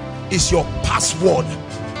secret, is your password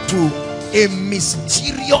to a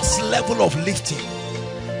mysterious level of lifting,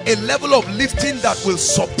 a level of lifting that will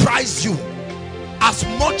surprise you as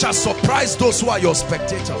much as surprise those who are your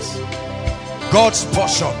spectators. God's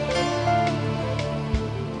portion.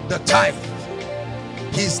 the tithe,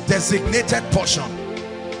 his designated portion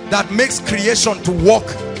that makes creation to walk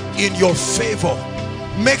in your favor,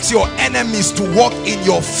 makes your enemies to walk in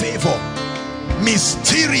your favor.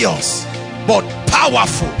 Mysterious but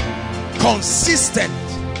powerful, consistent.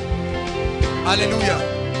 Hallelujah.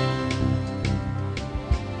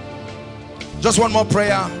 Just one more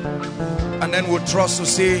prayer and then we'll trust to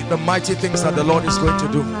see the mighty things that the Lord is going to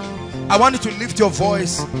do. I want you to lift your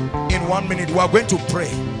voice in 1 minute. We are going to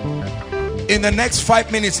pray. In the next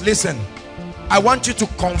 5 minutes, listen, I want you to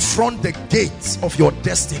confront the gates of your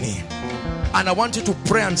destiny, and I want you to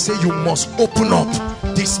pray and say you must open up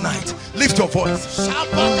this night. Lift your voice,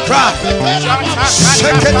 cry.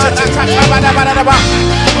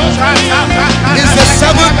 It's the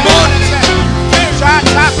 7th month.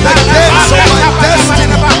 The gates of my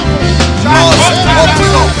destiny must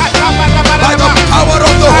open up by the power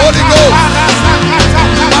of the Holy Ghost,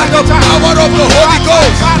 by the power of the Holy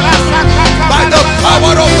Ghost, by the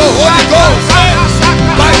power of the Holy Ghost,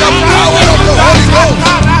 by the power of the Holy Ghost.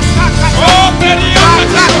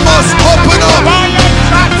 It must open up.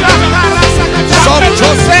 Some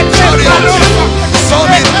trust in chariots,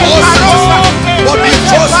 some in horses, but we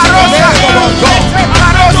trust in the name of our God.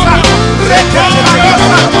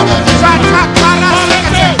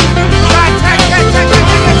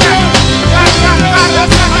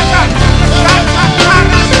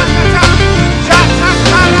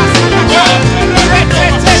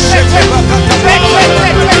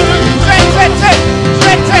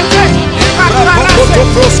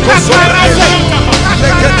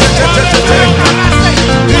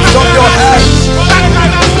 Lift up your hands,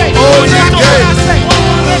 oh ye gates,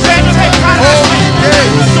 oh ye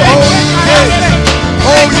gates, oh ye gates,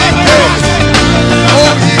 oh ye gates,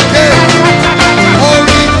 oh ye gates, oh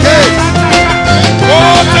ye gates.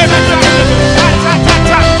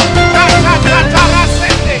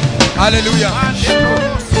 Hallelujah.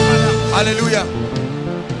 Hallelujah.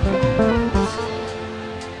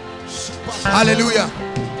 Hallelujah.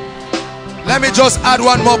 Let me just add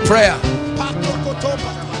one more prayer,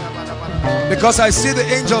 because I see the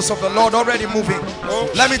angels of the Lord already moving.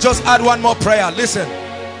 Let me just add one more prayer. Listen.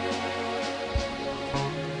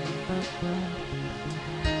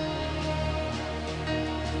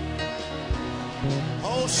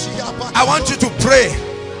 I want you to pray.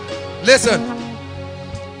 Listen.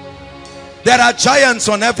 There are giants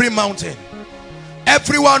on every mountain.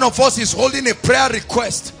 Every one of us is holding a prayer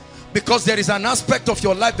request, because there is an aspect of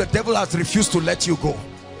your life the devil has refused to let you go.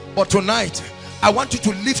 But tonight, I want you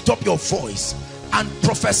to lift up your voice and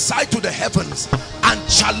prophesy to the heavens and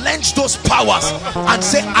challenge those powers and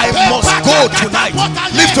say, I must go tonight.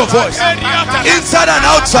 Lift your voice, inside and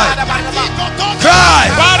outside. Cry.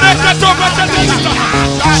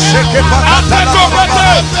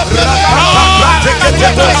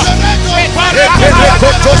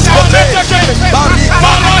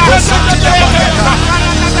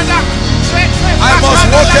 I must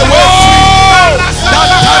walk away. That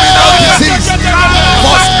terminal disease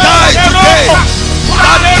must die today.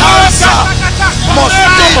 That cancer must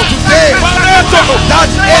leave today. That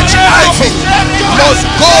HIV must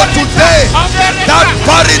go today. That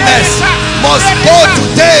barrenness must go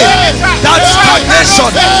today. That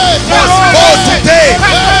stagnation must go today.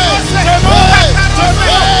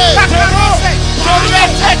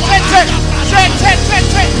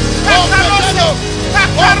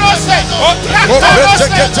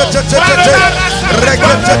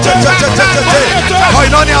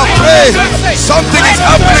 Koinonia, pray. Something is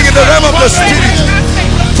happening in the realm of the spirit.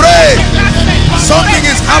 Pray. Something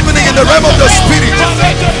is happening in the realm of the spirit.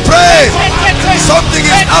 Pray. Something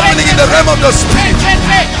is happening in the realm of the spirit.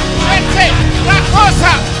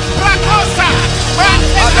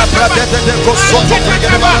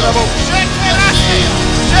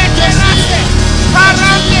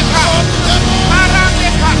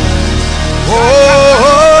 Oh,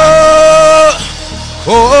 oh,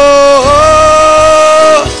 oh,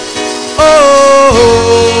 oh, oh,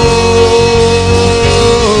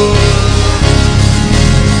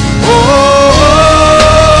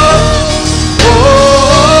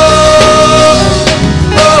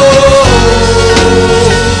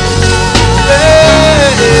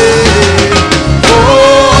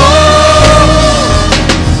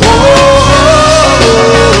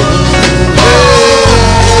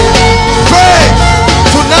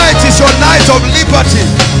 of liberty.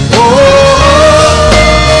 Oh,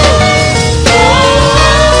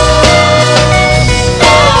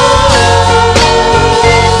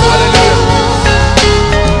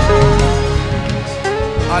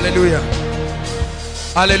 hallelujah. Hallelujah.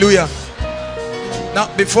 Hallelujah. Now,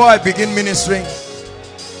 before I begin ministering,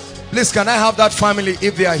 Please, can I have that family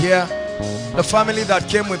if they are here? The family that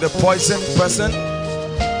came with the poison person.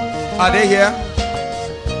 Are they here?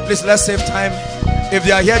 Please, let's save time. If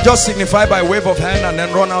they are here, just signify by wave of hand and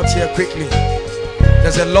then run out here quickly.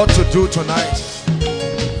 There's a lot to do tonight.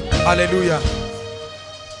 Hallelujah.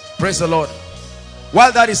 Praise the Lord.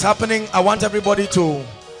 While that is happening, I want everybody to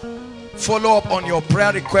follow up on your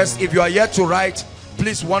prayer request. If you are here to write,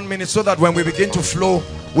 please 1 minute, so that when we begin to flow,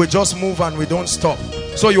 we just move and we don't stop.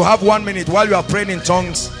 So you have 1 minute while you are praying in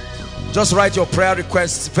tongues. Just write your prayer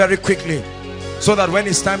requests very quickly, so that when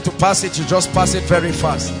it's time to pass it, you just pass it very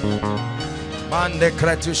fast.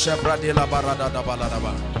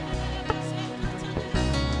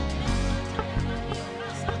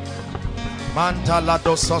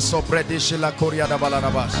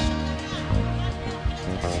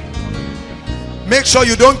 Make sure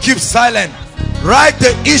you don't keep silent. Write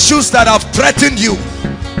the issues that have threatened you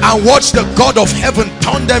and watch the God of heaven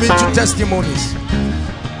turn them into testimonies.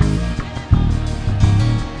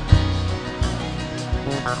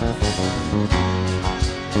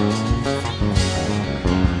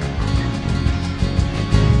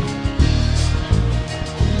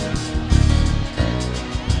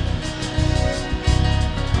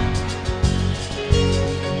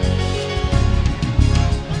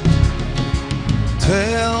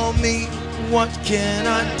 Tell me, what can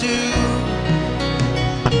I do?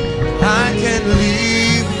 I can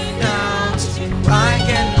live without you. I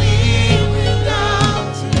can live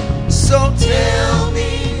without you. So tell me,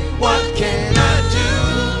 what can I do?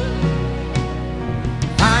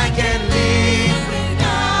 I can live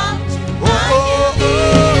without you. I can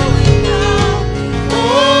live without you.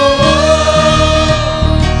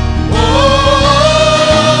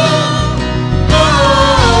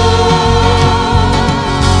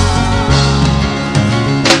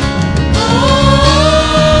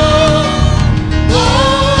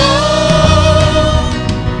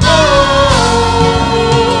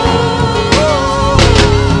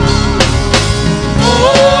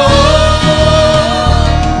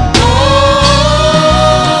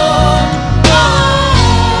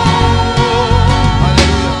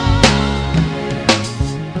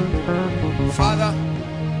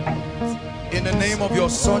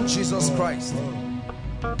 Son Jesus Christ,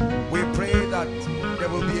 we pray that there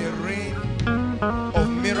will be a rain of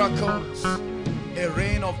miracles, a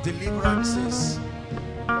rain of deliverances,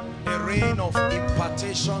 a rain of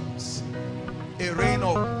impartations, a rain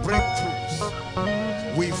of breakthroughs.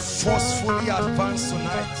 We forcefully advance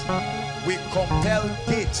tonight. We compel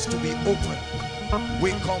gates to be open.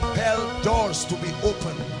 We compel doors to be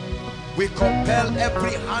open. We compel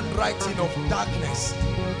every handwriting of darkness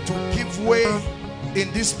to give way in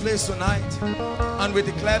this place tonight, and we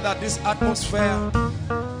declare that this atmosphere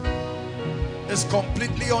is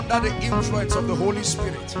completely under the influence of the Holy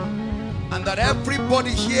Spirit, and that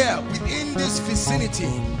everybody here within this vicinity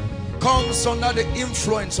comes under the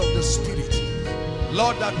influence of the Spirit.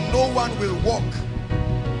 Lord, that no one will walk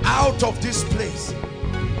out of this place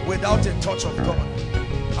without a touch of God.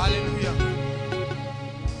 Hallelujah.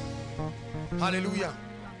 Hallelujah.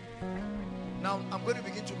 Now I'm going to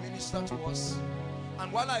begin to minister to us.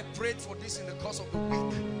 And while I prayed for this in the course of the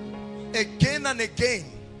week, again and again,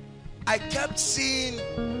 I kept seeing,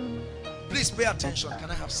 please pay attention. Can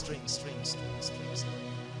I have strings?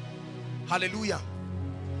 Hallelujah.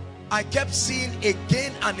 I kept seeing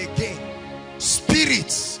again and again,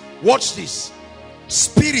 spirits, watch this,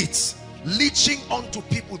 spirits leeching onto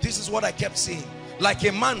people. This is what I kept seeing. Like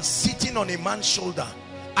a man sitting on a man's shoulder.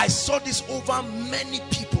 I saw this over many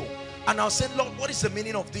people. And I said, Lord, what is the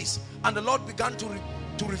meaning of this? And the Lord began to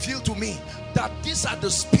reveal to me that these are the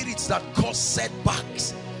spirits that cause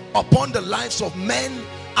setbacks upon the lives of men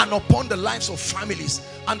and upon the lives of families.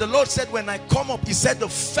 And the Lord said, when I come up, he said, the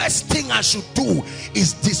first thing I should do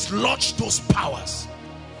is dislodge those powers.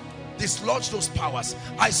 Dislodge those powers.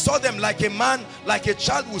 I saw them like a man, like a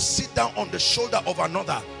child will sit down on the shoulder of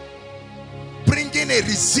another, bringing a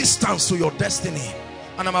resistance to your destiny.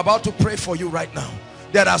 And I'm about to pray for you right now.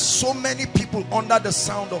 There are so many people under the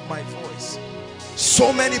sound of my voice.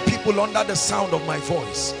 So many people under the sound of my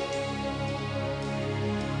voice.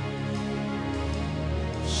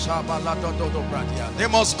 They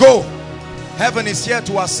must go. Heaven is here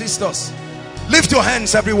to assist us. Lift your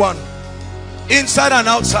hands, everyone, inside and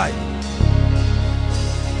outside.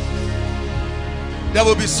 There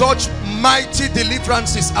will be such mighty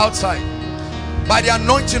deliverances outside by the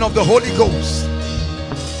anointing of the Holy Ghost.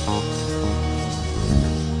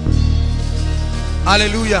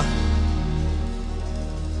 Hallelujah.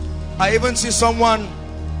 I even see someone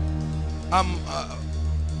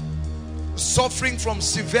suffering from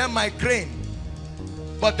severe migraine.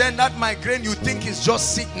 But then that migraine you think is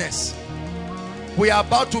just sickness. We are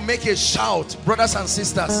about to make a shout, brothers and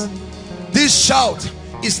sisters. This shout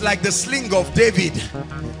is like the sling of David.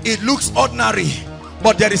 It looks ordinary,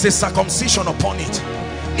 but there is a circumcision upon it.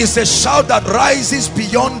 It's a shout that rises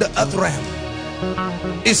beyond the earth realm.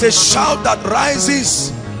 It's a shout that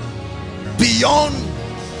rises beyond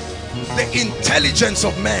the intelligence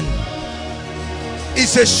of men.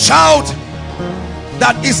 It's a shout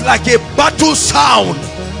that is like a battle sound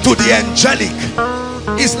to the angelic.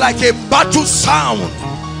 It's like a battle sound,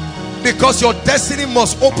 because your destiny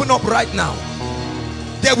must open up right now.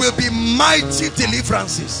 There will be mighty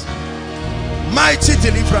deliverances. Mighty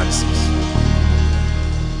deliverances.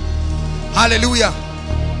 Hallelujah.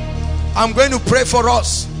 I'm going to pray for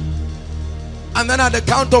us, and then at the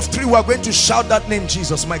count of 3 we're going to shout that name,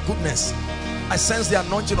 Jesus. My goodness, I sense the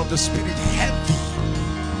anointing of the Spirit heavy.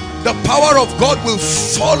 The power of God will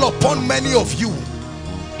fall upon many of you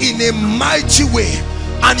in a mighty way,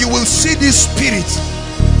 and you will see this Spirit.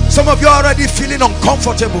 Some of you are already feeling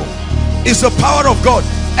uncomfortable. It's the power of God,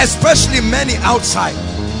 especially many outside.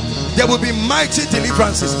 There will be mighty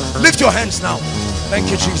deliverances. Lift your hands now.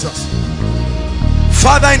 Thank you, Jesus.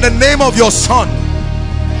 Father, in the name of your Son,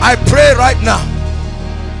 I pray right now,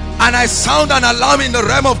 and I sound an alarm in the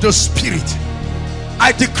realm of the Spirit.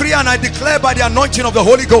 I decree and I declare by the anointing of the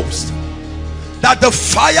Holy Ghost that the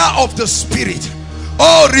fire of the Spirit,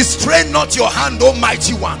 oh, restrain not your hand,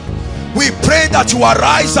 Almighty One. We pray that you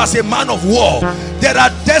arise as a man of war. There are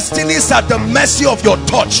destinies at the mercy of your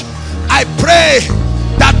touch. I pray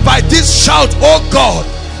that by this shout, oh God,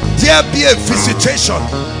 there be a visitation.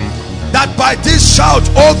 That by this shout,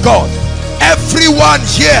 oh God, everyone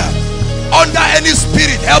here under any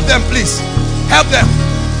spirit, help them please, help them,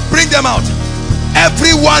 bring them out.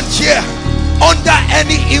 Everyone here under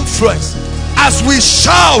any influence, as we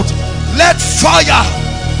shout, let fire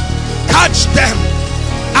catch them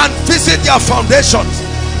and visit their foundations.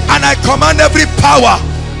 And I command every power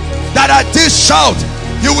that at this shout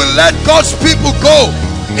you will let God's people go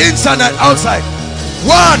inside and outside.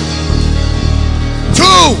 1, 2,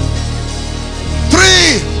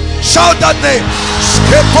 3, shout that name.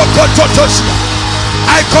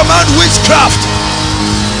 I command witchcraft,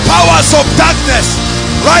 powers of darkness,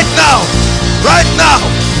 right now,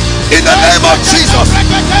 in the name of Jesus,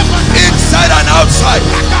 inside and outside,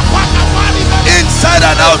 inside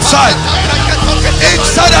and outside,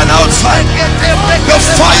 inside and outside. The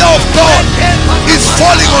fire of God is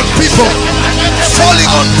falling on people,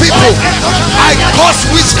 falling on people. I curse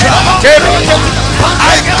witchcraft,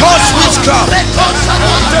 I curse witchcraft,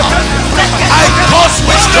 I curse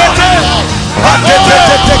witchcraft,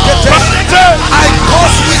 I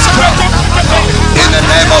curse witchcraft in the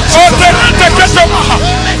name of Jesus.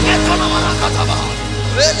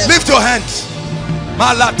 Lift your hands.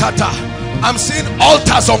 Malatata. I'm seeing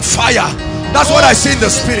altars on fire. That's what I see in the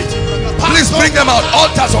Spirit. Please bring them out.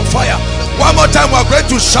 Altars on fire. One more time, we're going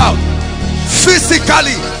to shout.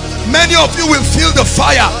 Physically, many of you will feel the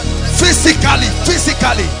fire. Physically.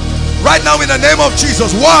 Right now, in the name of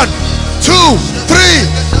Jesus. 1, 2, 3.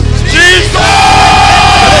 Jesus!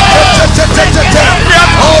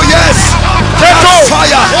 Oh yes, that's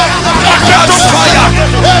fire, that's fire,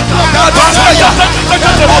 that's fire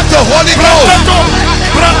of the Holy Ghost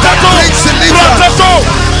that brings deliverance.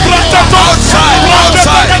 Outside,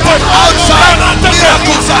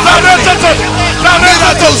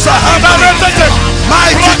 miracles are happening,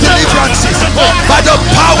 mighty deliverances by the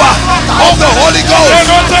power of the Holy Ghost.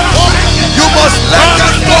 You must let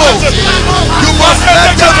them go. You must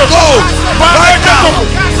let them go right now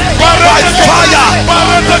by fire.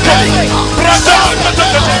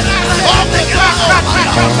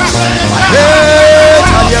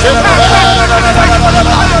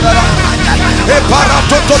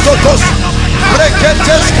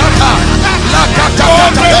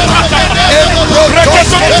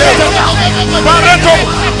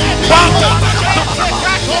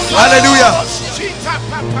 Hallelujah.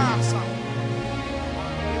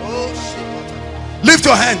 Lift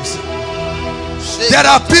your hands. There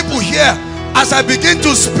are people here, as I begin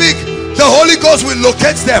to speak, the Holy Ghost will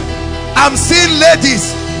locate them. I'm seeing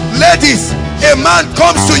ladies, a man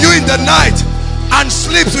comes to you in the night and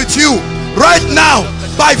sleeps with you. Right now,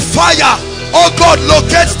 by fire, oh God,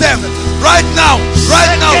 locates them. Right now,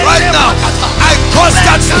 I curse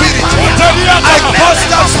that spirit. I curse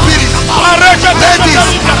that spirit.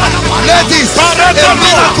 Ladies, a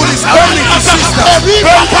miracle is happening to sisters.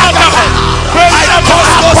 I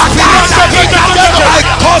curse those spirits. I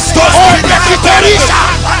curse those spirits.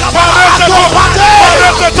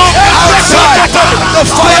 Outside, the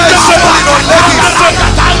fire is falling on ladies,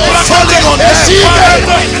 falling on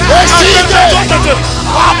them.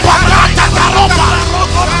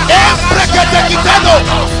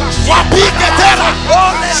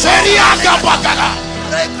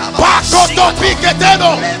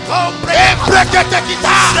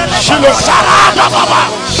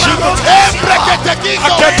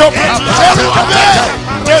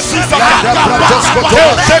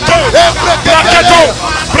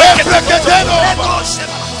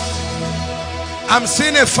 I'm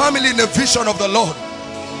seeing a family in the vision of the Lord.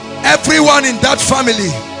 Everyone in that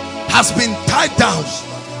family has been tied down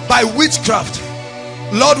by witchcraft.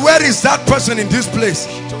 Lord, where is that person in this place?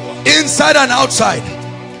 Inside and outside.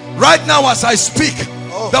 Right now as I speak,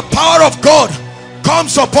 the power of God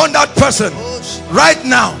comes upon that person. Right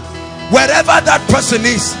now, wherever that person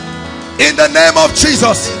is, in the name of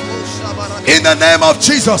Jesus, in the name of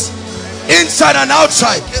Jesus, inside and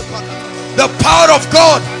outside, the power of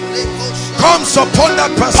God comes upon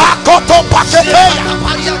that person.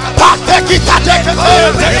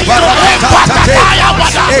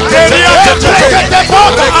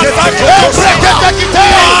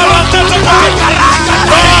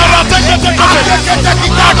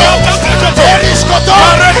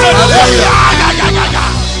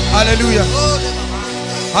 Hallelujah.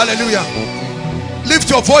 Hallelujah. Lift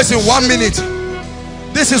your voice in 1 minute.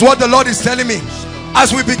 This is what the Lord is telling me.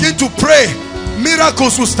 As we begin to pray,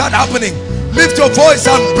 miracles will start happening. Lift your voice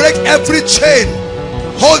and break every chain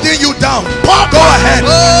holding you down. Go ahead.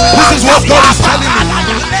 This is what God is telling me.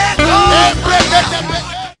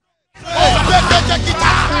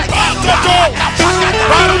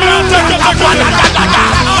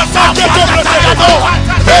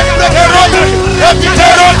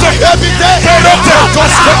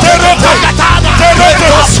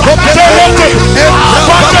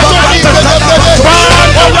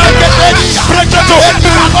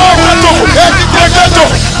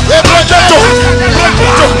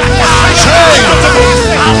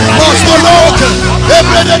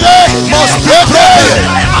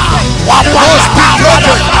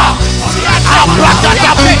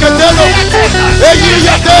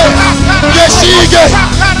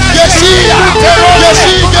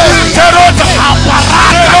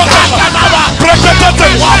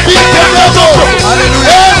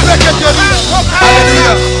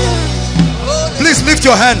 Please lift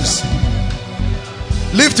your hands.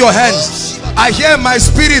 Lift your hands. I hear my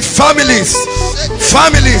spirit, families.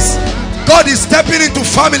 Families. God is stepping into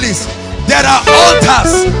families. There are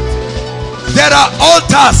altars. There are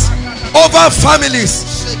altars over families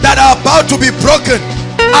that are about to be broken.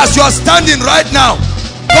 As you are standing right now,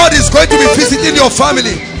 God is going to be visiting your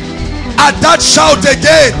family. At that shout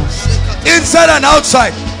again, inside and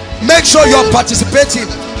outside, make sure you are participating.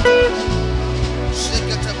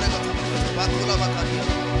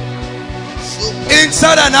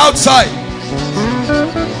 Inside and outside,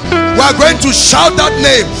 we are going to shout that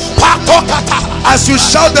name. As you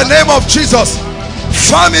shout the name of Jesus,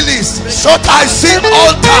 families, I see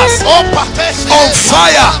altars on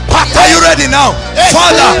fire. Are you ready now?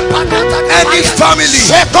 Father, any family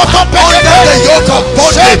under the yoke of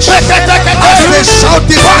bondage, as they shout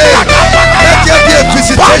this name, let there be a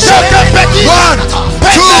visitation. 1,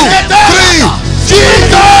 2, 3.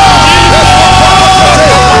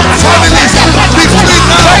 Families, be free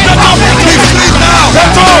now. Be free now.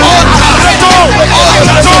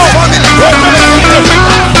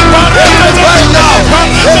 Right now,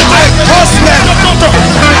 I curse them.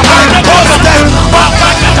 I curse them.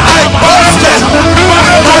 I curse them.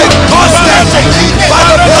 I curse them by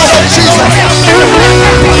the blood of Jesus.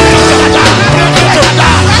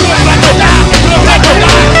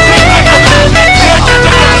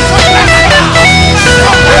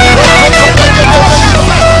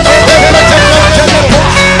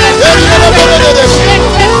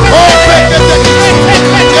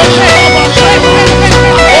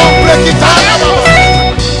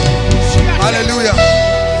 Hallelujah.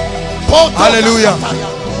 Hallelujah.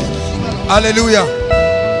 Hallelujah.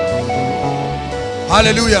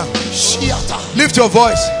 Hallelujah. Lift your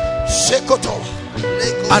voice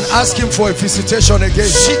and ask him for a visitation again.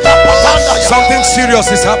 Something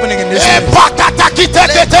serious is happening in this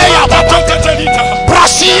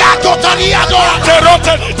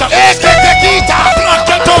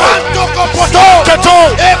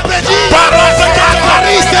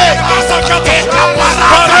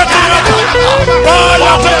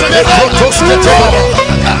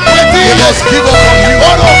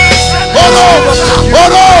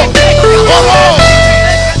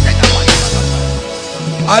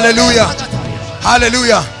Hallelujah.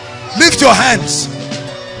 Hallelujah. Lift your hands.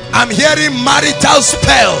 I'm hearing marital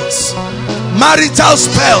spells. Marital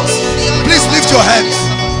spells. Please lift your hands.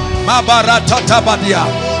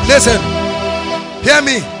 Listen. Hear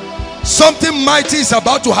me. Something mighty is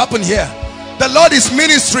about to happen here. The Lord is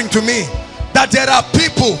ministering to me that there are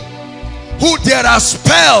people who there are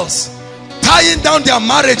spells tying down their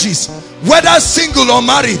marriages, whether single or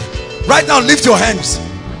married. Right now, lift your hands.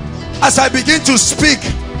 As I begin to speak,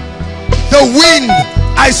 the wind,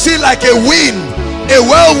 I see like a wind, a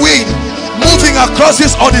whirlwind moving across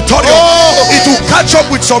this auditorium. It will catch up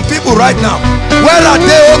with some people right now. Where are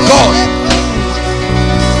they, oh God?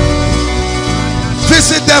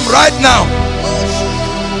 Visit them right now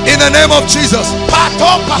in the name of Jesus.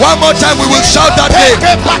 One more time, we will shout that name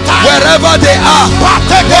wherever they are. 1,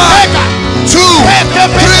 2,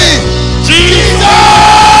 3. Jesus!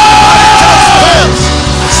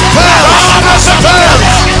 Spells!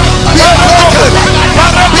 Be broken!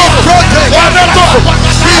 Be broken! Be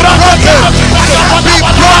broken! Be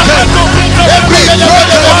broken! Be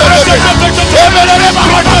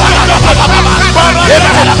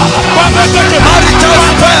marital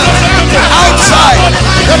spells outside,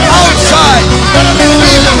 outside, be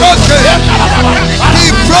broken, be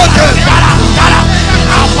broken.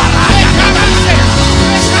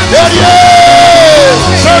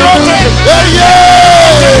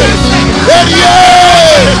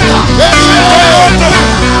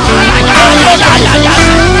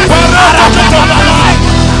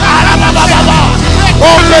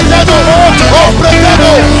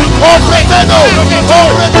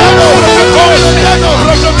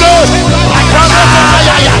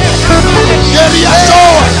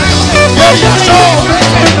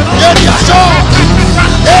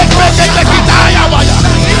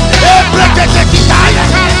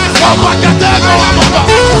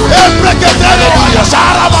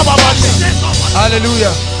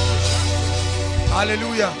 Hallelujah.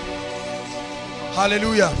 Hallelujah.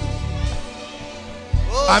 Hallelujah.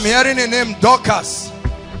 I'm hearing a name, Dorcas.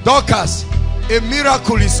 Dorcas, a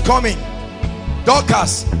miracle is coming.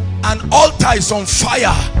 Dorcas, an altar is on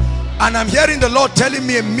fire. And I'm hearing the Lord telling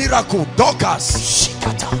me a miracle. Dorcas.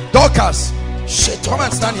 Dorcas. Come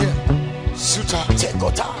and stand here.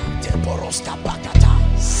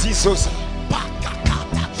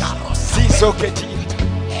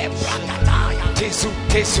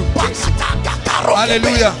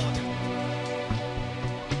 Hallelujah.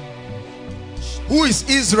 Who is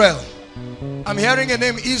Israel? I'm hearing a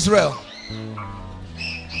name, Israel.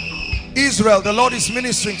 Israel, the Lord is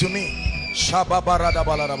ministering to me.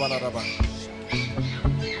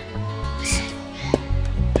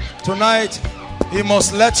 Tonight, He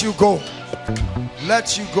must let you go.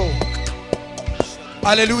 Let you go.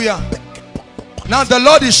 Hallelujah. Now the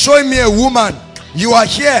Lord is showing me a woman. You are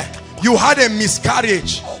here. You had a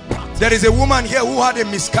miscarriage. There is a woman here who had a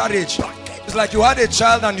miscarriage. It's like you had a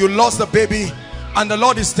child and you lost the baby. And the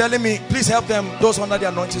Lord is telling me, please help them, those under the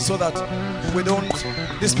anointing, so that we don't,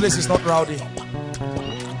 this place is not rowdy.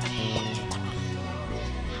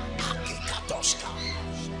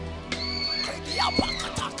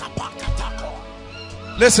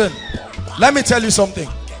 Listen, let me tell you something.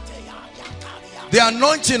 The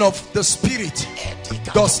anointing of the Spirit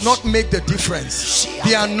does not make the difference.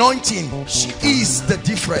 The anointing is the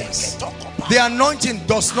difference. The anointing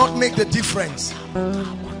does not make the difference.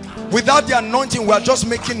 Without the anointing, we are just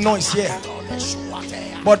making noise here.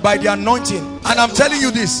 But by the anointing, and I'm telling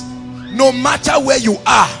you this, no matter where you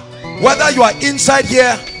are, whether you are inside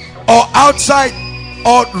here or outside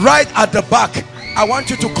or right at the back, I want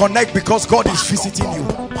you to connect, because God is visiting you.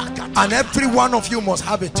 And every one of you must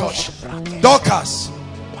have a touch. Dorcas,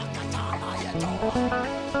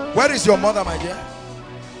 where is your mother, my dear?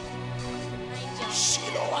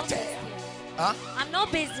 Huh? I'm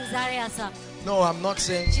not based in Zaria, sir. No, I'm not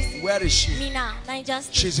saying. Where is she? Mina, Niger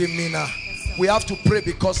State. She's in Mina. We have to pray,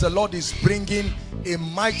 because the Lord is bringing a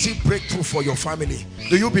mighty breakthrough for your family.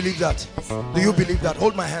 Do you believe that? Do you believe that?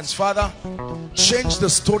 Hold my hands. Father, change the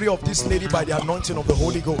story of this lady by the anointing of the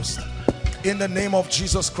Holy Ghost. In the name of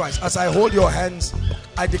Jesus Christ. As I hold your hands,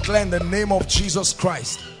 I declare in the name of Jesus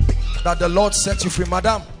Christ that the Lord set you free.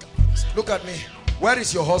 Madam, look at me. Where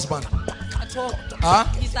is your husband? At home. Huh?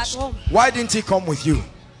 He's at home. Why didn't he come with you?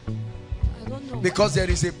 I don't know. Because there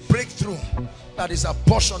is a breakthrough that is a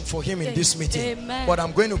portion for him in this meeting. Amen. But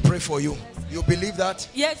I'm going to pray for you. You believe that?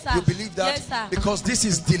 Yes, sir. You believe that? Yes, sir. Because this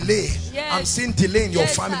is delay. Yes. I'm seeing delay in your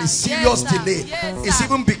Yes, family. sir. Serious Yes, sir. delay. Yes, It's sir.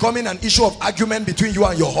 even becoming an issue of argument between you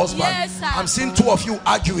and your husband. Yes, sir. I'm seeing two of you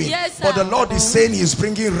arguing. Yes, sir. But the Lord is saying He is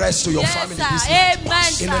bringing rest to your Yes, family sir. this night.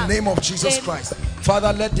 Amen, In the sir. name of Jesus Amen. Christ.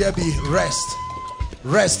 Father, let there be rest.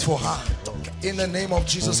 Rest for her. In the name of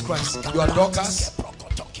Jesus Christ. You are Dorcas.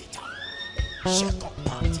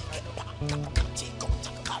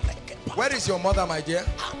 Where is your mother, my dear?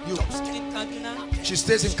 You. She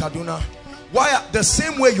stays in Kaduna. Why? The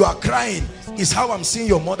same way you are crying is how I'm seeing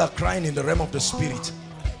your mother crying in the realm of the spirit.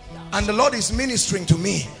 And the Lord is ministering to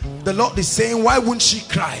me. The Lord is saying, why wouldn't she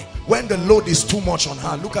cry when the load is too much on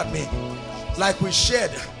her? Look at me. Like we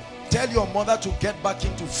shared, tell your mother to get back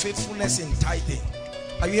into faithfulness in tithing.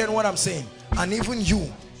 Are you hearing what I'm saying? And even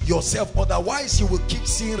you yourself, otherwise you will keep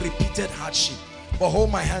seeing repeated hardship. But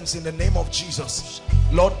hold my hands in the name of Jesus.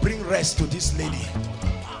 Lord, bring rest to this lady.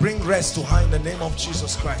 Bring rest to her in the name of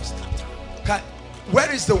Jesus Christ.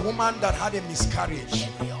 Where is the woman that had a miscarriage?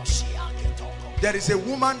 There is a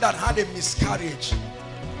woman that had a miscarriage,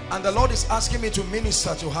 and the Lord is asking me to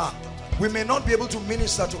minister to her. We may not be able to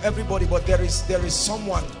minister to everybody, but there is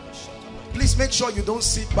someone. Please make sure you don't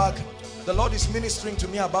sit back. The Lord is ministering to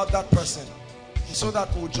me about that person, so that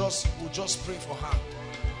we'll just pray for her.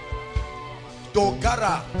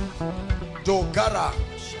 Dogara. Dogara.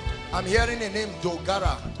 I'm hearing a name,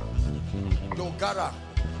 Dogara. Dogara.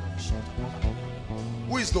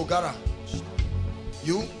 Who is Dogara?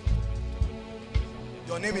 You?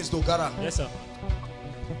 Your name is Dogara? Yes, sir.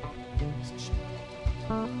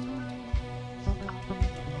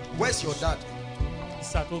 Where's your dad?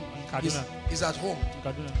 He's at home in Kaduna. He's at home. In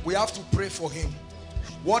Kaduna. We have to pray for him.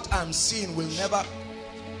 What I'm seeing will never...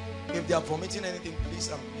 If they are vomiting anything, please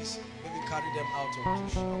maybe carry them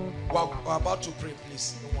out. We're about to pray,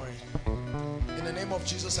 please. Don't worry. In the name of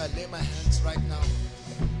Jesus, I lay my hands right now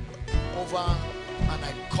over, and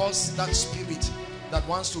I cause that spirit that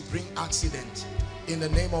wants to bring accident. In the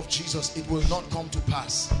name of Jesus, it will not come to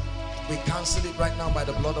pass. We cancel it right now by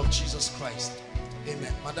the blood of Jesus Christ.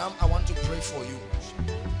 Amen. Madam, I want to pray for you.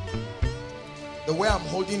 The way I'm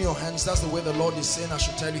holding your hands, that's the way the Lord is saying I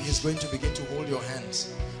should tell you He's going to begin to hold your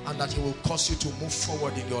hands, and that He will cause you to move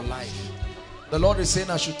forward in your life. The Lord is saying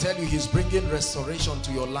I should tell you He's bringing restoration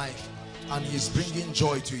to your life, and He's bringing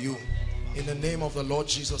joy to you. In the name of the Lord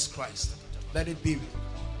Jesus Christ. Let it be.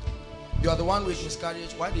 You are the one with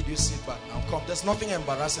miscarriage. Why did you sit back now? Come. There's nothing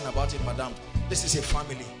embarrassing about it, madam. This is a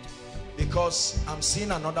family. Because I'm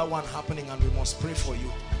seeing another one happening, and we must pray for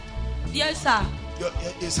you. Yes, sir.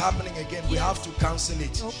 It's happening again. We have to cancel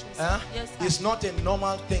it. Okay, yes, sir. It's not a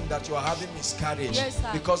normal thing that you are having miscarriage. Yes, sir.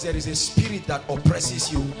 Because there is a spirit that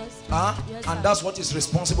oppresses you. Yes, Yes, and that's what is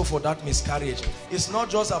responsible for that miscarriage. It's not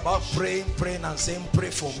just about praying and saying,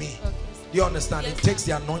 pray for me. Okay. Do you understand? Yes, it takes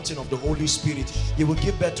the anointing of the Holy Spirit. You will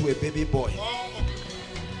give birth to a baby boy.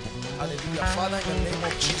 Hallelujah. Father, in the name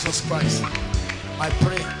of Jesus Christ, I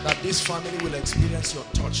pray that this family will experience your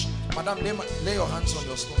touch. Madam, lay your hands on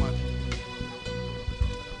your stomach.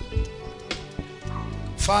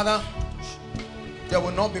 Father, there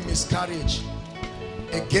will not be miscarriage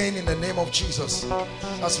again in the name of Jesus.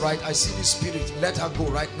 That's right. I see this spirit. Let her go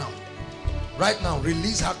right now. Right now,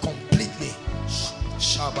 release her completely. I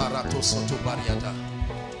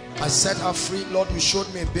set her free. Lord, you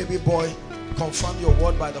showed me a baby boy. Confirm your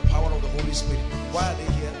word by the power of the Holy Spirit. Why are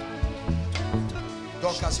they here?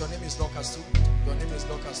 Dorcas, your name is Dorcas too. Your name is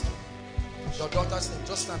Dorcas too. Your daughter's name.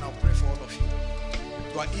 Just stand. I'll pray for all of you.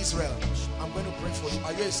 You are Israel. I'm going to pray for you.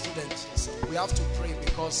 Are you a student? We have to pray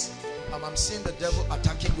because I'm seeing the devil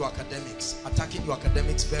attacking your academics. Attacking your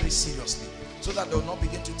academics very seriously. So that they will not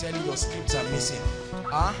begin to tell you your scripts are missing.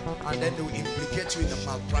 And then they will implicate you in the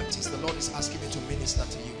malpractice. The Lord is asking me to minister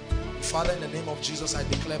to you. Father, in the name of Jesus, I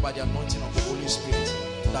declare by the anointing of the Holy Spirit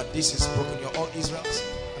that this is broken. You're all Israelites,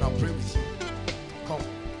 and I'll pray with you. Come.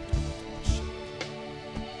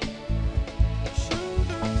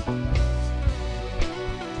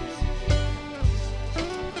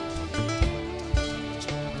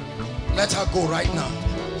 Let her go right now.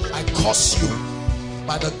 I curse you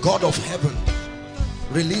by the God of heaven.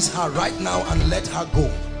 Release her right now and let her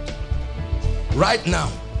go. Right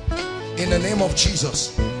now. In the name of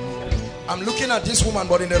Jesus. I'm looking at this woman,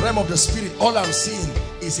 but in the realm of the spirit, all I'm seeing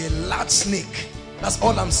is a large snake. That's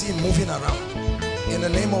all I'm seeing moving around. In the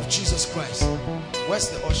name of Jesus Christ. Where's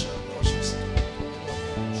the usher? Ushers.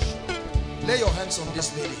 Lay your hands on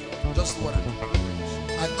this lady. Just do what I do.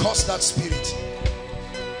 I curse that spirit.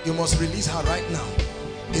 You must release her right now.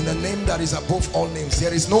 In the name that is above all names.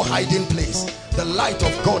 There is no hiding place. The light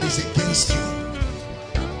of God is against you.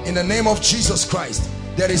 In the name of Jesus Christ.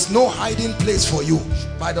 There is no hiding place for you.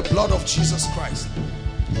 By the blood of Jesus Christ.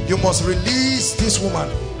 You must release this woman.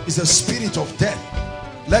 It's a spirit of death.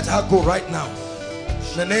 Let her go right now.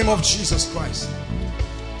 In the name of Jesus Christ.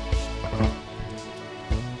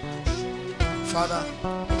 Father,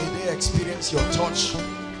 may they experience your touch.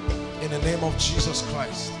 In the name of Jesus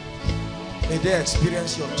Christ. May they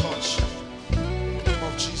experience your touch. In the name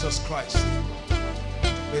of Jesus Christ.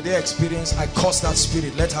 May they experience, I curse that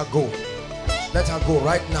spirit. Let her go. Let her go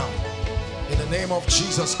right now. In the name of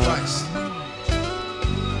Jesus Christ.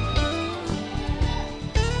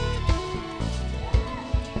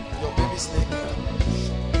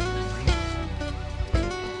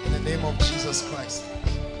 of Jesus Christ.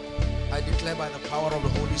 I declare by the power of the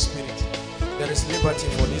Holy Spirit, there is liberty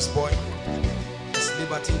for this boy. There's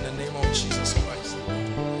liberty in the name of Jesus Christ.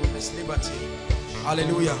 There's liberty.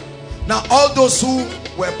 Hallelujah. Now all those who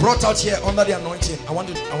were brought out here under the anointing, I want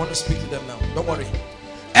to speak to them now. Don't worry.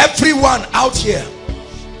 Everyone out here,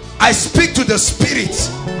 I speak to the spirits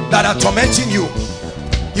that are tormenting you.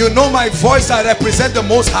 You know my voice, I represent the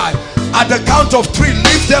Most High. At the count of 3,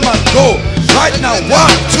 leave them and go. Right now, 1,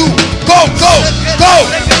 2, go, go, go.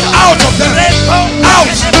 Out of them. Out.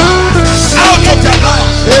 Out of their life.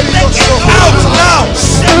 Out now.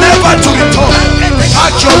 Never to return.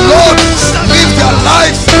 At your Lord, live their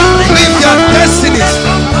lives, live their destinies.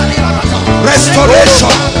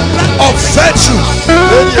 Restoration of virtue,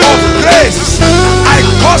 of grace. I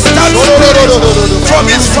curse that spirit from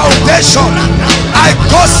its foundation. I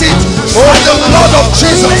curse it by the blood of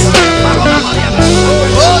Jesus.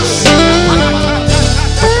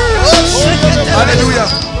 Hallelujah.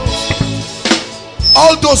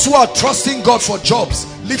 All those who are trusting God for jobs,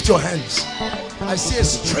 lift your hands. I see a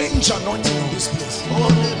strange anointing in this place.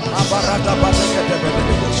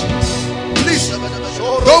 Please,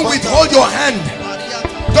 don't withhold your hand.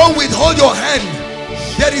 Don't withhold your hand.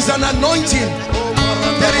 There is an anointing.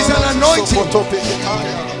 There is an anointing.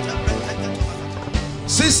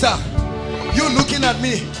 Sister, you looking at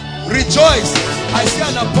me, rejoice. I see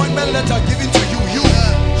an appointment letter given to you. You,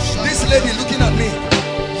 this lady looking at me.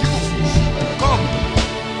 You, come.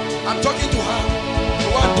 I'm talking to her. You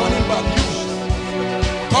are turning back. You,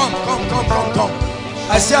 come, come, come, come, come.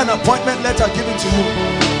 I see an appointment letter given to you.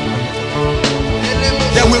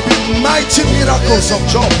 There will be mighty miracles of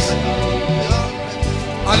jobs.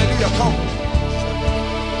 Hallelujah, come.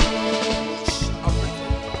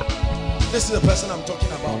 This is the person I'm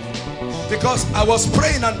talking about. Because I was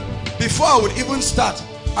praying, and before I would even start,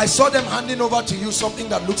 I saw them handing over to you something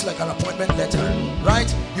that looks like an appointment letter.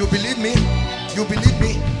 Right? You believe me? You believe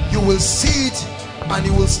me? You will see it, and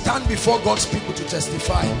you will stand before God's people to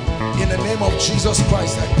testify. In the name of Jesus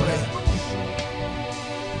Christ, I pray.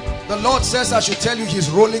 The Lord says I should tell you He's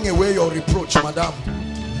rolling away your reproach, madam.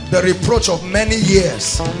 The reproach of many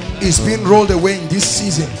years is being rolled away in this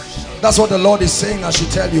season. That's what the Lord is saying I should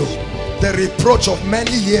tell you. The reproach of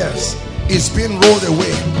many years is being rolled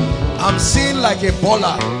away. I'm seeing like a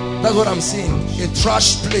baller. That's what I'm seeing. A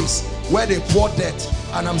trash place where they pour dirt,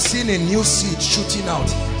 and I'm seeing a new seed shooting out.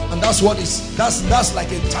 And that's what is, that's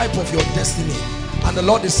like a type of your destiny. And the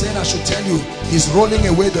Lord is saying I should tell you He's rolling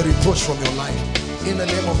away the reproach from your life. In the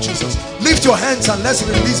name of Jesus, lift your hands and let's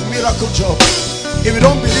release miracle jobs. If you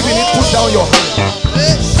don't believe in it, put down your hand.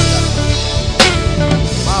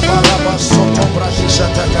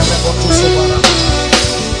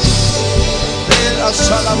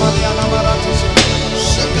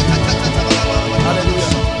 Hallelujah.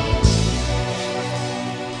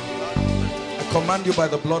 I command you by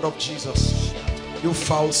the blood of Jesus, you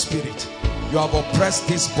foul spirit, you have oppressed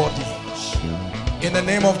this body. In the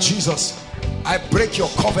name of Jesus, I break your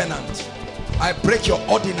covenant. I break your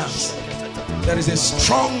ordinance. There is a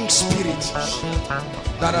strong spirit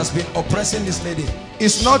that has been oppressing this lady.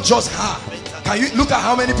 It's not just her. Can you look at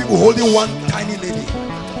how many people holding one tiny lady?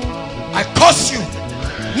 I curse you.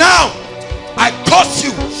 Now, I curse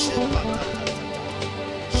you.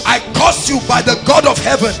 I curse you by the God of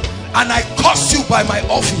heaven, and I curse you by my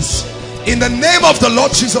office. In the name of the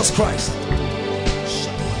Lord Jesus Christ.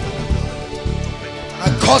 I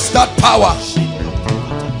curse that power.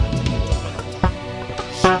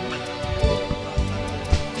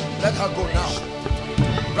 Let her go now.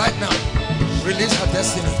 Right now. Release her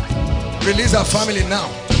destiny. Release her family now.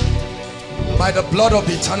 By the blood of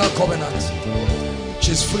the eternal covenant.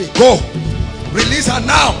 She's free. Go. Release her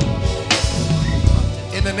now.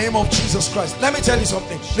 In the name of Jesus Christ. Let me tell you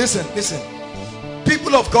something. Listen, listen.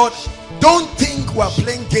 People of God, don't think we're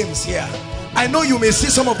playing games here. I know you may see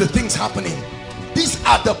some of the things happening. These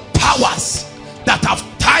are the powers that have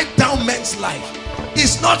tied down men's life.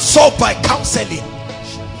 It's not solved by counseling.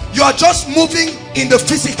 You are just moving in the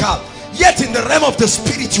physical, yet in the realm of the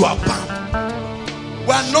spirit you are bound.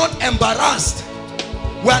 We are not embarrassed.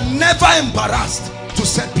 We are never embarrassed to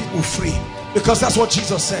set people free, because that's what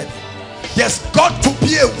Jesus said. There's got to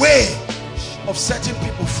be a way of setting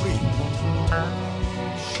people free.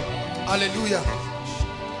 Hallelujah.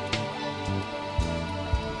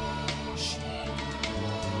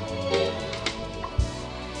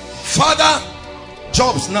 Father,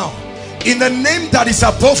 jobs now. In the name that is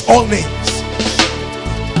above all names,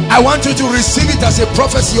 I want you to receive it as a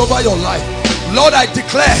prophecy over your life. Lord, I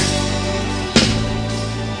declare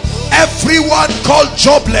everyone called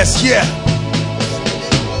jobless here,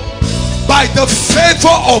 by the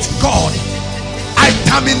favor of God, I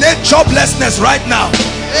terminate joblessness right now.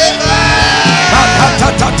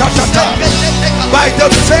 By the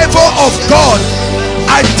favor of God,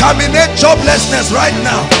 I terminate joblessness right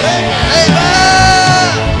now.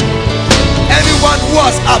 Anyone who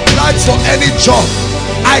has applied for any job,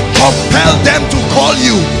 I compel them to call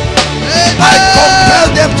you. I compel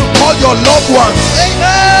them to call your loved ones.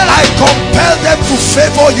 I compel them to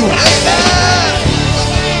favor you.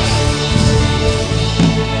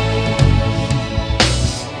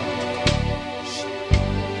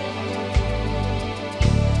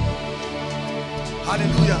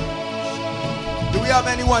 Hallelujah. Do we have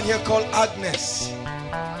anyone here called Agnes?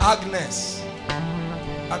 Agnes.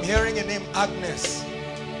 I'm hearing a name, Agnes.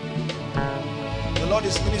 The Lord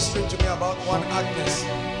is ministering to me about one Agnes.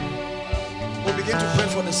 We'll begin to pray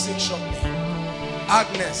for the sick shortly.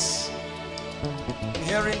 Agnes. I'm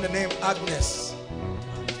hearing the name Agnes.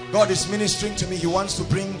 God is ministering to me. He wants to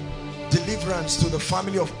bring deliverance to the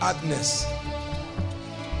family of Agnes.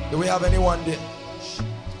 Do we have anyone there?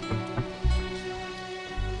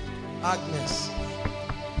 Agnes.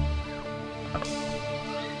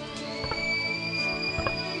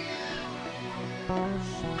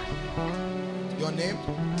 Your name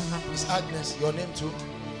is Agnes. Your name too?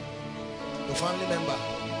 Your family member?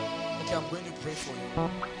 Okay, I'm going to pray for you.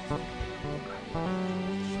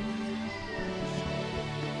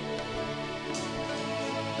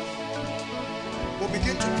 We'll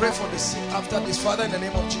begin to pray for the sick after this. Father, in the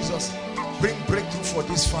name of Jesus, bring breakthrough for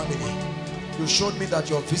this family. You showed me that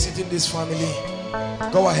you're visiting this family.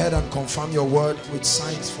 Go ahead and confirm your word with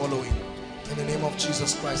signs following. In the name of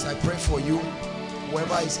Jesus Christ, I pray for you.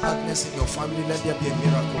 Whoever is Agnes in your family, let there be a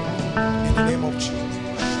miracle. In the name of Jesus.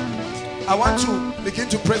 I want to begin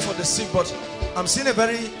to pray for the sick, but I'm seeing a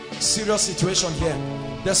very serious situation here.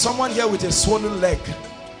 There's someone here with a swollen leg.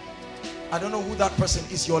 I don't know who that person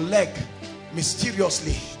is. Your leg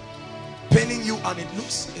mysteriously paining you, and it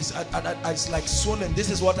looks it's like swollen. This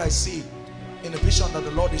is what I see in a vision that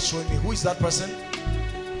the Lord is showing me. Who is that person?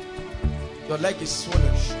 Your leg is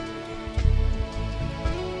swollen.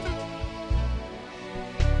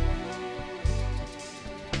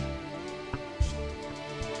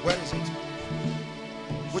 Where is it?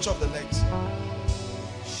 Which of the legs?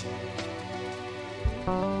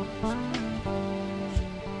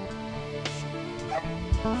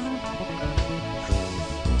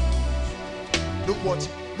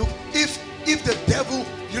 Look, if the devil,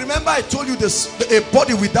 you remember I told you this, a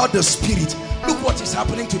body without the spirit. Look what is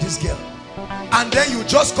happening to this girl. And then you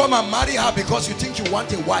just come and marry her because you think you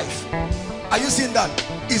want a wife. Are you seeing that?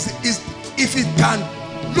 If it can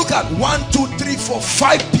look at 1, 2, 3, 4,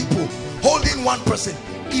 5 people holding one person,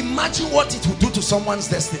 imagine what it will do to someone's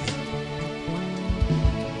destiny.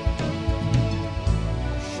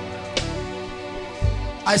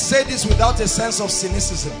 I say this without a sense of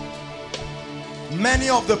cynicism. Many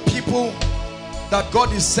of the people that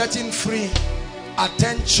God is setting free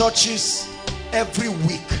attend churches every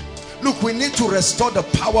week. Look, we need to restore the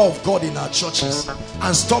power of God in our churches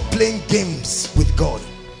and stop playing games with God.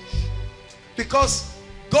 Because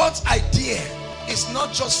God's idea is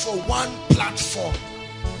not just for one platform.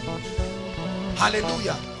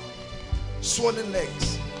 Hallelujah. Swollen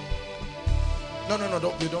legs. No,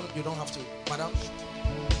 you don't have to. Madam,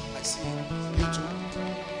 I see you too.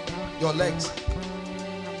 Your legs.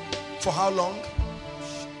 For how long?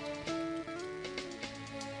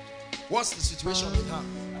 What's the situation with her?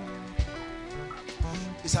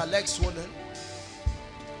 Is her leg swollen?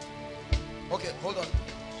 Okay, hold on.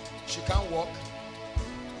 She can't walk.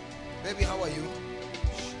 Baby, how are you?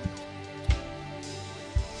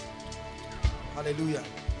 Hallelujah.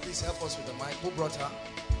 Please help us with the mic. Who brought her?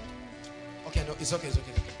 Okay, no, it's okay, it's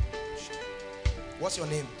okay. What's your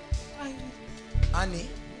name? Annie. Annie?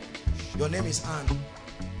 Your name is Anne.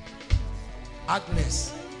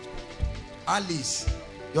 Agnes. Alice.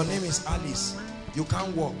 Your name is Alice. You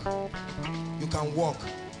can't walk. You can walk,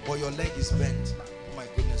 but your leg is bent. Oh my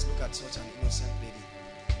goodness, look at such an innocent lady.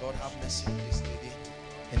 Lord, have mercy on this lady.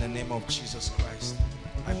 In the name of Jesus Christ,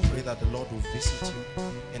 I pray that the Lord will visit you.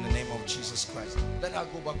 In the name of Jesus Christ. Let her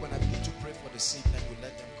go back. When I begin to pray for the sick, then we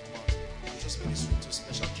let them come out. I'm just ministering to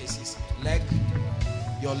special cases. Leg,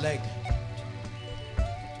 your leg.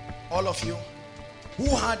 All of you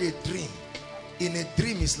who had a dream. In a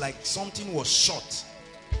dream, it's like something was shot.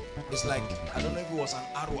 It's like, I don't know if it was an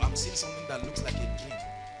arrow. I'm seeing something that looks like a dream,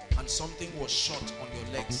 and something was shot on your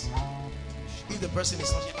legs. If the person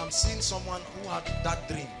is not here, I'm seeing someone who had that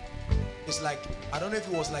dream. It's like, I don't know if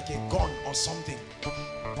it was like a gun or something,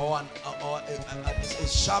 or a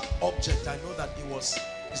sharp object. I know that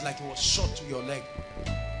it's like it was shot to your leg.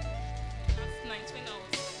 Last night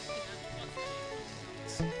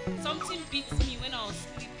something beat me when I was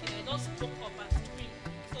sleeping. I just woke up and screamed.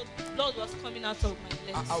 So blood was coming out of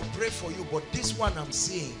my legs. I'll pray for you, but this one I'm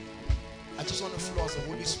seeing, I just want to flow as the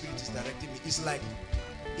Holy Spirit is directing me. It's like,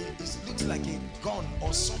 it looks like a gun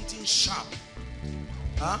or something sharp.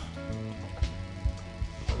 Huh?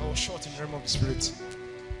 I was shot in the realm of the spirit.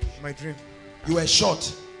 In my dream. You were shot.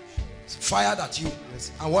 Fired at you.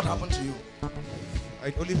 Yes. And what happened to you? I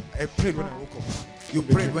prayed when I woke up. You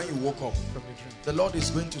prayed when you woke up. From the dream. The Lord is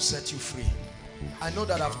going to set you free. I know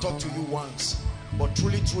that I've talked to you once, but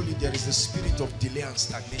truly there is the spirit of delay and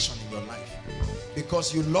stagnation in your life.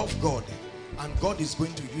 Because you love God, and God is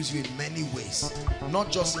going to use you in many ways.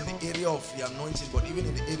 Not just in the area of the anointing, but even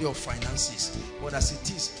in the area of finances. But as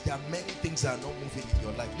it is, there are many things that are not moving in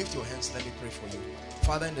your life. Lift your hands, let me pray for you.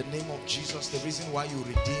 Father, in the name of Jesus, the reason why you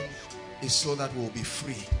redeem is so that we will be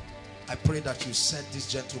free. I pray that you set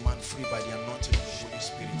this gentleman free by the anointing of the Holy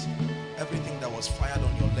Spirit. Everything that was fired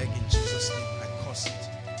on your leg, in Jesus' name, I curse it.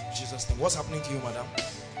 In Jesus' name. What's happening to you, madam?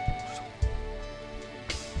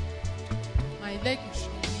 My leg is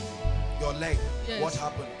swollen. Your leg? Yes. What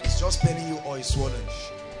happened? It's just paining you or it's swollen?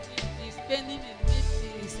 It's paining me.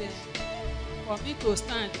 For me to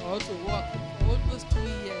stand or to walk for almost 2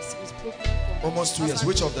 years is problem for me. Almost 2 years.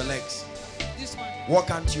 Which of the legs? This one. What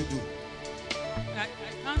can't you do? I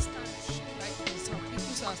can't stand like some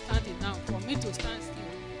people are standing now. For me to stand still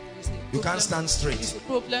is a problem. You can't stand straight? It's a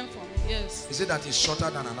problem for me, yes. Is it that it's shorter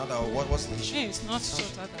than another, or what's the issue? No, it's not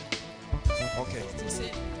shorter than another. Okay.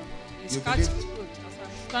 It's You catch believe? cockroach. As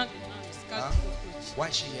I'm standing now, it's catch Huh? cockroach. Why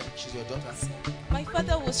is she here? She's your daughter. My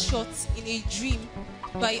father was shot in a dream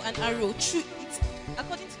by an arrow.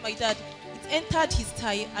 According to my dad, it entered his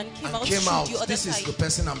thigh and came out through the other This thigh. is the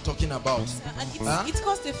person I'm talking about. And it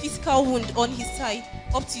caused a physical wound on his thigh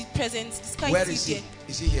up to present. This guy Where is is still he? there.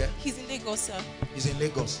 Is he here? He's in Lagos, sir. He's in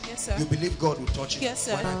Lagos. Yes, sir. You believe God will touch him? Yes,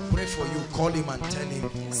 sir. When I pray for you, call him and tell him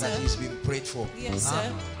Yes, that sir. he's been prayed for. Yes, Huh?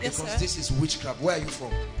 sir. Yes, Because sir. this is witchcraft. Where are you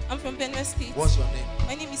from? I'm from Benue State. What's your name?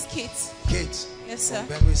 My name is Kate. Kate. Yes, sir.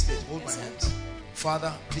 From Benue State. Hold Yes, my sir. hands.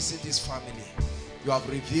 Father, visit this family. You have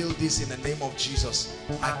revealed this in the name of Jesus.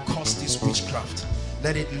 I curse this witchcraft.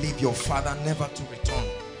 Let it leave your father never to return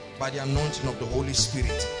by the anointing of the Holy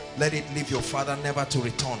Spirit. Let it leave your father never to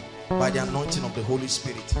return by the anointing of the Holy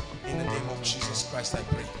Spirit. In the name of Jesus Christ, I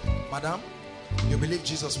pray. Madam, you believe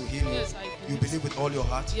Jesus will heal you? Yes, I You believe with all your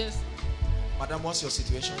heart? Yes. Madam, what's your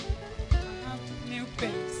situation? I have new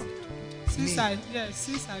pains. Since I feel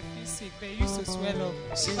sick, they used to swell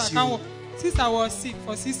up. Since I was sick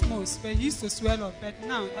for 6 months, they used to swell up. But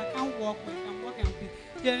now I can't walk. I can walk and be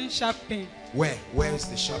hearing sharp pain. Where? Where is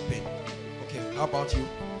the sharp pain? Okay, how about you?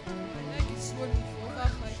 My leg is swollen for over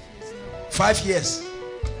 5 years now. 5 years. I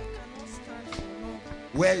cannot stand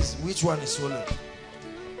for long. Which one is swollen?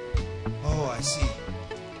 Oh, I see.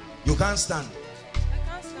 You can't stand I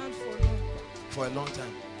can't stand for long. for a long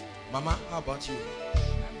time. Mama, how about you?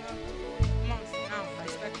 Months now, I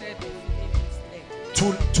started feeling this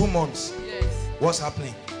leg. 2 months. Yes. What's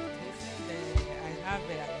happening? I have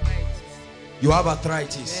arthritis. You have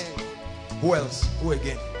arthritis. Yes. Who else? Who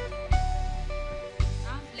again? I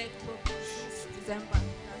have leg problems since December.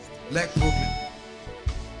 Leg problem.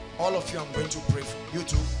 All of you, I'm going to pray for you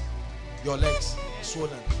too. Your legs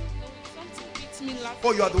swollen. Something beat me last.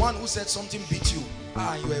 Oh, you are the one who said something beat you.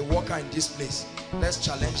 You are a worker in this place. Let's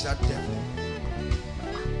challenge that devil.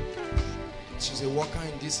 She's a worker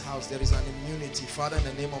in this house. There is an immunity. Father, in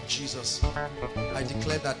the name of Jesus, I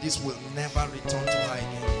declare that this will never return to her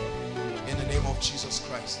again. In the name of Jesus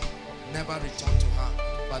Christ. Never return to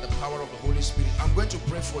her by the power of the Holy Spirit. I'm going to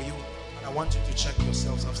pray for you, and I want you to check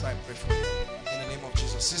yourselves after I pray for you. In the name of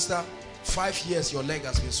Jesus. Sister, 5 years your leg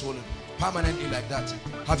has been swollen. Permanently like that.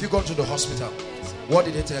 Have you gone to the hospital? What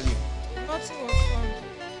did they tell you? Nothing was found.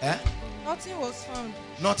 Eh? Nothing was found.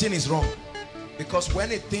 Nothing is wrong. Because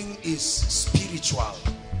when a thing is spiritual,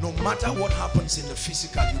 no matter what happens in the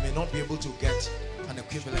physical, you may not be able to get an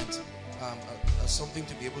equivalent, something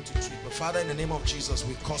to be able to treat. But Father, in the name of Jesus,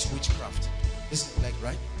 we curse witchcraft. This is the leg,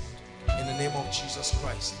 right? In the name of Jesus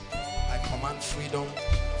Christ, I command freedom,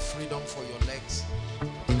 freedom for your legs.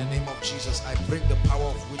 In the name of Jesus, I break the power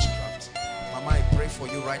of witchcraft. Mama, I pray for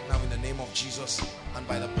you right now in the name of Jesus and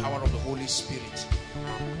by the power of the Holy Spirit.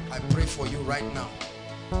 I pray for you right now.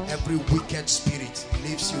 Every wicked spirit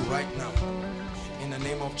leaves you right now in the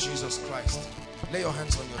name of Jesus Christ. Lay your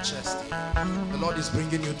hands on your chest. The Lord is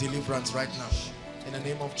bringing you deliverance right now in the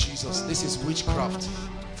name of Jesus. This is witchcraft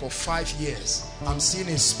for 5 years. I'm seeing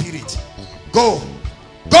a spirit. Go!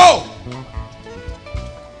 Go!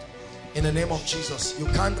 In the name of Jesus. You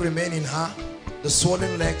can't remain in her. The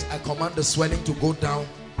swollen legs, I command the swelling to go down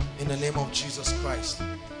In the name of Jesus Christ.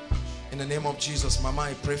 In the name of Jesus. Mama,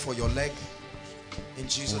 I pray for your leg. In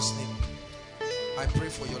Jesus' name. I pray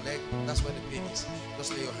for your leg. That's where the pain is.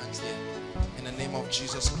 Just lay your hands there. In the name of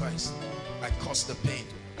Jesus Christ. I cause the pain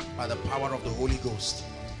by the power of the Holy Ghost.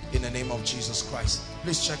 In the name of Jesus Christ.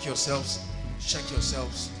 Please check yourselves. Check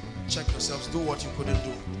yourselves. Check yourselves. Do what you couldn't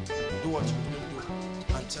do. Do what you couldn't do.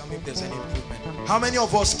 And tell me if there's any improvement. How many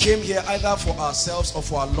of us came here either for ourselves or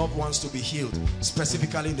for our loved ones to be healed?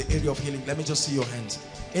 Specifically in the area of healing. Let me just see your hands.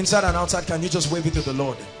 Inside and outside, can you just wave it to the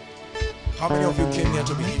Lord? How many of you came here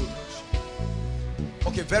to be healed?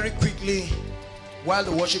 Okay, very quickly, while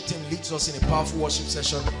the worship team leads us in a powerful worship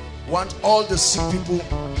session, want all the sick people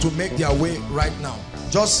to make their way right now.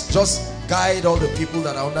 Just guide all the people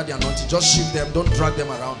that are under the anointing. Just shift them, don't drag them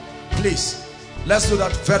around. Please, let's do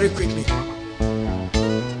that very quickly.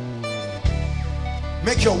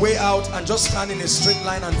 Make your way out and just stand in a straight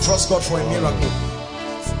line and trust God for a miracle.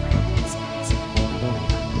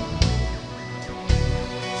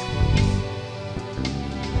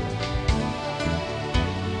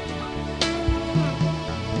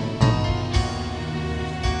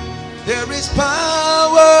 There is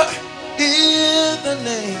power in the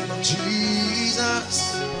name of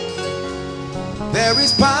Jesus. There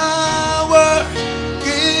is power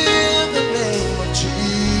in the name of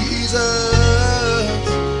Jesus.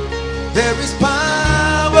 There is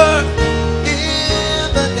power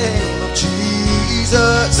in the name of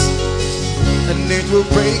Jesus. And it will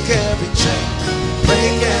break every chain.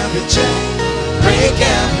 Break every chain. Break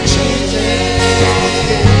every chain.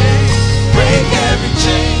 Break every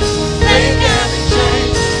chain. Break every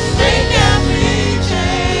chain, break every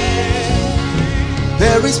chain.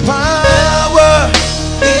 There is power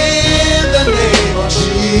in the name of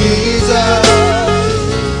Jesus.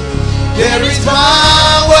 There is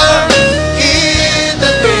power in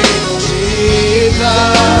the name of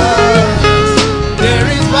Jesus. There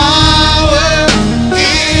is power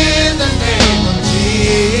in the name of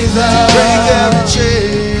Jesus. Break every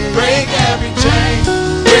chain, break every chain,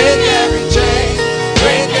 break every chain,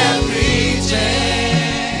 break every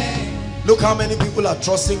chain. Look how many people are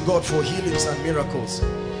trusting God for healings and miracles.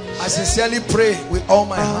 I sincerely pray with all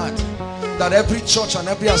my heart that every church and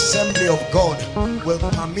every assembly of God will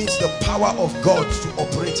permit the power of God to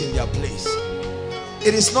operate in their place.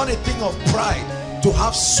 It is not a thing of pride to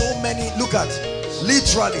have so many, look at,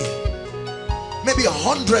 literally, maybe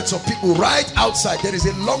hundreds of people right outside. There is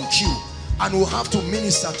a long queue and we'll have to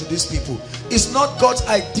minister to these people. It's not God's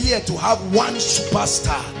idea to have one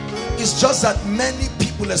superstar. It's just that many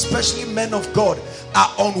people, especially men of God,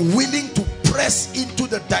 are unwilling to press into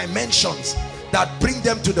the dimensions that bring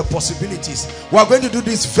them to the possibilities. We are going to do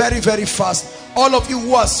this very, very fast. All of you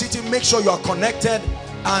who are sitting, make sure you are connected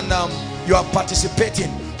and you are participating.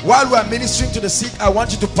 While we are ministering to the sick, I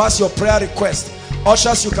want you to pass your prayer request.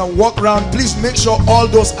 Ushers, you can walk around. Please make sure all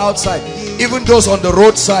those outside, even those on the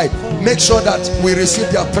roadside, make sure that we receive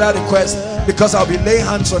their prayer request, because I'll be laying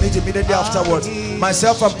hands on it immediately afterwards.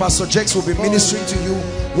 Myself and Pastor Jakes will be ministering to you.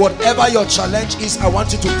 Whatever your challenge is, I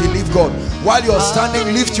want you to believe God. While you're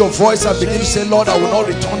standing, lift your voice and begin to say, Lord, I will not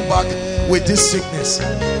return back with this sickness.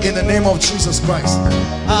 In the name of Jesus Christ.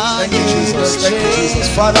 Thank you, Jesus. Thank you, Jesus.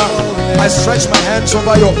 Father, I stretch my hands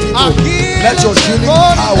over your people. Let your healing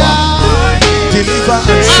power deliver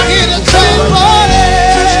and save.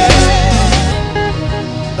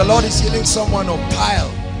 The Lord is healing someone of pile.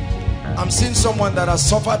 I'm seeing someone that has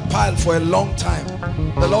suffered pile for a long time.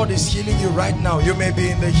 The Lord is healing you right now. You may be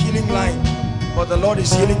in the healing line, but the Lord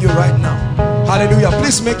is healing you right now. Hallelujah.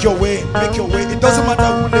 Please make your way. Make your way. It doesn't matter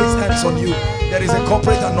who lays hands on you. There is a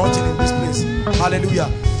corporate anointing in this place. Hallelujah.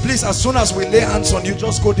 Please, as soon as we lay hands on you,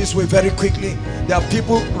 just go this way very quickly. There are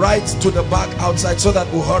people right to the back outside, so that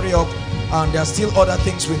we'll hurry up. And there are still other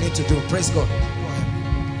things we need to do. Praise God.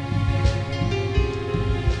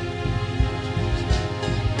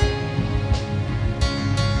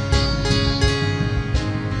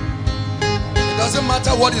 Doesn't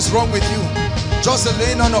matter what is wrong with you, just the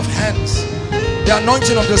laying on of hands. The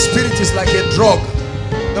anointing of the Spirit is like a drug.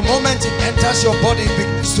 The moment it enters your body, it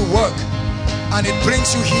begins to work and it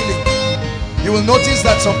brings you healing. You will notice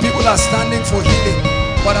that some people are standing for healing,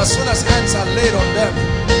 but as soon as hands are laid on them,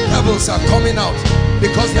 devils are coming out,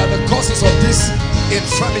 because they are the causes of these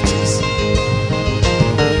infirmities.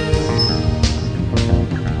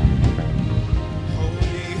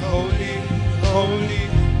 Holy, holy, holy.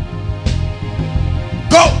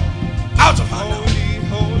 Go out of her now.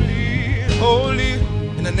 Holy, holy.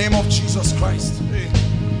 In the name of Jesus Christ.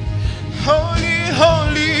 Holy,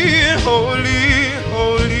 holy, holy,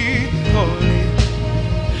 holy, holy,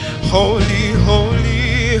 holy,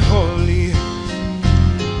 holy, holy.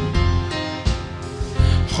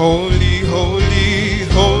 Holy, holy,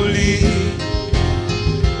 holy.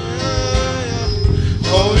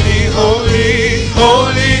 Holy, holy,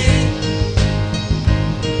 holy.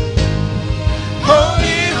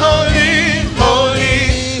 Holy, holy,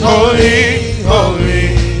 holy, holy, holy.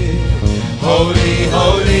 Holy,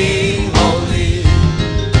 holy, holy.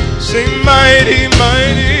 Sing mighty,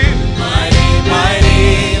 mighty. Mighty,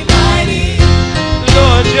 mighty, mighty.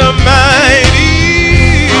 Lord, you're mighty.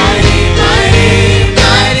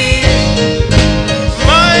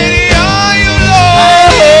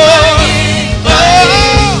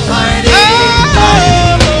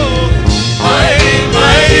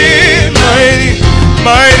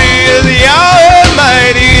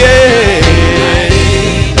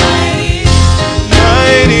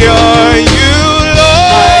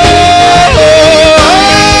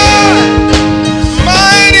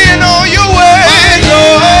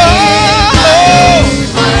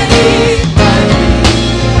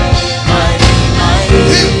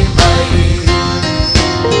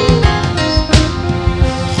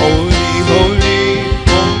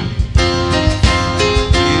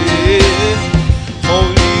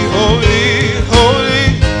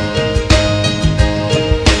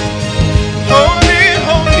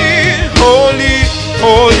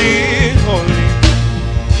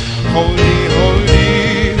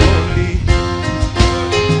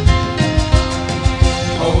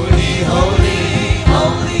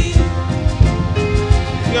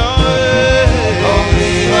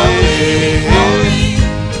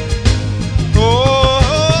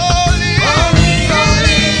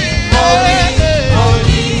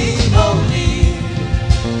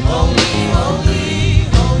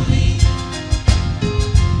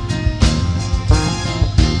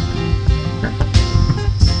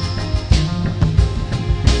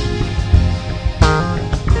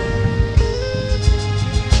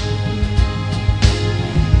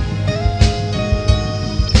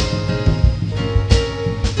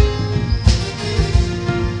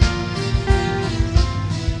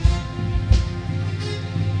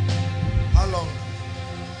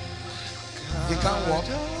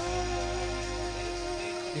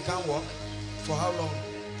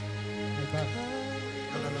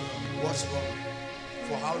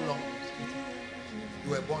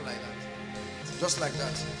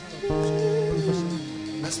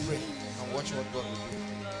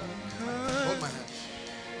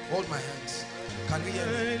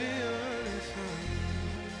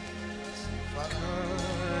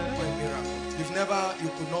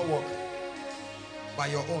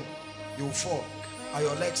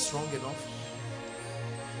 Strong enough,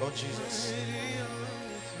 Lord Jesus.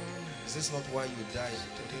 Is this not why you died?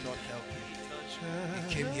 Did he not help you? You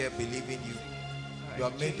came here believing you. You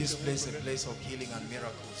have made this place a place of healing and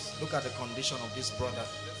miracles. Look at the condition of this brother,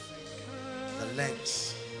 the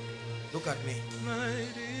legs. Look at me.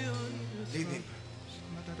 Leave him.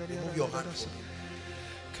 Remove your hand from him.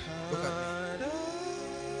 Look at me.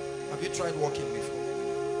 Have you tried walking before?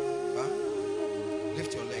 Huh?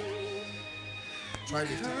 Lift your leg. Try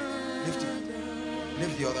lifting it. Lift it.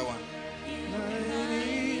 Lift the other one.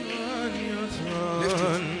 Lift it.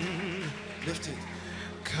 Lift it.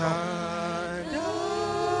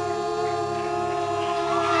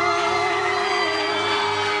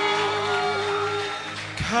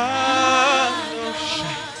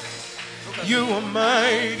 You are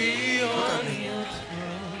mighty. Look at me.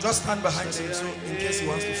 Just stand behind him so in case he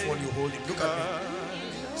wants to fall, you hold him. Look at me.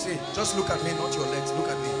 See, just look at me, not your legs. Look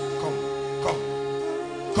at me. Come. Come.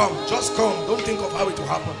 Come, just come. Don't think of how it will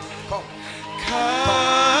happen. Come.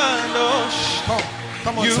 Come.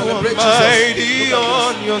 Come on, you celebrate are mighty Jesus.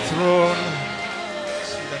 on your throne.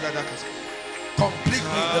 Completely, the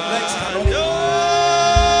legs cannot be.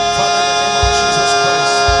 Father, in the name of Jesus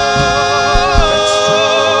Christ.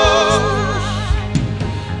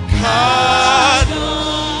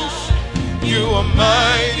 You are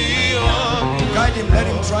mighty on. Guide him, let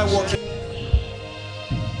him try walking.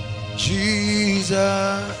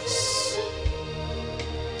 Jesus,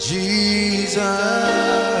 Jesus.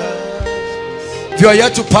 If you are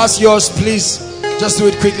yet to pass yours, please just do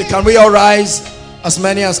it quickly. Can we all rise? As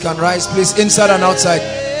many as can rise, please, inside and outside.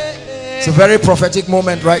 It's a very prophetic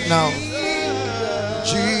moment right now.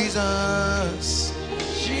 Jesus,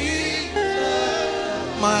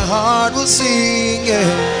 my heart will sing,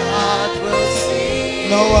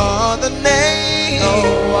 no other name,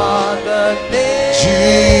 no other name.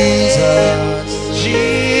 Jesus,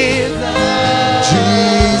 Jesus,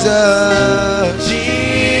 Jesus,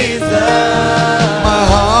 Jesus. My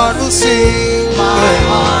heart will sing, my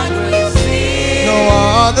heart will sing. No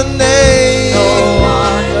other name, no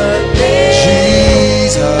other name.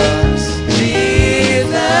 Jesus,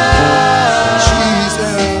 Jesus,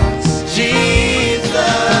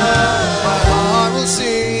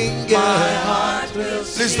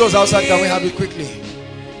 those outside, can we have it quickly?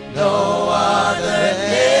 No other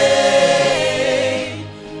name,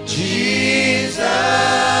 Jesus,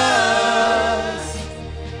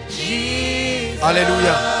 Jesus.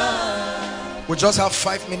 Hallelujah. We just have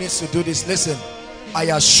 5 minutes to do this. Listen, I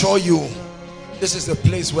assure you, this is the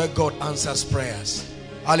place where God answers prayers.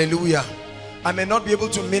 Hallelujah. I may not be able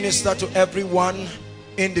to minister to everyone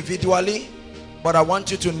individually, but I want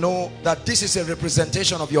you to know that this is a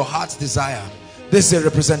representation of your heart's desire. This is a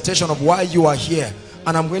representation of why you are here.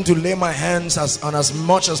 And I'm going to lay my hands on as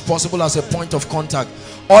much as possible as a point of contact.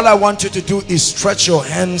 All I want you to do is stretch your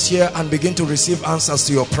hands here and begin to receive answers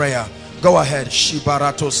to your prayer. Go ahead.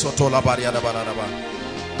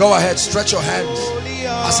 Go ahead, stretch your hands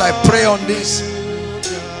as I pray on this.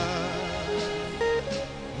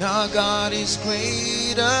 Our God is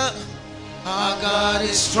greater. Our God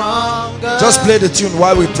is stronger. Just play the tune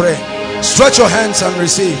while we pray. Stretch your hands and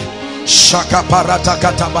receive.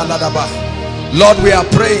 Lord, we are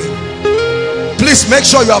praying. Please make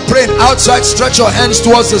sure you are praying outside. Stretch your hands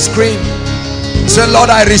towards the screen. Say, Lord,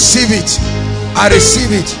 I receive it. I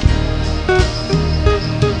receive it.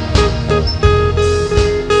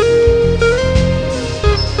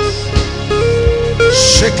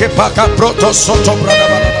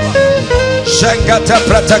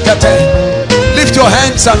 Lift your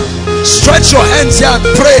hands and stretch your hands here and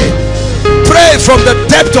pray. Pray from the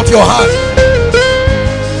depth of your heart.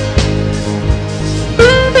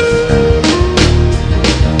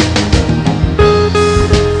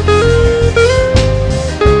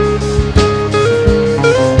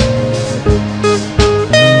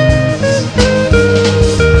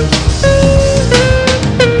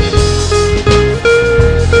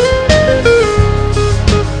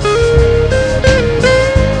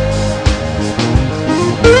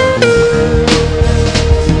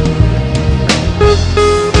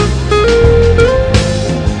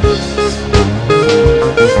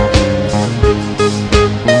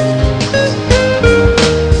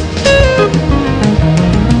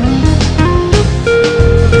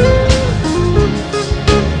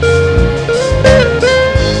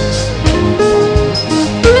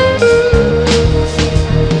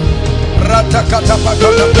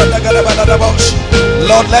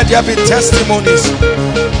 Lord, let there be testimonies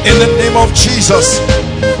in the name of Jesus.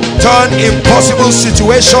 Turn impossible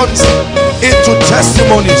situations into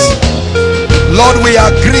testimonies. Lord, we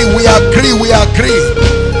agree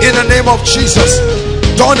in the name of Jesus.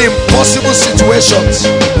 Turn impossible situations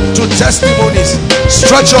to testimonies.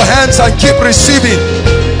 Stretch your hands and keep receiving.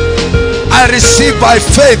 I receive by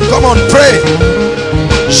faith. Come on, pray.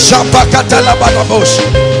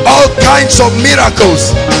 All kinds of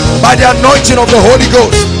miracles by the anointing of the Holy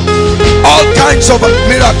Ghost. All kinds of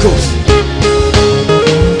miracles.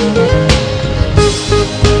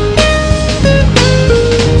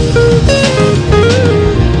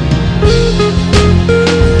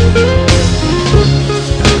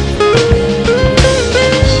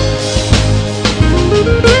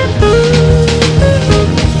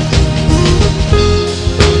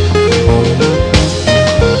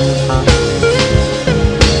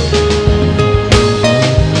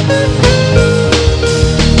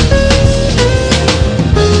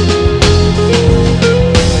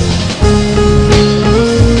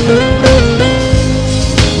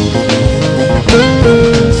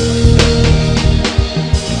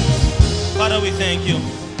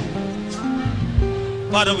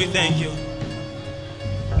 Father, we thank you.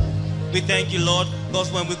 We thank you, Lord,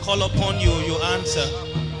 because when we call upon you, you answer.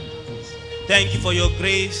 Thank you for your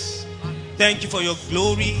grace. Thank you for your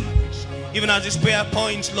glory. Even as this prayer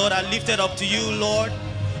points, Lord, I lift it up to you, Lord.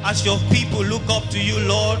 As your people look up to you,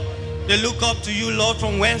 Lord, they look up to you, Lord,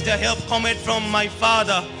 from whence their help cometh from, my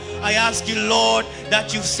Father. I ask you, Lord,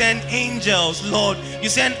 that you send angels, Lord. You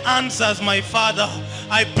send answers, my Father.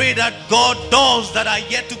 I pray that, God, doors that are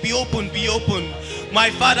yet to be opened, be opened. My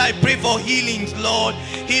Father, I pray for healings, Lord.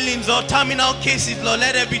 Healings or terminal cases, Lord,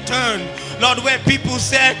 let it be turned. Lord, where people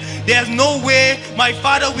said there's no way, my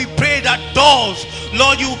Father, we pray that doors,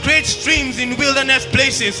 Lord, you create streams in wilderness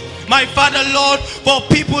places. My Father, Lord, for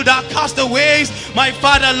people that cast away, my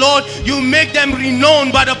Father, Lord, you make them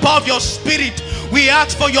renowned by the power of your Spirit. We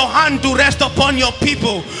ask for your hand to rest upon your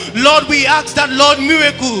people. Lord, we ask that, Lord,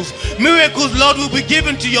 miracles, Lord, will be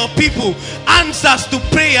given to your people. Answers to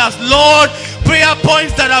prayers, Lord, prayer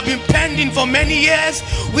points that have been pending for many years.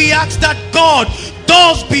 We ask that, God,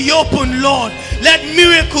 doors be open, Lord. Let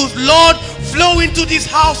miracles, Lord, flow into this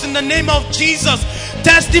house in the name of Jesus.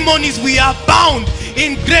 Testimonies, we are bound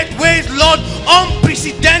in great ways, Lord.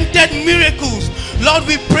 Unprecedented miracles, Lord,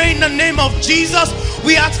 we pray in the name of Jesus.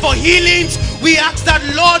 We ask for healings. We ask that,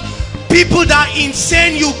 Lord, People that are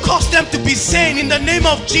insane, you cause them to be sane in the name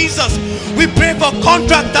of Jesus. We pray for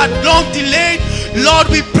contract that long delayed.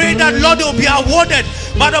 Lord, we pray that, Lord, they will be awarded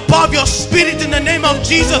by the power of your Spirit in the name of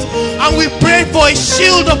Jesus. And we pray for a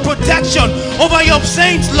shield of protection over your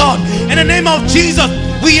saints, Lord. In the name of Jesus,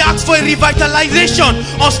 we ask for a revitalization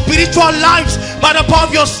of spiritual lives by the power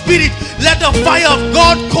of your Spirit. Let the fire of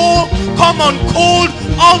God come on cold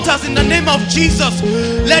altars in the name of Jesus.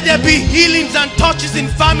 Let there be healings and touches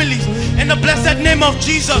in families in the blessed name of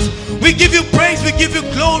Jesus. We give you praise, we give you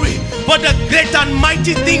glory for the great and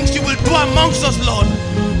mighty things you will do amongst us, Lord.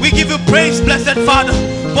 We give you praise, blessed Father,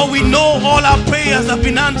 for we know all our prayers have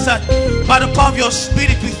been answered by the power of your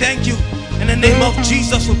Spirit. We thank you. In the name of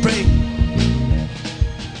Jesus we pray.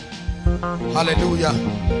 Hallelujah.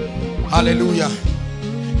 Hallelujah.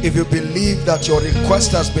 If you believe that your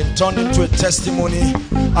request has been turned into a testimony,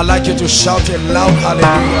 I'd like you to shout a loud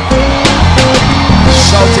hallelujah.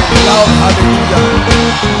 Shout a loud hallelujah.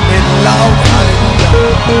 A loud hallelujah.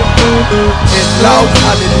 A loud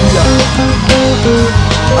hallelujah.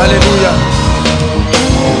 Hallelujah.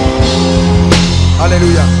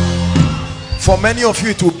 Hallelujah. For many of you,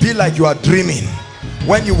 it will be like you are dreaming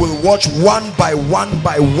when you will watch one by one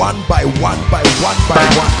by one by one by one by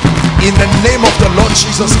one. In the name of the Lord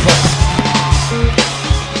Jesus Christ.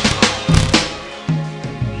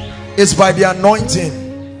 It's by the anointing.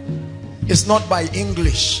 It's not by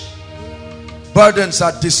English. Burdens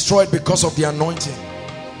are destroyed because of the anointing.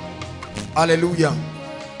 Hallelujah.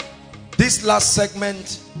 This last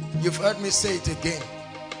segment, you've heard me say it again.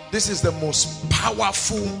 This is the most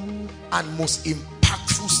powerful and most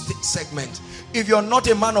impactful segment. If you're not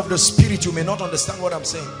a man of the Spirit, you may not understand what I'm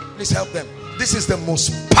saying. Please help them. This is the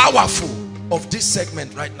most powerful of this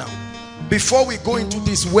segment right now. Before we go into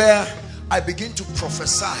this, where I begin to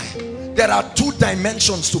prophesy, there are two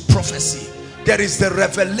dimensions to prophecy. There is the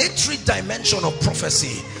revelatory dimension of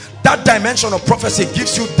prophecy. That dimension of prophecy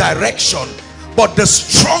gives you direction. But the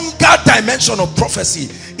stronger dimension of prophecy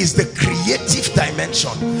is the creative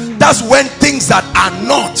dimension. That's when things that are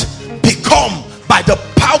not become by the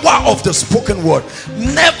power of the spoken word.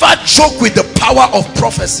 Never joke with the power of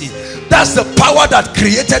prophecy. That's the power that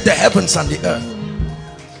created the heavens and the earth.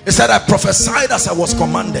 He said, I prophesied as I was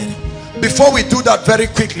commanded. Before we do that, very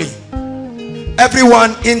quickly,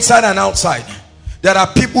 everyone inside and outside, there are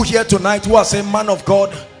people here tonight who are saying, man of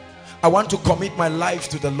God, I want to commit my life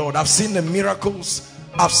to the Lord. I've seen the miracles,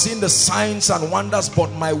 I've seen the signs and wonders,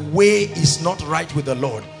 but my way is not right with the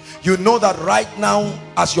Lord. You know that right now,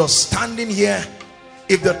 as you're standing here,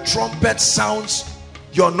 if the trumpet sounds,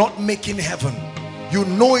 you're not making heaven. You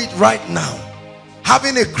know it right now.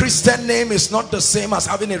 Having a Christian name is not the same as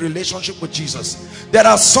having a relationship with Jesus. There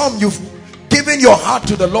are some, you've given your heart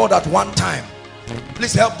to the Lord at one time.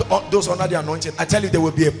 Please help those under the anointing. I tell you, there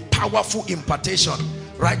will be a powerful impartation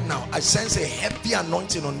right now. I sense a heavy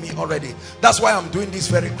anointing on me already. That's why I'm doing this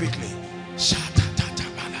very quickly.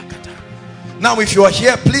 Now, if you are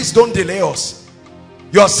here, please don't delay us.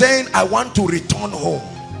 You are saying, I want to return home.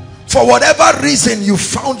 For whatever reason, you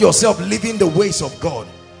found yourself living the ways of God,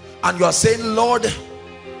 and you are saying, Lord,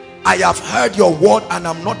 I have heard your word and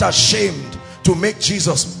I'm not ashamed to make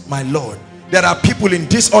Jesus my Lord. There are people in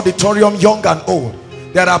this auditorium, young and old.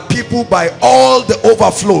 There are people by all the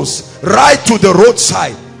overflows, right to the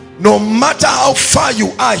roadside. No matter how far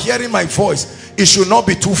you are hearing my voice, it should not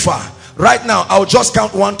be too far. Right now, I'll just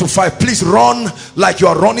count 1 to 5. Please run like you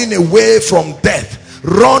are running away from death.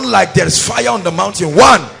 Run like there's fire on the mountain.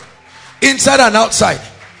 1. Inside and outside.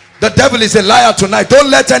 The devil is a liar tonight. Don't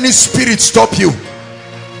let any spirit stop you.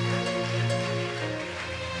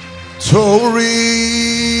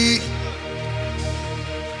 Tori.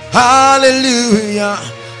 Hallelujah.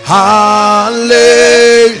 Hallelujah.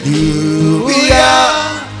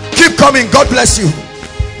 Keep coming. God bless you.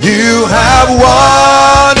 You have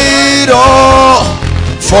won it all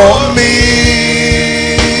for me.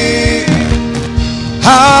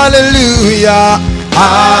 Hallelujah.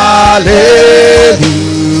 Hallelujah.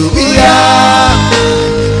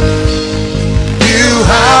 You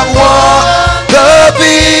have won the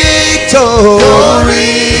victory.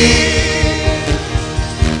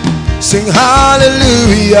 Sing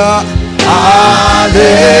hallelujah. Hallelujah.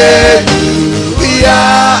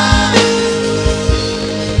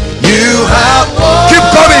 You have won. Keep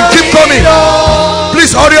coming, keep coming.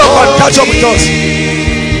 Please hurry up and catch up with us.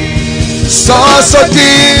 Sasa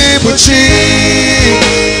Kibuchi.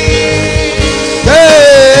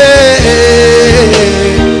 Hey,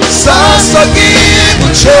 Sasa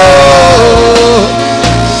Kibuchi.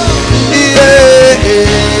 Yeah,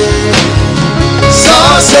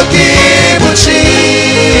 Sasa Kibuchi.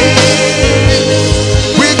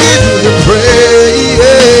 We give you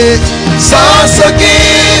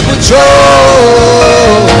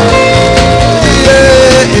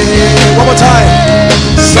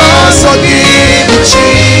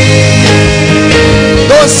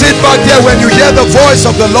here when you hear the voice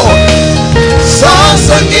of the Lord. Songs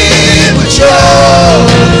of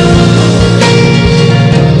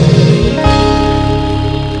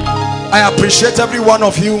I appreciate every one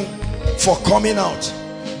of you for coming out.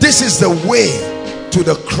 This is the way to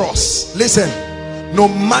the cross. Listen, no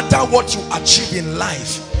matter what you achieve in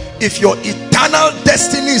life, if your eternal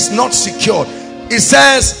destiny is not secured, it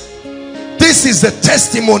says this is the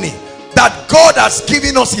testimony that God has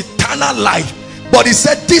given us eternal life, but he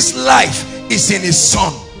said this life is in his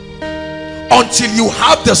Son. Until you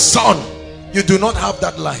have the Son, you do not have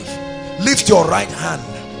that life. Lift your right hand.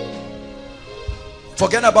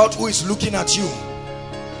 Forget about who is looking at you.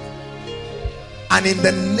 And in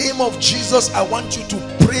the name of Jesus, I want you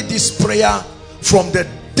to pray this prayer from the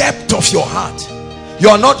depth of your heart. You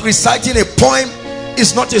are not reciting a poem.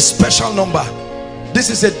 It's not a special number. This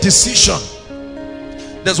is a decision.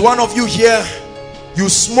 There's one of you here, you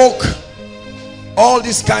smoke all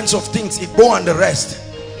these kinds of things, Igbo and the rest.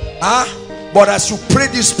 But as you pray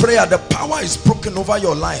this prayer, the power is broken over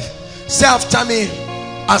your life. Say after me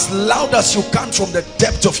as loud as you can from the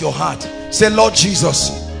depth of your heart. Say, Lord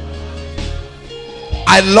Jesus,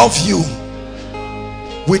 I love you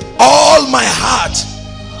with all my heart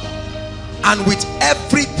and with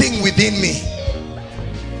everything within me.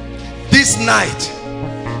 This night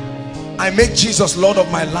I make Jesus Lord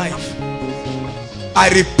of my life. I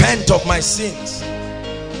repent of my sins.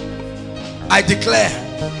 I declare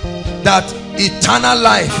that eternal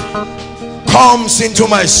life comes into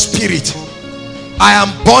my spirit. I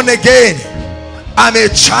am born again. I'm a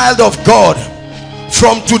child of God.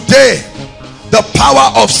 From today, the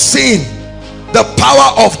power of sin, the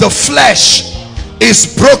power of the flesh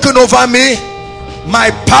is broken over me.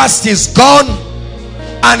 My past is gone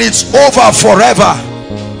and it's over forever.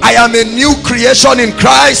 I am a new creation in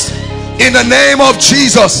Christ. In the name of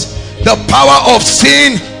Jesus, the power of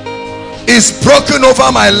sin is broken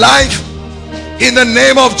over my life. In the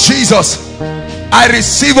name of Jesus, I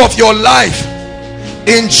receive of your life.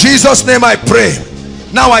 In Jesus' name I pray.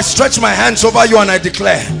 Now I stretch my hands over you and I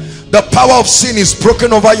declare the power of sin is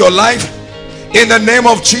broken over your life. In the name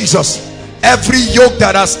of Jesus, every yoke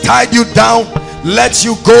that has tied you down, let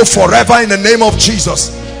you go forever in the name of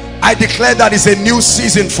Jesus. I declare that is a new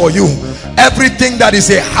season for you. Everything that is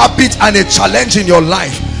a habit and a challenge in your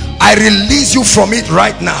life, I release you from it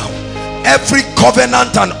right now. Every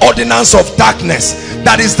covenant and ordinance of darkness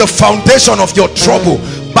that is the foundation of your trouble,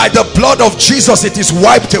 by the blood of Jesus it is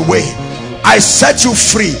wiped away. I set you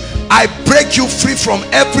free. I break you free from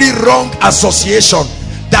every wrong association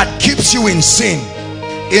that keeps you in sin.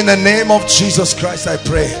 In the name of Jesus Christ I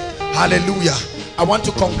pray. Hallelujah. I want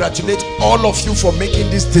to congratulate all of you for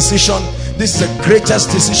making this decision. This is the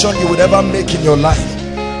greatest decision you would ever make in your life.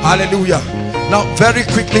 Hallelujah. Now very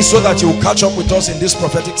quickly, so that you will catch up with us in this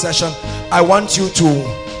prophetic session, I want you to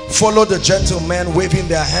follow the gentlemen waving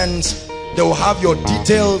their hands. They will have your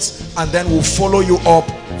details and then we'll follow you up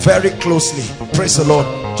very closely. Praise the Lord.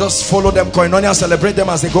 Just follow them. Koinonia, celebrate them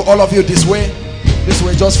as they go. All of you this way. This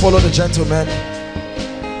way. Just follow the gentlemen.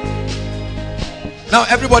 Now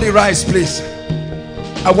everybody rise, please.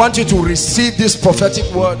 I want you to receive this prophetic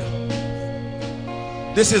word.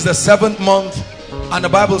 This is the 7th month and the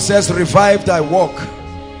Bible says, revive thy walk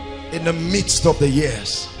in the midst of the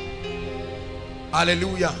years.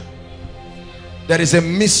 Hallelujah. There is a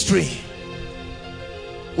mystery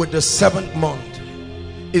with the 7th month.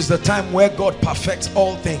 Is the time where God perfects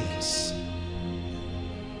all things.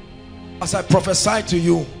 As I prophesy to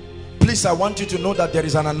you, please, I want you to know that there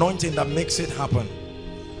is an anointing that makes it happen.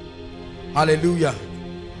 Hallelujah.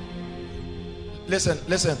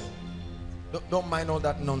 Listen, don't mind all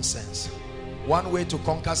that nonsense. One way to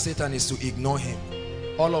conquer Satan is to ignore him.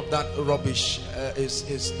 All of that rubbish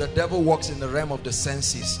is the devil works in the realm of the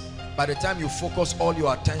senses. By the time you focus all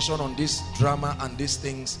your attention on this drama and these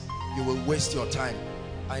things, you will waste your time.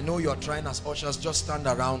 I know you are trying as ushers, just stand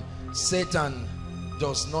around. Satan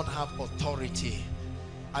does not have authority.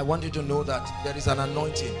 I want you to know that there is an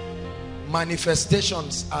anointing.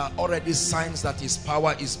 Manifestations are already signs that his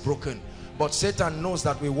power is broken. But Satan knows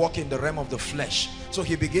that we walk in the realm of the flesh. So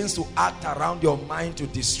he begins to act around your mind to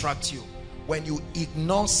distract you. When you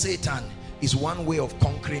ignore Satan, is one way of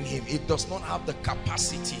conquering him. It does not have the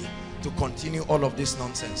capacity to continue all of this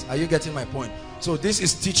nonsense. Are you getting my point? So this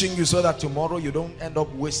is teaching you so that tomorrow you don't end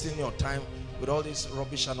up wasting your time with all this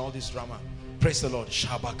rubbish and all this drama. Praise the Lord.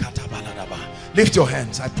 Lift your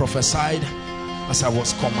hands. I prophesied as I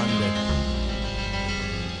was commanded.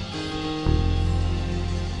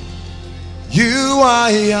 You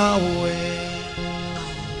are Yahweh.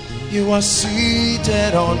 You are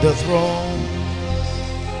seated on the throne.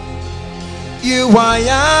 You are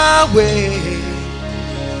Yahweh,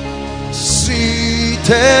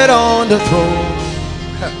 seated on the throne.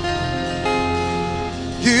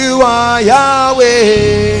 You are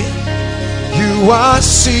Yahweh, you are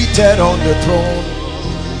seated on the throne.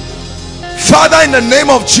 Father, in the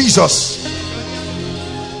name of Jesus,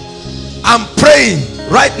 I'm praying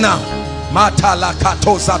right now by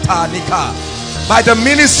the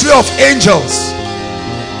ministry of angels.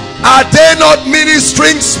 Are they not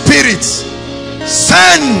ministering spirits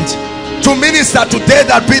sent to minister today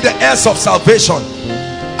that be the heirs of salvation?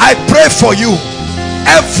 I pray for you,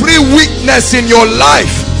 every weakness in your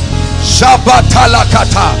life,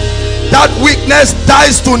 that weakness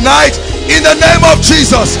dies tonight in the name of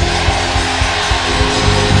Jesus.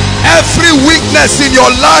 Every weakness in your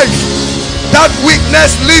life, that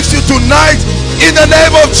weakness leaves you tonight in the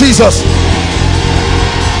name of Jesus.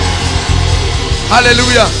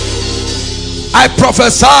 Hallelujah. I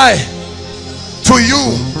prophesy to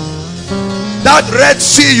you, that Red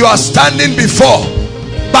Sea you are standing before,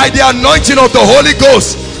 by the anointing of the Holy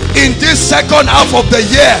Ghost, in this second half of the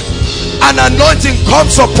year, an anointing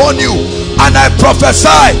comes upon you, and I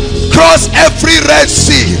prophesy, cross every Red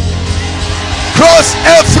Sea. Cross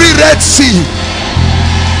every Red Sea.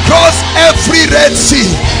 Cross every Red Sea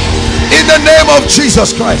in the name of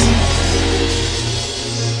Jesus Christ.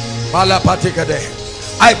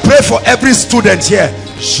 I pray for every student here.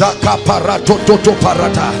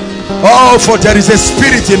 Oh, for there is a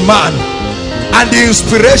spirit in man, and the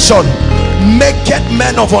inspiration maketh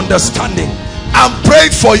men of understanding. I'm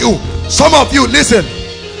praying for you. Some of you, listen,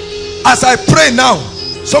 as I pray now,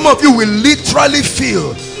 some of you will literally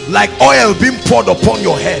feel like oil being poured upon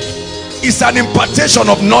your head. It's an impartation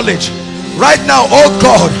of knowledge right now. Oh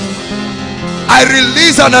God, I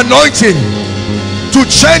release an anointing to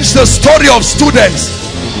change the story of students.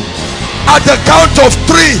 At the count of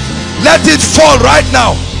 3, let it fall right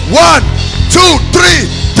now. 1, 2, 3.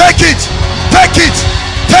 Take it, take it,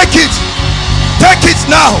 take it, take it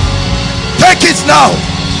now, take it now.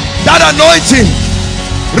 That anointing,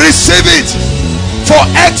 receive it for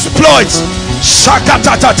exploits.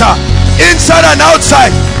 Shakatatata, inside and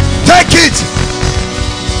outside. Take it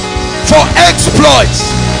for exploits,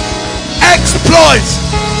 exploits,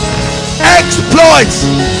 exploits.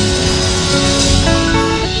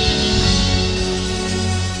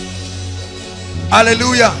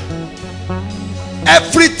 Hallelujah.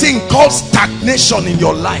 Everything called stagnation in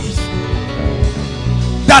your life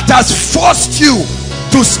that has forced you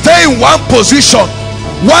to stay in one position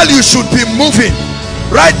while you should be moving,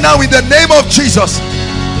 right now in the name of Jesus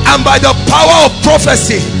and by the power of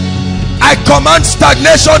prophecy, I command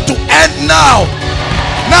stagnation to end now.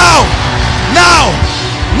 Now, now,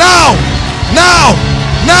 now, now,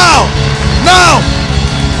 now, now.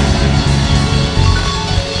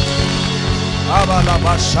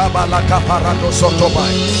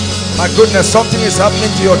 My goodness, something is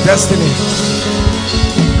happening to your destiny.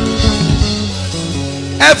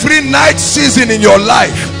 Every night season in your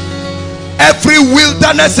life, every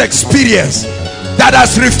wilderness experience that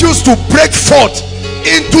has refused to break forth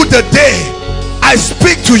into the day, I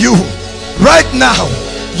speak to you right now.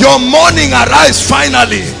 Your morning arrives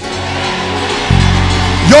finally.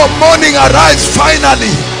 Your morning arrives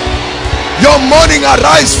finally. Your morning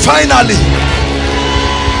arrives finally.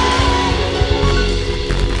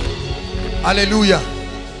 Hallelujah.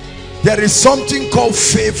 There is something called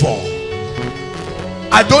favor.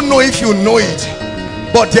 I don't know if you know it,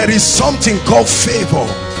 but there is something called favor.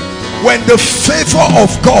 When the favor of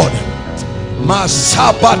God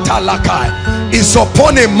is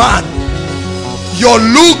upon a man, your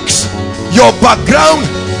looks, your background,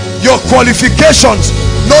 your qualifications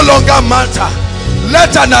no longer matter.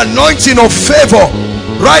 Let an anointing of favor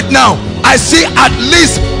right now. I see at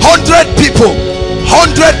least 100 people,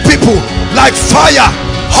 100 people like fire,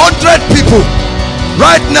 100 people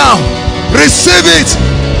right now. Receive it,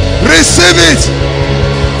 receive it.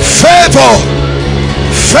 Favor,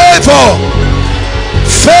 favor,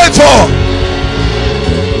 favor,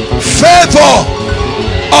 favor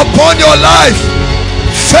upon your life.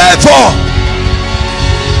 Favor.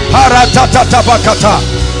 Paratatatabakata,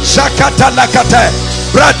 shakatalakate,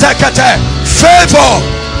 bratakate. Favor,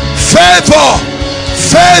 favor,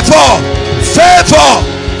 favor, favor,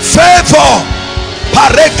 favor.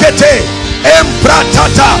 Parekete,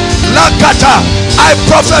 embratata, lakata. I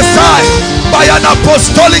prophesy by an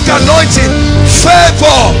apostolic anointing.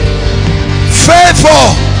 Favor, favor,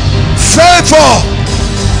 favor.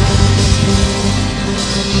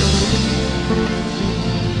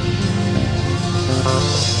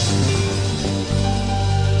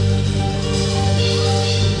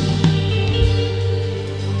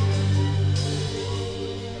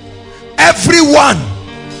 anyone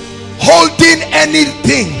holding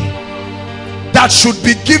anything that should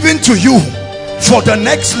be given to you for the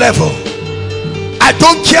next level, I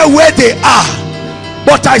don't care where they are,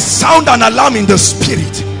 but I sound an alarm in the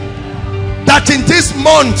spirit that in this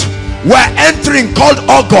month we're entering called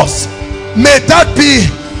August, may that be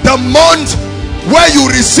the month where you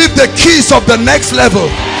receive the keys of the next level.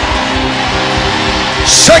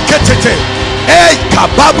 Sheketete, hey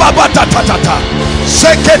kabababatatata,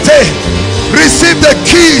 shekete, receive the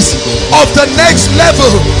keys of the next level,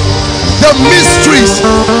 the mysteries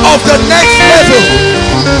of the next level.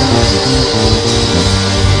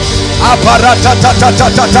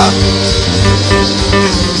 Aparatatatata.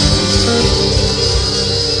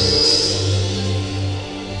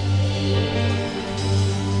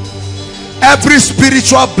 Every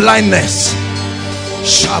spiritual blindness,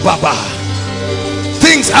 shababa,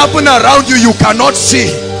 things happen around you you cannot see,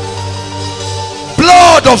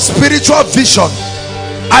 blood of spiritual vision,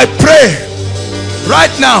 I pray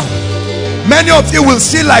right now, many of you will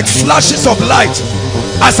see like flashes of light.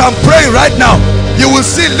 As I'm praying right now, you will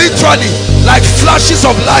see literally like flashes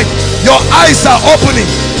of light. Your eyes are opening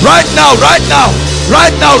right now, right now,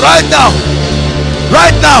 right now, right now,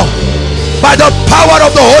 right now, by the power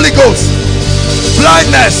of the Holy Ghost.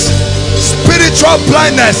 Blindness, spiritual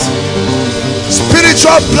blindness,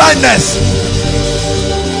 spiritual blindness,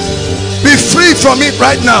 be free from it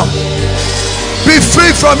right now. Be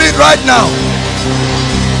free from it right now.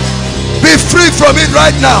 Be free from it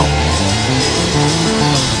right now.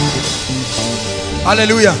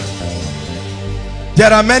 Hallelujah.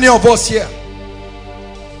 There are many of us here.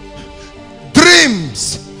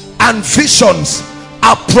 Dreams and visions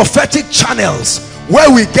are prophetic channels where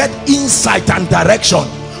we get insight and direction,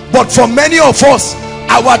 but for many of us,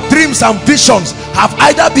 our dreams and visions have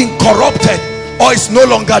either been corrupted or it's no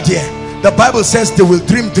longer there. The Bible says they will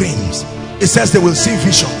dream dreams. It says they will see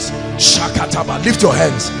visions. Shakataba, lift your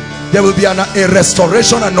hands. There will be a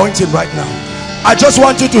restoration anointing right now. I just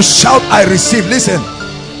want you to shout, I receive. Listen,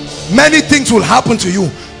 many things will happen to you.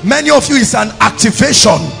 Many of you is an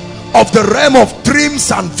activation of the realm of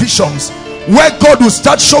dreams and visions, where God will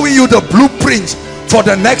start showing you the blueprint for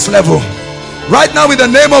the next level. Right now, in the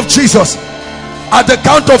name of Jesus, at the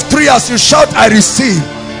count of 3, as you shout, I receive,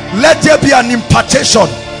 let there be an impartation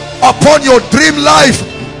upon your dream life,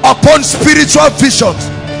 upon spiritual visions.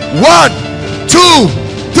 1, 2,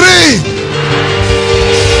 3.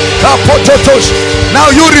 Now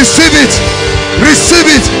you receive it. Receive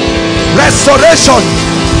it. Restoration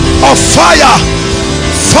of fire.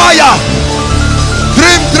 Fire.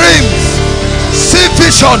 Dream dreams. See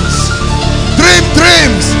visions. Dream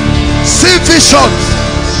dreams. See visions.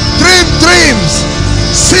 Dream dreams.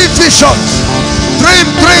 See visions. Dream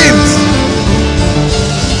dreams.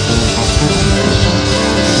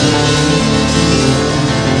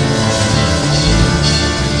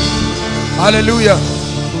 Hallelujah.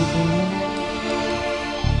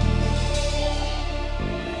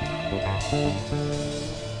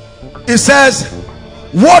 It says,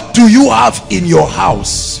 what do you have in your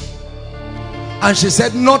house? And she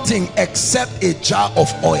said, nothing except a jar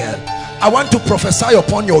of oil. I want to prophesy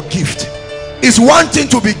upon your gift. It's one thing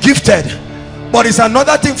to be gifted, but it's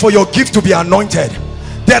another thing for your gift to be anointed.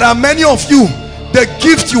 There are many of you, the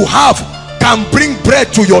gift you have can bring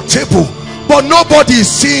bread to your table, but nobody is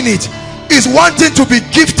seeing it. It's one thing to be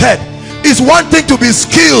gifted, it's one thing to be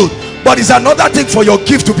skilled, but it's another thing for your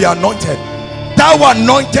gift to be anointed. Thou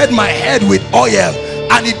anointed my head with oil,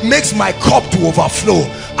 and it makes my cup to overflow.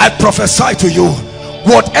 I prophesy to you,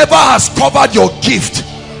 whatever has covered your gift,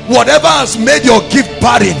 whatever has made your gift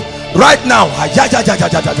barren, right now,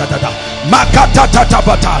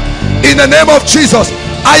 in the name of Jesus,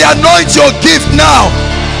 I anoint your gift now.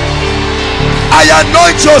 I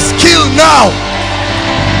anoint your skill now.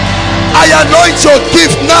 I anoint your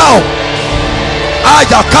gift now.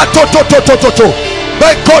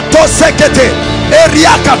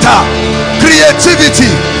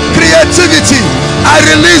 Creativity, creativity, I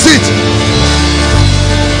release it.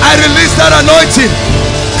 I release that anointing.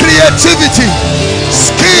 Creativity,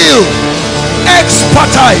 skill,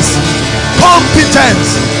 expertise,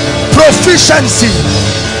 competence, proficiency,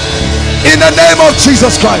 in the name of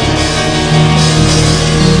Jesus Christ.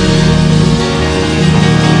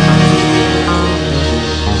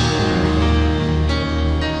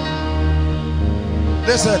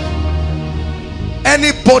 Listen,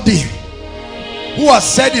 anybody who has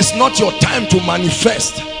said it's not your time to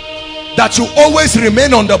manifest, that you always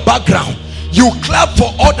remain on the background, you clap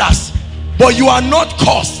for others but you are not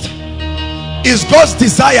cursed, is God's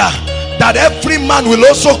desire that every man will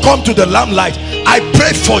also come to the lamplight. I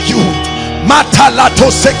pray for you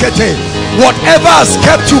Matalato sekete. Whatever has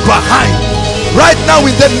kept you behind, right now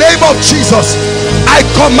in the name of Jesus, I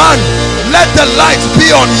command, let the light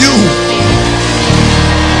be on you.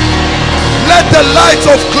 Let the light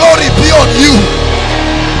of glory be on you.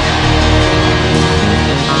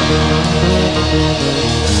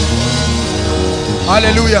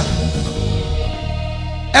 Hallelujah.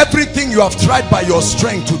 Everything you have tried by your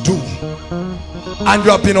strength to do and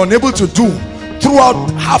you have been unable to do throughout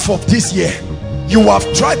half of this year, you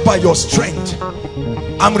have tried by your strength.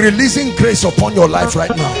 I'm releasing grace upon your life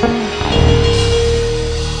right now.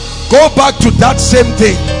 Go back to that same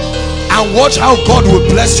thing and watch how God will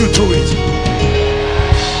bless you through it.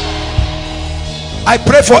 I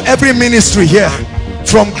pray for every ministry here,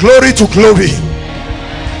 from glory to glory,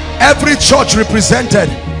 every church represented,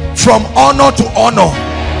 from honor to honor,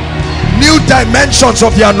 new dimensions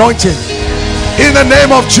of the anointing in the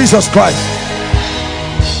name of Jesus Christ.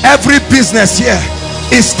 Every business here,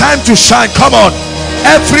 it's time to shine. Come on,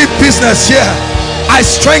 every business here, I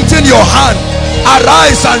strengthen your hand.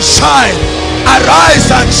 Arise and shine, arise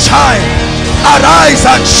and shine, arise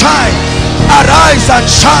and shine, arise and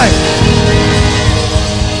shine.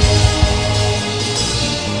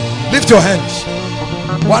 Lift your hands.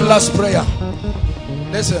 One last prayer.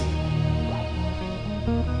 Listen,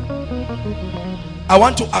 I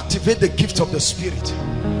want to activate the gift of the Spirit.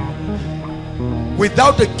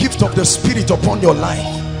 Without the gift of the Spirit upon your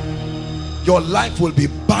life will be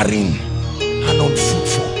barren and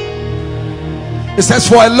unfruitful. It says,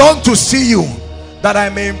 for I long to see you, that I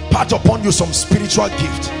may impart upon you some spiritual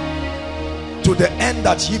gift, to the end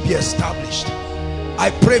that ye be established.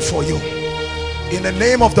 I pray for you in the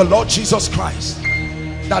name of the Lord Jesus Christ,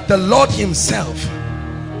 that the Lord himself,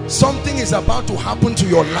 something is about to happen to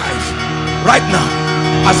your life right now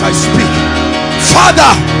as I speak.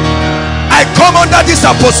 Father, I come under this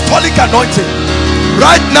apostolic anointing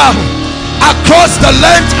right now, across the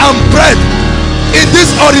length and breadth, in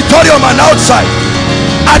this auditorium and outside.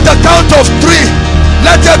 At the count of 3,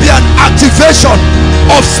 let there be an activation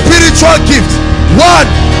of spiritual gifts. 1,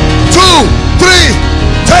 2, 3.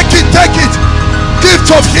 Take it, take it.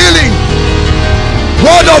 Gift of healing,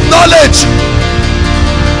 word of knowledge,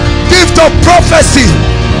 gift of prophecy,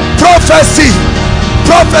 prophecy,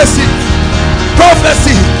 prophecy,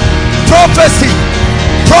 prophecy, prophecy,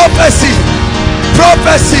 prophecy,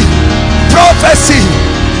 prophecy, prophecy.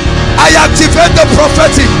 I activate the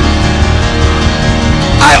prophetic.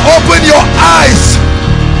 I open your eyes.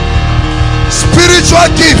 Spiritual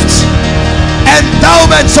gifts,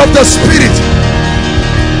 endowments of the Spirit.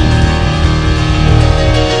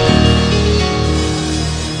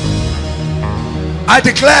 I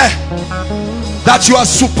declare that you are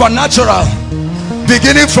supernatural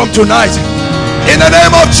beginning from tonight in the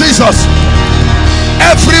name of Jesus.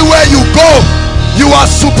 Everywhere you go, you are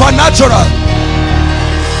supernatural.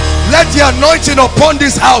 Let the anointing upon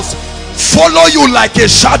this house follow you like a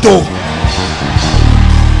shadow.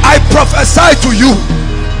 I prophesy to you,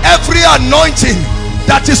 every anointing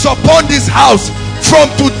that is upon this house from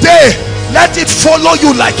today, let it follow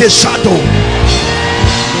you like a shadow.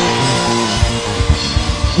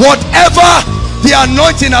 Whatever the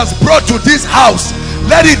anointing has brought to this house,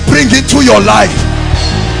 let it bring into your life.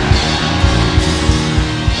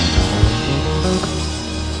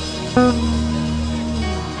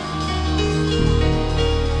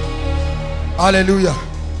 Hallelujah.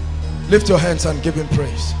 Lift your hands and give him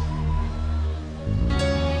praise.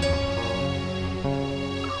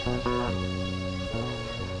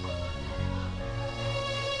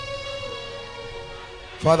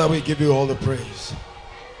 Father, we give you all the praise.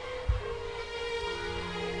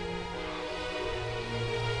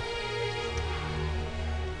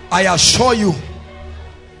 I assure you,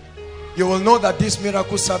 you will know that this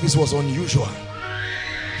miracle service was unusual.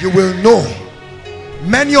 You will know.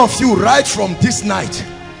 Many of you, right from this night,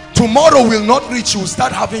 tomorrow will not reach, you will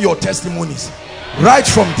start having your testimonies. Right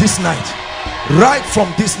from this night. Right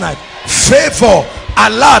from this night. Favor,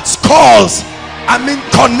 alerts, calls,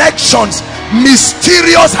 connections,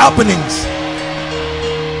 mysterious happenings.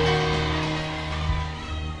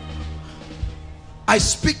 I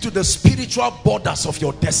speak to the spiritual borders of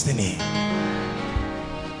your destiny,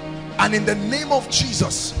 and in the name of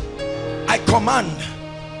Jesus, I command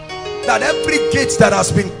that every gate that has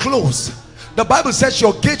been closed, the Bible says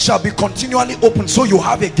your gate shall be continually open. So you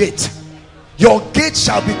have a gate. Your gate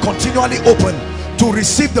shall be continually open to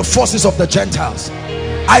receive the forces of the Gentiles.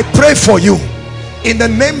 I pray for you in the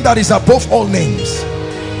name that is above all names.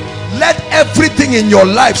 Let everything in your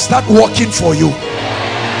life start working for you.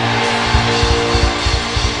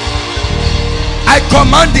 I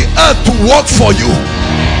command the earth to work for you.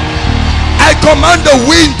 I command the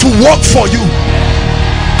wind to work for you.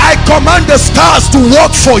 I command the stars to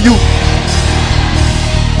work for you.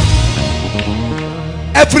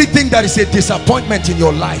 Everything that is a disappointment in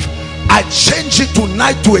your life, I change it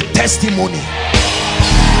tonight to a testimony.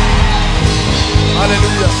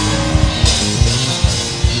 Hallelujah.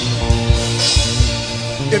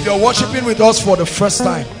 If you're worshiping with us for the first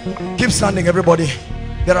time, keep standing, everybody.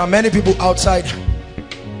 There are many people outside.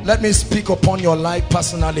 Let me speak upon your life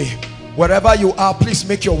personally. Wherever you are, please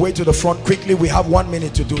make your way to the front quickly. We have 1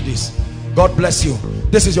 minute to do this. God bless you.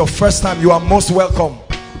 This is your first time. You are most welcome.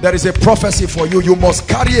 There is a prophecy for you. You must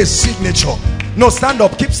carry a signature. No, stand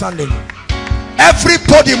up. Keep standing.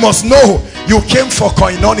 Everybody must know you came for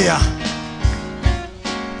koinonia.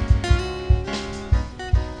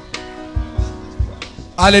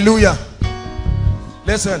 Hallelujah.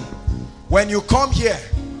 Listen, when you come here,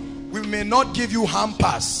 we may not give you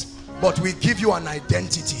hampers, but we give you an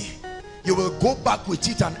identity. You will go back with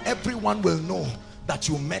it and everyone will know that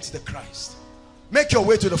you met the Christ. Make your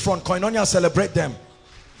way to the front. Koinonia, celebrate them.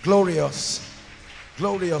 Glorious.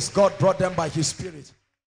 Glorious. God brought them by his Spirit.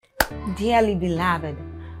 Dearly beloved,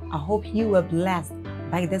 I hope you were blessed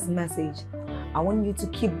by this message. I want you to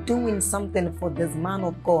keep doing something for this man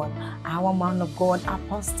of God, our man of God,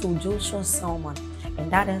 Apostle Joshua Selman. And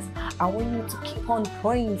that is, I want you to keep on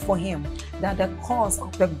praying for him, that the cause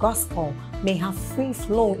of the gospel may have free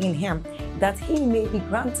flow in him, that he may be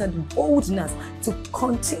granted boldness to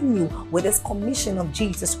continue with this commission of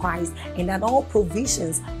Jesus Christ, and that all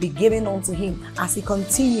provisions be given unto him as he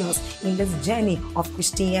continues in this journey of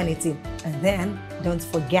Christianity. And then don't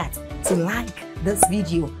forget to like this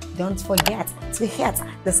video. Don't forget to hit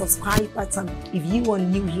the subscribe button if you are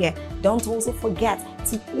new here. Don't also forget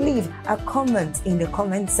to leave a comment in the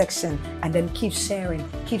comment section, and then keep sharing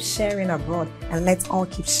abroad, and let's all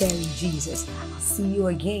keep sharing Jesus. I'll see you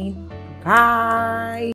again. Bye.